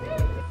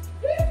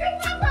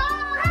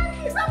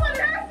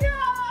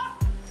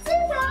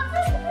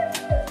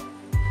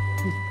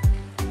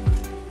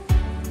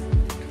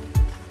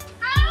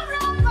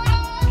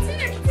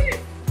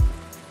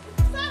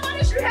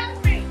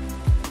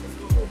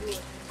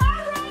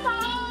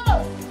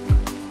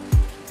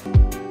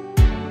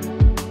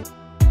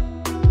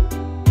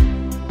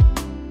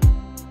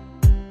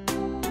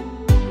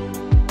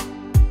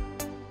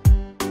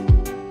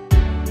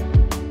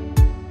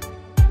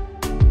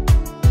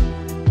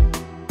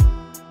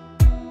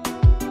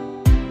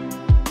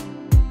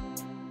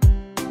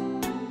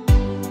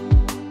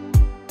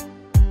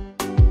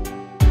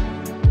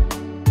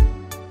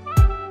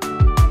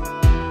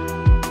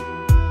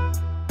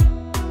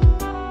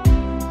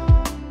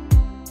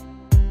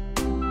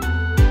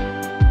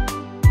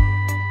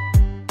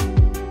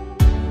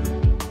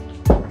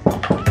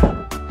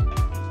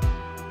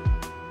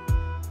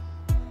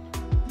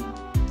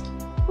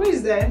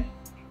 There.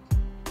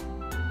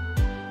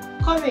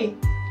 Come in.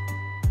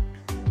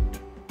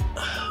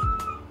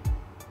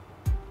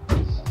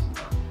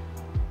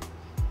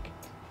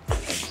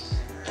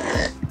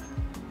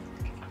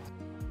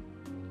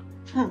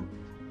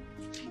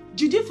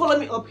 Did you follow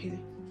me up here?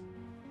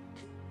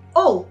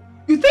 Oh,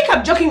 you think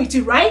I'm joking with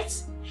you, right?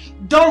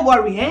 Don't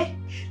worry, eh?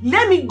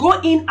 Let me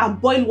go in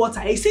and boil water.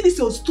 I see this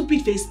your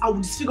stupid face. I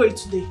will disfigure it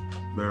today.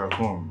 Vera,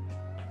 come.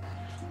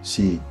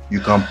 See,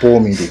 you can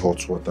pour me the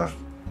hot water.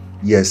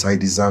 Yes, I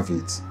deserve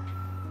it.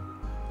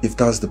 If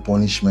that's the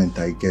punishment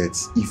I get,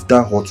 if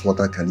that hot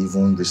water can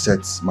even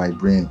reset my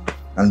brain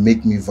and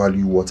make me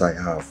value what I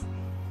have,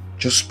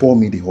 just pour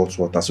me the hot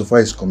water. So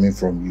far it's coming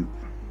from you.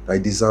 I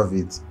deserve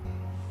it.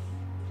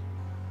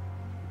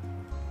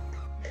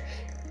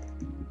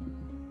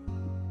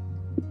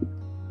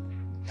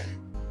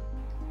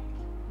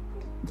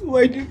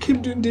 Why do you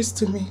keep doing this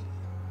to me?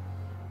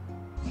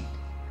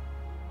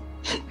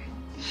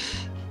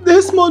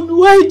 Desmond,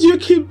 why do you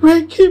keep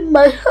breaking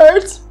my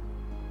heart?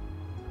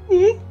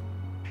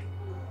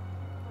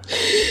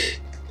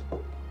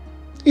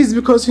 It's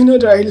because you know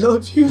that I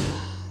love you.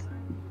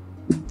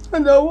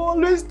 And I will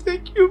always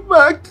take you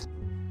back.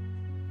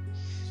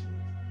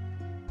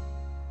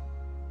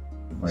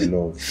 My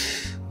love.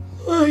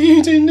 Why are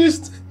you doing this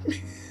to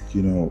me?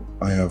 You know,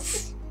 I have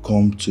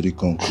come to the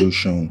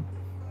conclusion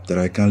that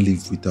I can't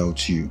live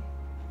without you.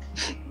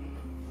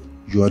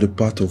 You are the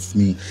part of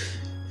me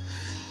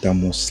that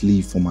must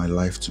live for my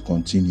life to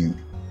continue.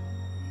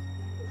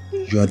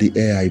 You are the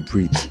air I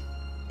breathe.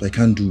 I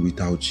can't do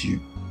without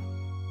you.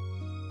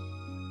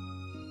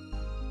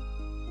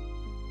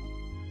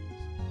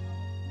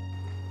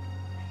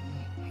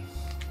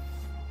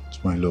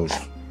 It's my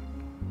love.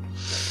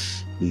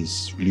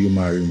 Please, will you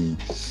marry me?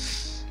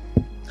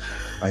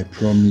 I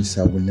promise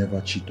I will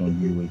never cheat on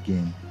you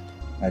again.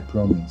 I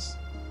promise.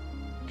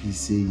 Please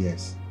say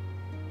yes.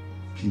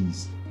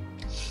 Please.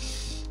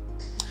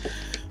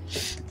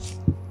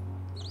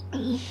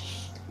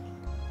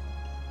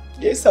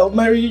 Yes, I'll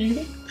marry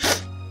you.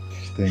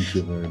 Thank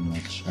you very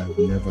much. I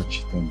will never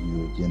cheat on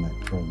you again,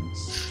 I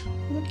promise.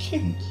 Okay.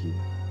 Thank you.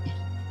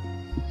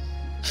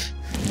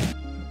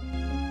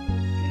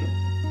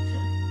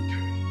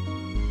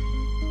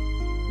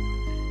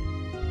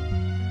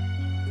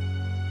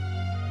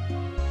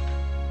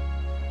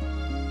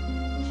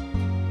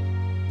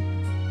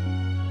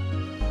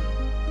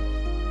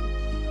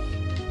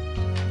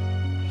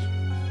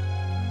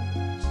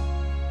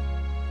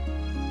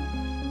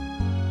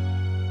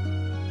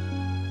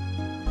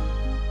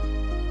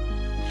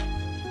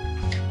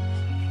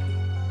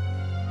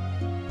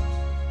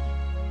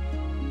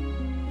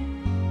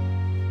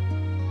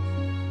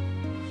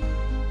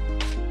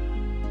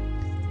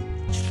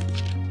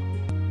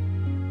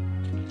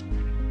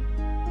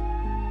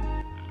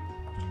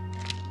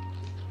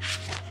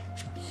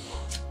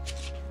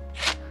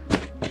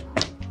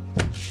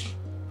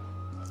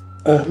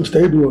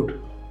 Mr. Edward,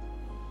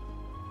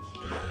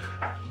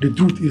 the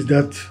truth is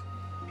that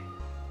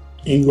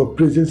in your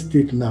present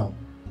state now,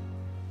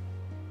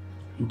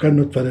 you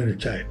cannot father a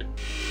child.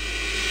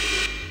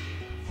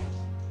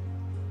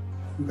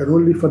 You can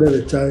only father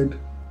a child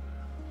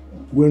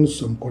when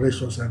some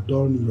corrections are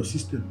done in your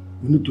system.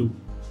 You need to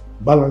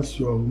balance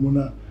your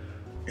hormonal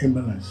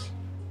imbalance.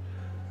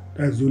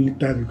 That's the only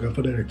time you can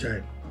father a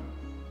child.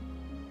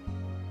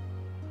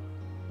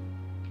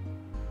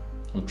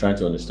 I'm trying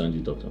to understand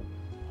you, doctor.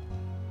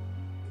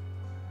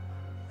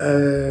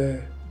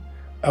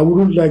 I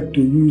wouldn't like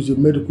to use the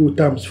medical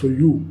terms for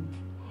you,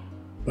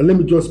 but let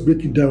me just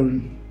break it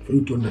down for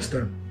you to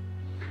understand.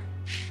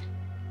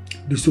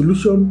 The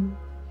solution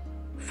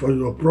for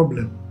your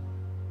problem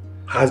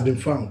has been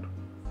found.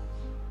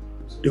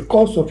 The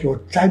cause of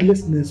your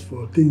childlessness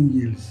for 10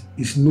 years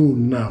is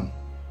known now,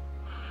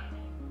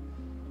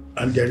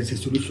 and there is a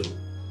solution.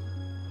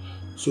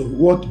 So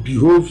what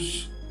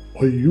behoves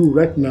on you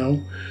right now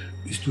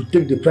is to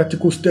take the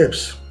practical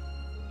steps,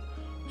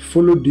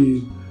 follow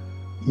the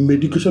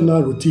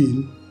medicational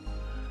routine,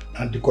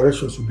 and the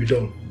corrections will be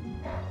done.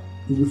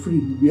 You'll be free,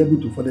 you'll be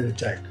able to father a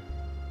child.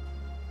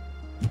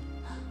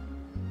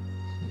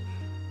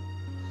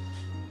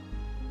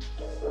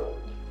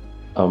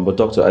 But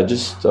doctor, I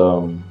just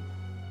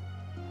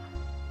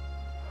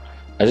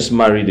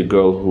married a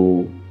girl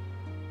who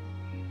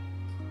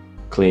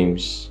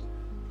claims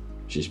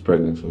she's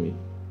pregnant for me.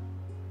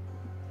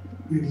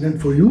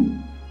 Pregnant for you?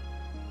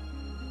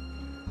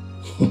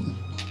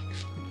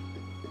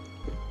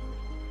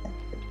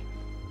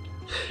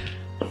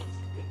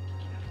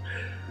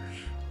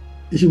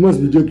 She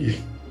must be joking.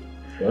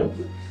 What?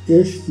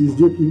 Yes, she's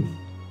joking.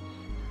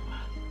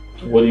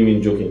 What do you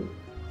mean joking?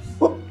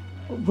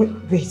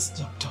 Wait,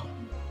 doctor.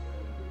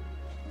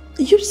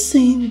 Are you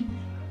saying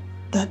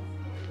that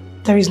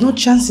there is no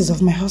chances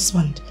of my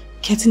husband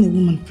getting a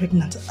woman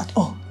pregnant at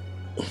all?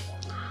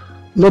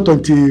 Not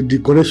until the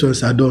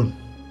corrections are done.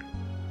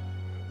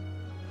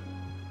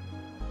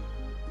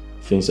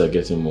 Things are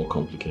getting more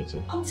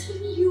complicated. I'm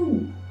telling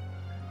you.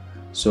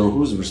 So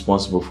who's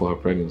responsible for her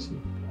pregnancy?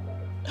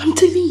 I'm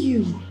telling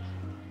you.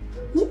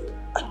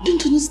 I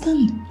don't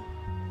understand.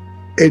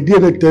 A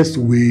DNA test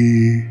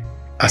will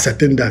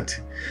ascertain that.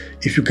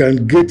 If you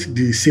can get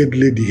the said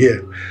lady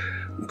here,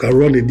 we can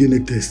run a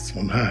DNA test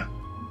on her.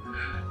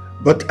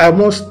 But I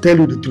must tell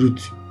you the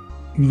truth.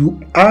 You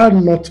are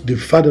not the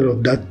father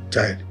of that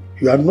child.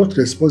 You are not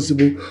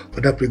responsible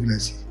for that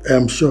pregnancy. I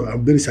am sure,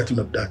 I'm very certain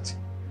of that.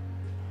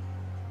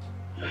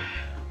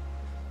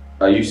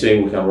 Are you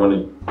saying we can run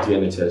a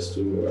DNA test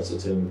to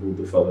ascertain who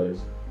the father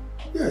is?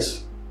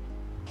 Yes.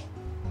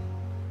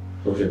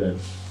 Okay then.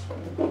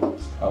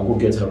 I'll go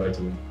get her right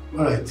away.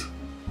 All right.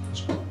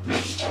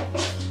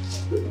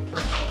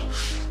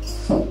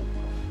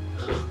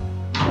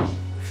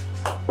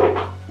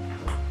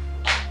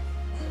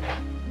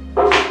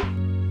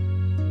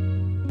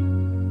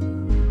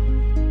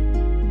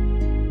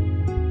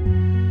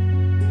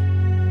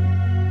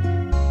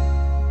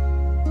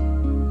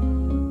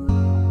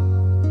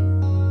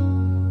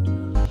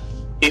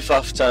 If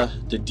after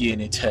the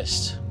DNA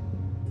test,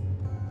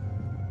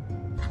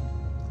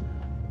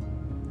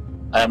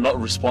 I am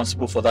not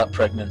responsible for that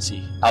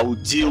pregnancy, I will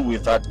deal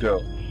with that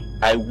girl.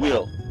 I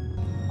will.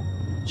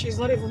 She's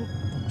not even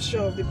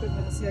sure of the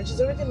pregnancy and she's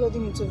already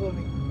loading it over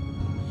me.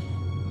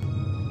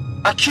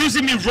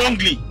 Accusing me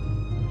wrongly.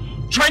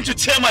 Trying to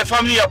tear my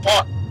family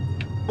apart.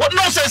 What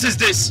nonsense is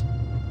this?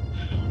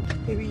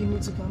 Baby, you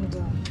need to calm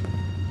down.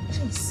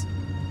 Please.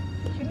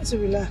 You need to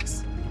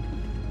relax.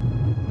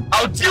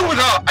 I'll deal with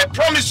her, I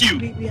promise you.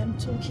 Baby, I'm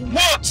talking.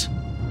 What?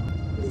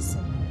 Listen.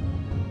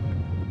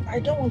 I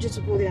don't want you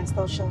to go there and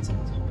start shouting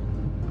at her.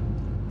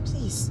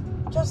 Please,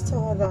 just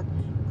tell her that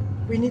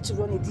we need to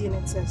run a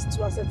DNA test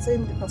to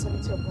ascertain the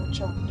paternity of her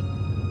child.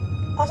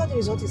 After the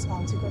result is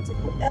out, you can take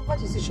whatever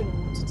decision you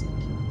want to take.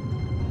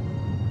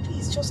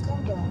 Please, just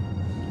calm down.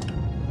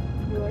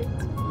 You right?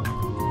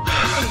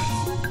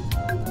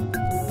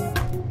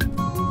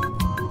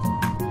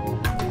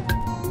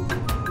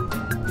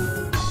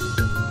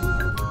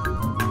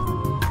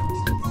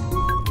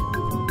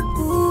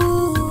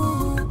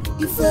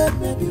 Ife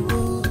maybe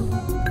wo,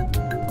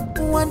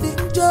 one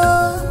danger.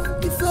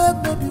 Ife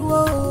maybe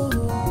wo,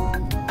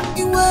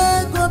 iwe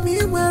go mi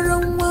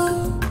werenwa,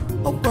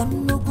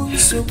 open no go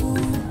sobu.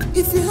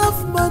 If you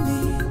have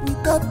money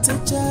without a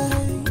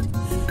child,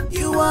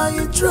 you are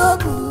in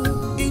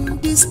trouble in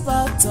this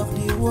part of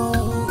the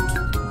world.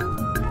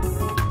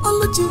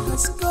 Ology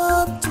has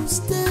come to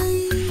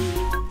stay.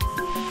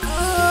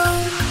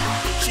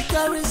 She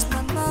carries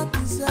mama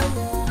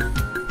desire.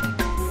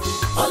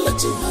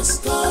 Ology has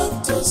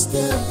come to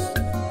stay.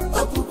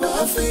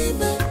 Abuba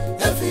female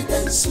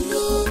evidence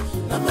you.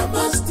 Na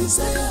mama's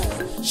desire.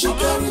 She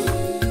carry.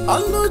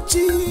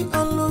 Ology,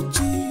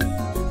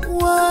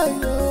 why?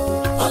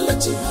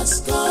 Ology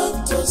has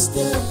come to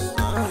stay.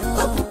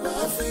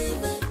 Abuba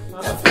female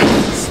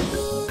evidence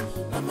you.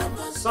 Na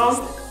mama's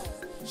desire.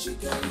 She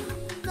carry.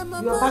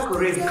 You are back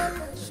already.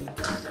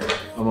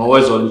 I'm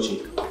always Oluchi.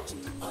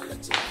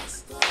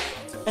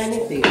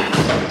 Anything.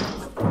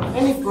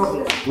 Any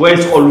problem?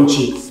 Where's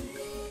Oluchi?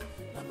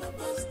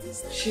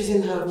 She's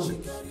in her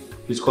room.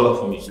 Please call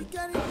her for me.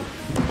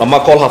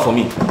 Mama, call her for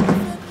me.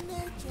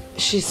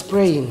 She's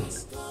praying.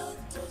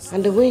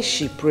 And the way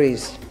she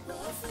prays,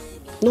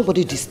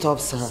 nobody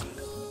disturbs her.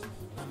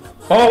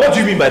 Mama, what do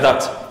you mean by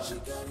that?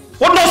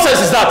 What nonsense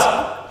is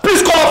that?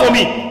 Please call her for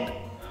me.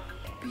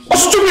 What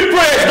stupid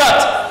prayer is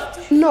that?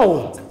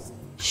 No,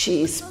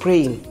 she is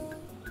praying.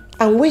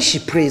 And when she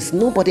prays,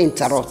 nobody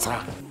interrupts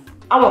her.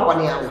 Edward,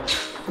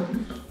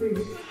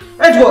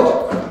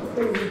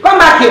 come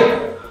back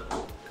here.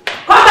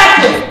 Come back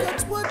here.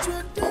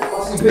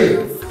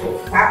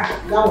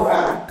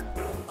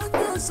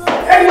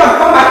 Edward,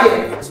 come back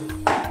here.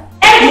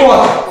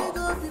 Edward.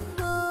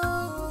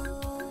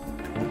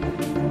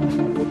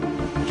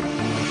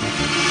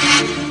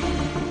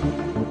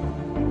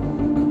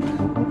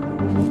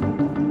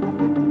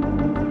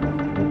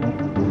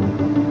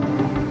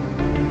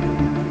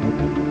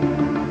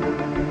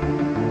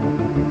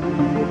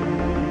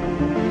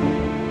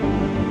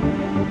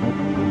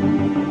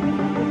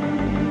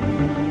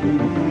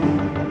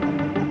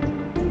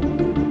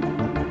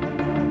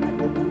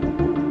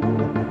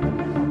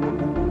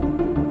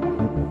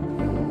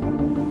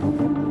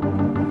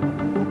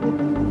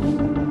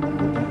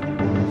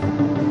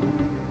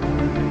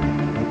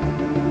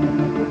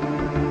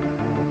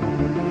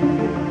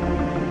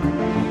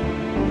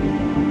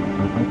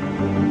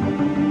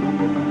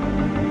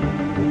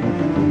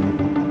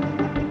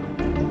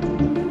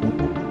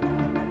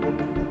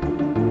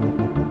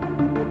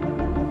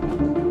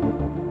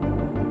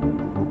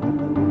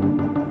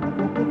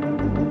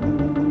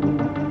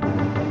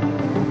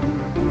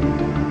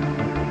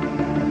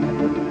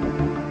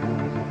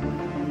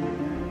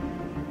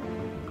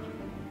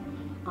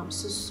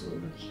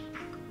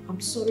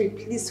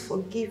 Please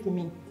forgive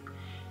me.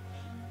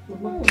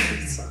 Mama,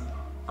 please.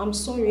 I'm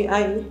sorry.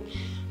 I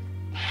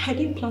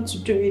didn't plan to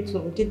do it.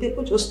 No. The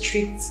devil just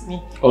tricked me.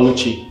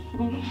 Oluchi.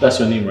 That's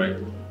your name, right?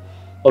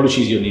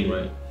 Oluchi is your name,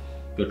 right?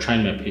 You're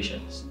trying my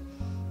patience.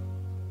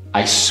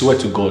 I swear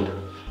to God,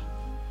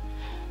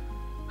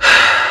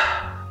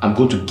 I'm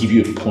going to give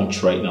you a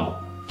punch right now.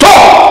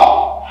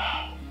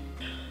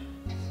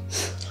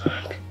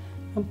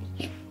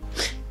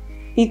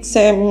 It's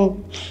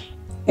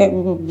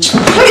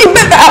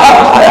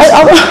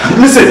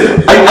Listen,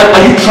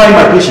 are you trying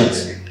my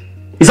patience?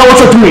 Is that what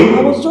you're doing? I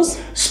was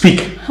just... Speak.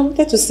 I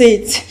wanted to say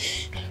it.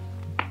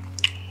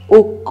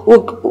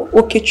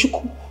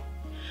 Okechukwu.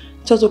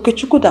 It was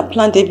Okechukwu that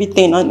planned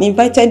everything and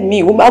invited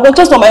me. I was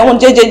just on my own,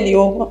 JJ.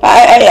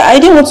 I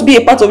didn't want to be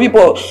a part of it,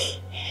 but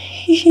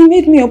he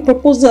made me a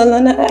proposal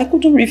and I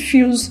couldn't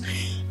refuse.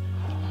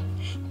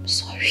 I'm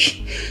sorry.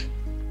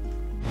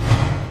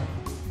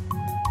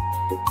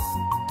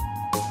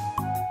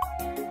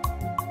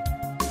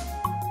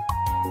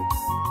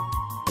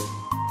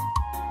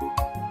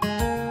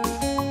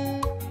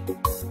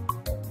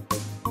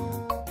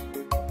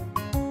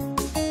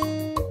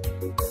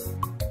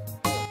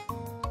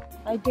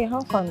 Okay,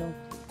 how far now?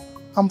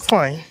 I'm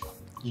fine.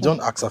 You don't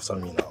ask after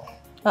me now.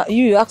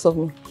 You ask of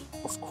me?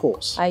 Of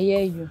course. I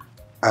hear you.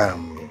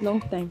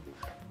 Long time.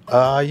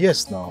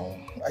 Yes now.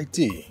 I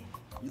did.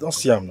 You don't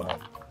see him now.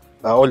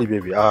 Oli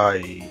baby,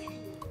 I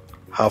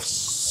have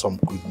some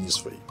good news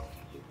for you.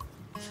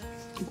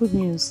 Good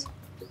news?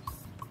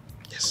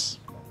 Yes.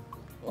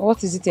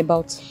 What is it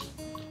about?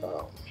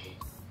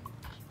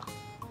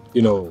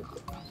 You know,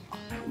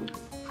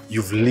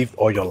 you've lived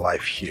all your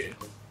life here.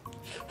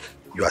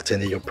 You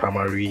attended your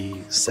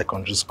primary,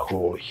 secondary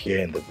school here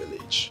in the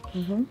village.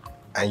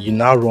 And you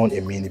now run a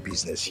mini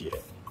business here.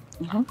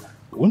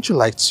 Wouldn't you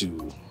like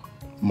to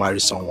marry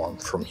someone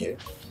from here?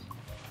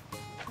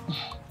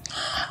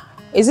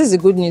 Is this the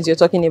good news you're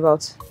talking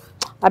about?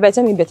 I better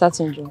tell me better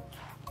thing, Joe.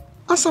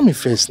 Answer me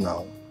first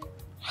now.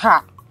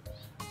 Ha!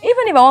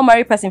 Even if I want to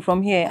marry a person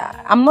from here,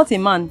 I'm not a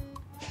man.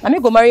 I'm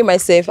going to marry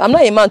myself. I'm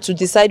not a man to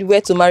decide where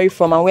to marry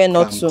from and where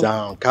not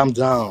to. Calm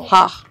down.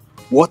 Ha!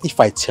 What if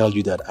I tell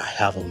you that I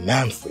have a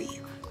man for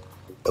you?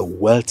 A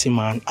wealthy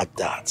man at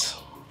that.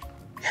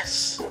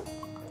 Yes.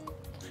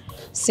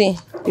 See,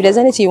 if there's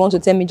anything you want to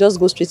tell me, just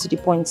go straight to the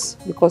point.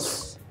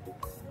 Because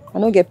I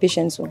don't get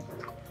patience. So.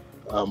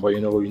 But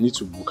you know, you need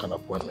to book an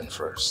appointment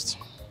first.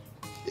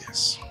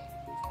 Yes.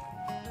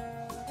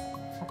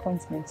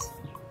 Appointment?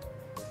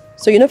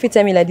 So you know if you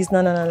tell me like this,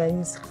 no, like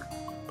this?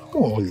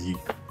 Come on, Oli.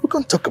 We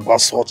can't talk about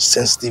such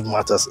sensitive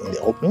matters in the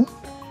open.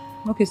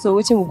 Okay, so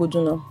what will we go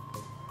do now?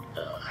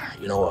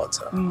 You know what?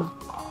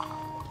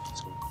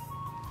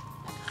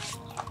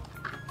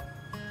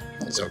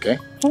 It's okay?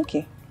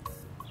 Okay.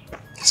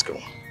 Let's go.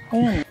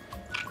 Yeah.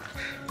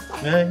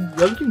 Man,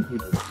 you're looking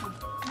good.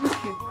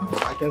 Thank you.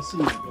 I can see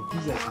your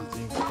business is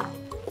doing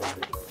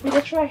good.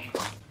 Let's try.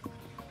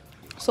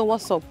 So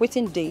what's up?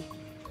 Waiting day.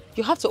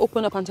 You have to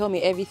open up and tell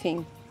me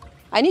everything.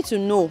 I need to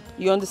know,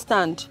 you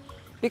understand?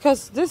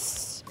 Because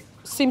this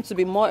seems to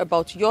be more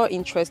about your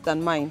interest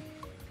than mine.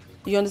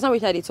 You understand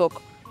what I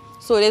talk?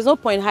 So there's no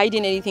point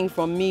hiding anything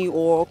from me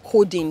or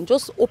coding.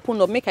 Just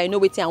open up, make I know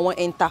what I want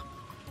to enter.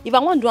 If I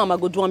want to do them, I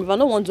go do them. If I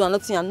don't want to do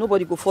nothing, and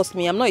nobody go force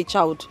me. I'm not a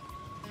child.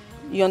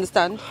 You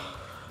understand?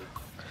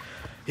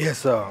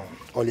 Yes,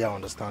 Oli, I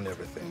understand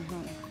everything.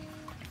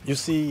 You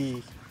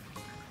see,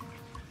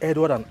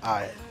 Edward and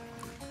I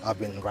have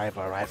been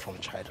rival right from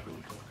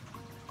childhood.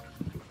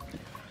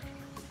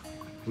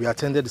 We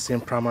attended the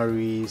same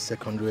primary,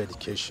 secondary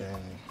education.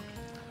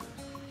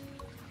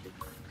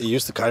 He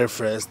used to carry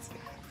first,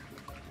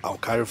 I'll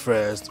carry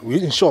first.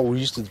 In short, we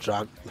used to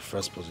drag the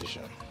first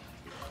position.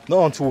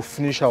 Not until we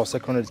finish our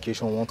secondary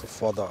education, we want to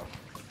further.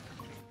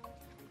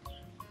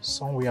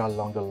 Somewhere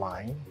along the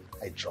line,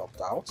 I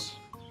dropped out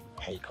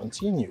and he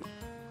continued.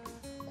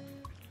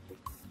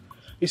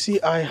 You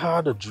see, I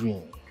had a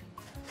dream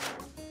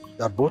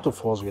that both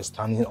of us were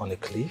standing on a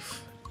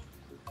cliff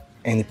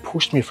and he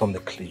pushed me from the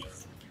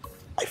cliff.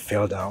 I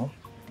fell down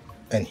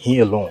and he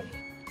alone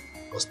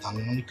was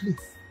standing on the cliff.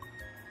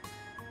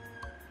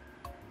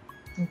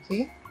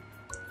 Okay.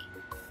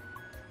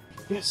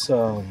 Yes,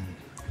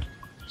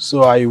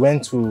 so I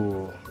went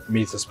to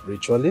meet a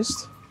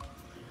spiritualist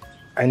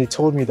and he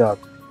told me that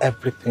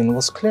everything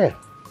was clear.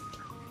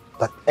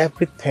 That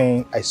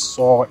everything I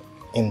saw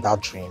in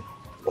that dream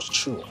was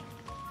true.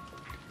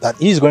 That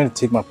he's going to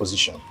take my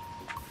position.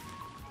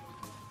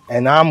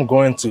 And I'm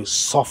going to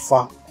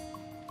suffer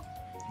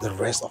the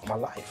rest of my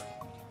life.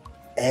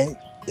 And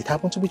it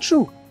happened to be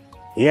true.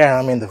 Here I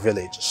am in the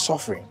village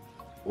suffering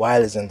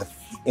while he's in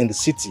the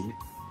city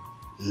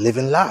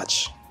living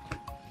large.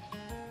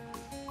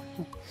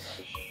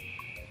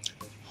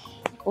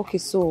 Okay,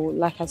 so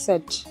like I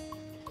said,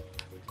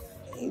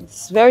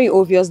 it's very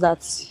obvious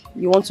that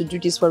you want to do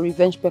this for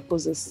revenge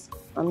purposes.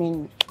 I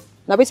mean,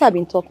 Nabita have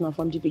been talking now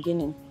from the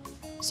beginning.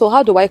 So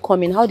how do I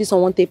come in? How does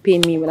someone take pay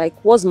me? Like,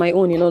 what's my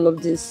own in all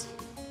of this?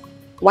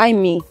 Why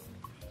me?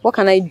 What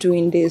can I do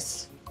in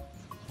this?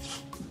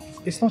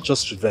 It's not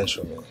just revenge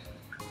for me.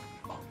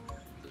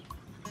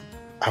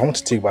 I want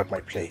to take back my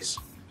place.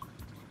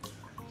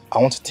 I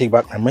want to take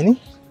back my money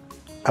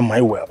and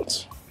my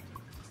wealth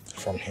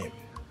from him.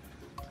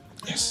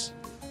 Yes.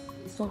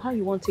 So how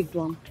you want to take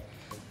them?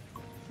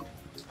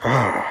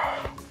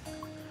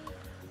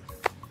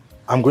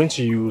 I'm going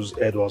to use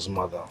Edward's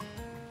mother.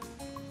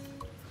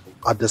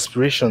 A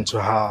desperation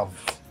to have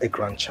a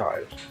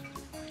grandchild.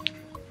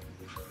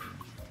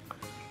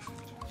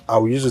 I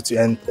will use it to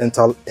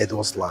enter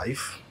Edward's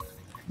life.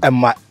 And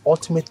my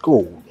ultimate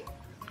goal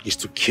is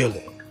to kill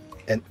him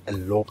and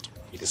elope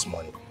with his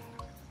money.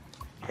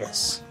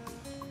 Yes.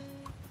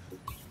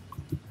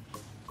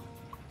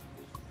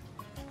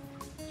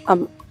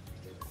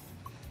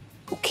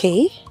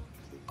 Okay.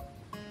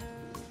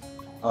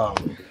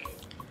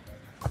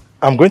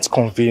 I'm going to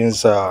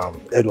convince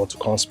Edward to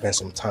come spend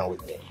some time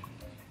with me.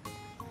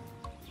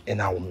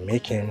 And I will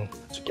make him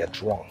to get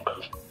drunk.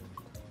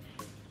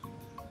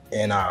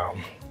 And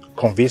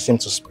convince him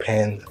to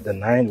spend the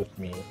night with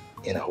me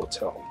in a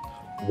hotel.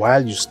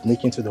 While you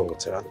sneak into the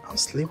hotel and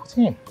sleep with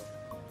him.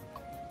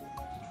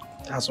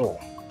 That's all.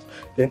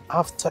 Then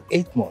after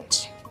 8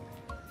 months,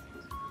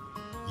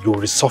 you'll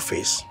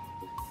resurface,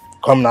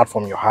 coming out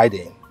from your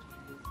hiding.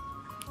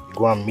 You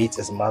go and meet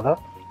his mother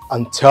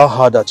and tell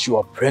her that you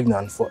are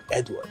pregnant for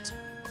Edward.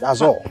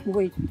 That's all.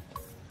 Wait.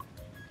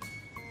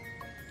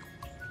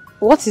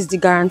 What is the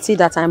guarantee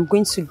that I'm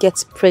going to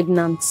get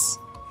pregnant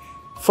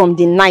from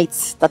the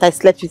night that I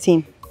slept with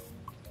him?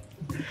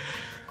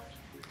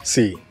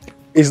 See,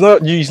 it's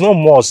not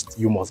must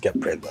you must get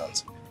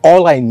pregnant.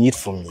 All I need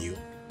from you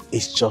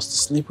is just to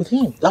sleep with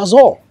him. That's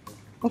all.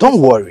 Okay.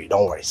 Don't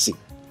worry. See,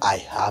 I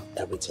have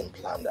everything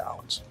planned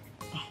out.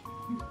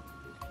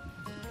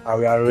 I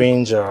will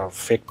arrange a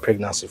fake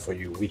pregnancy for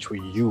you, which we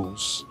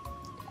use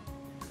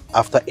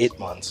after 8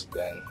 months.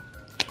 Then,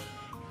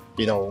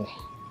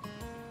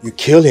 you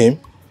kill him,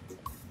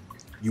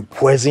 you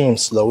poison him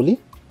slowly,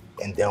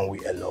 and then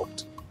we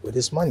eloped with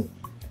his money.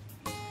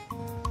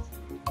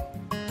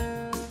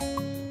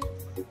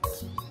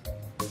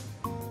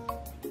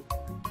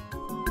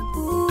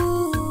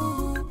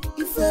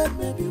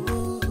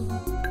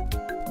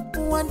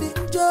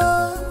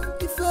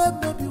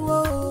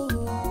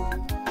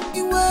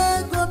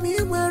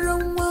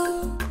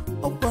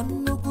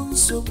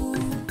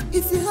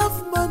 If you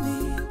have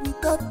money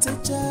without a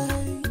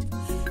child,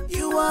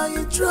 you are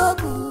in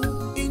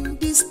trouble in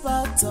this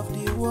part of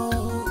the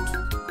world.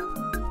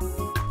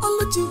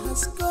 Ology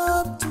has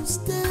come to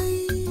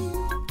stay.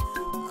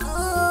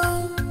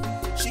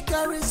 She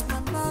carries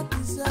mama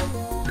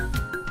desire.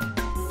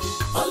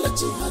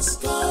 Ology has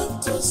come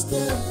to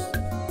stay.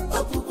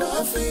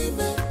 Abuba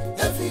female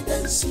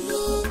evidence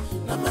you.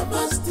 Na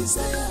mama's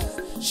desire.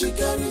 She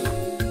carry.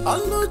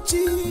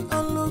 Ology.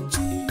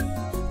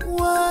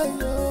 Why?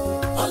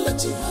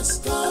 Ology has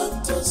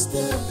come to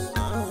stay.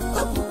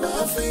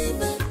 Abuba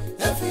female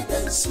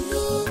evidence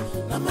you.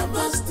 Na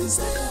mama's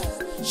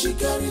desire. She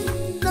carry.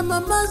 Na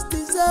mama's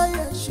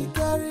desire. She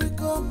carry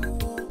come.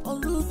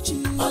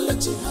 Ology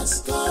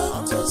has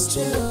come to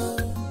stay.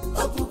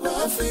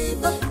 Abuba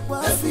female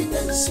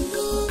evidence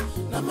you.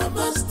 Na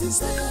mama's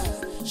desire.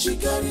 She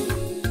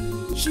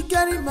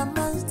carry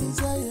mama's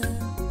desire.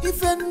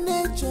 If a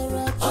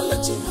nature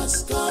apology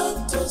has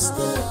come to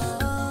stay,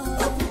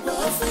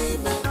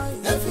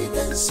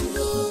 evidence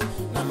you,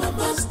 na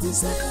mama's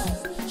desire,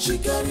 she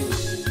carry.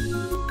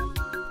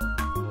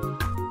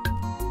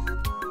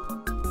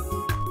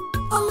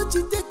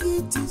 Apology, take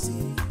it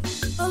easy.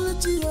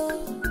 Apology,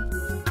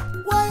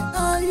 why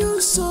are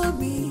you so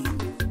mean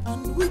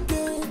and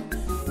wicked?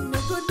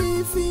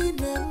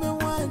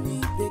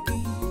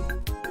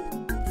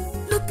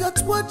 Look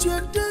at what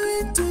you're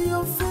doing to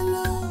your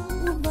fellow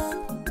woman.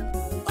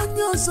 On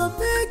your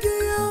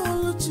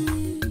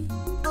apology,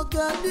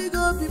 okay,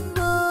 go be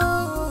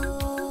more.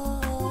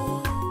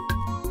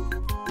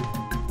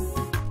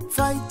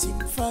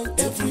 Fighting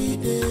every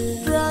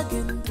day,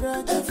 dragging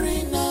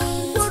every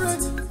night,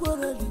 quarreling.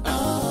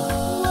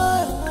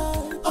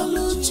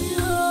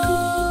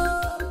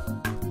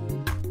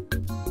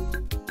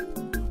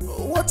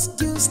 What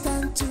do you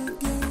stand to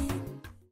gain?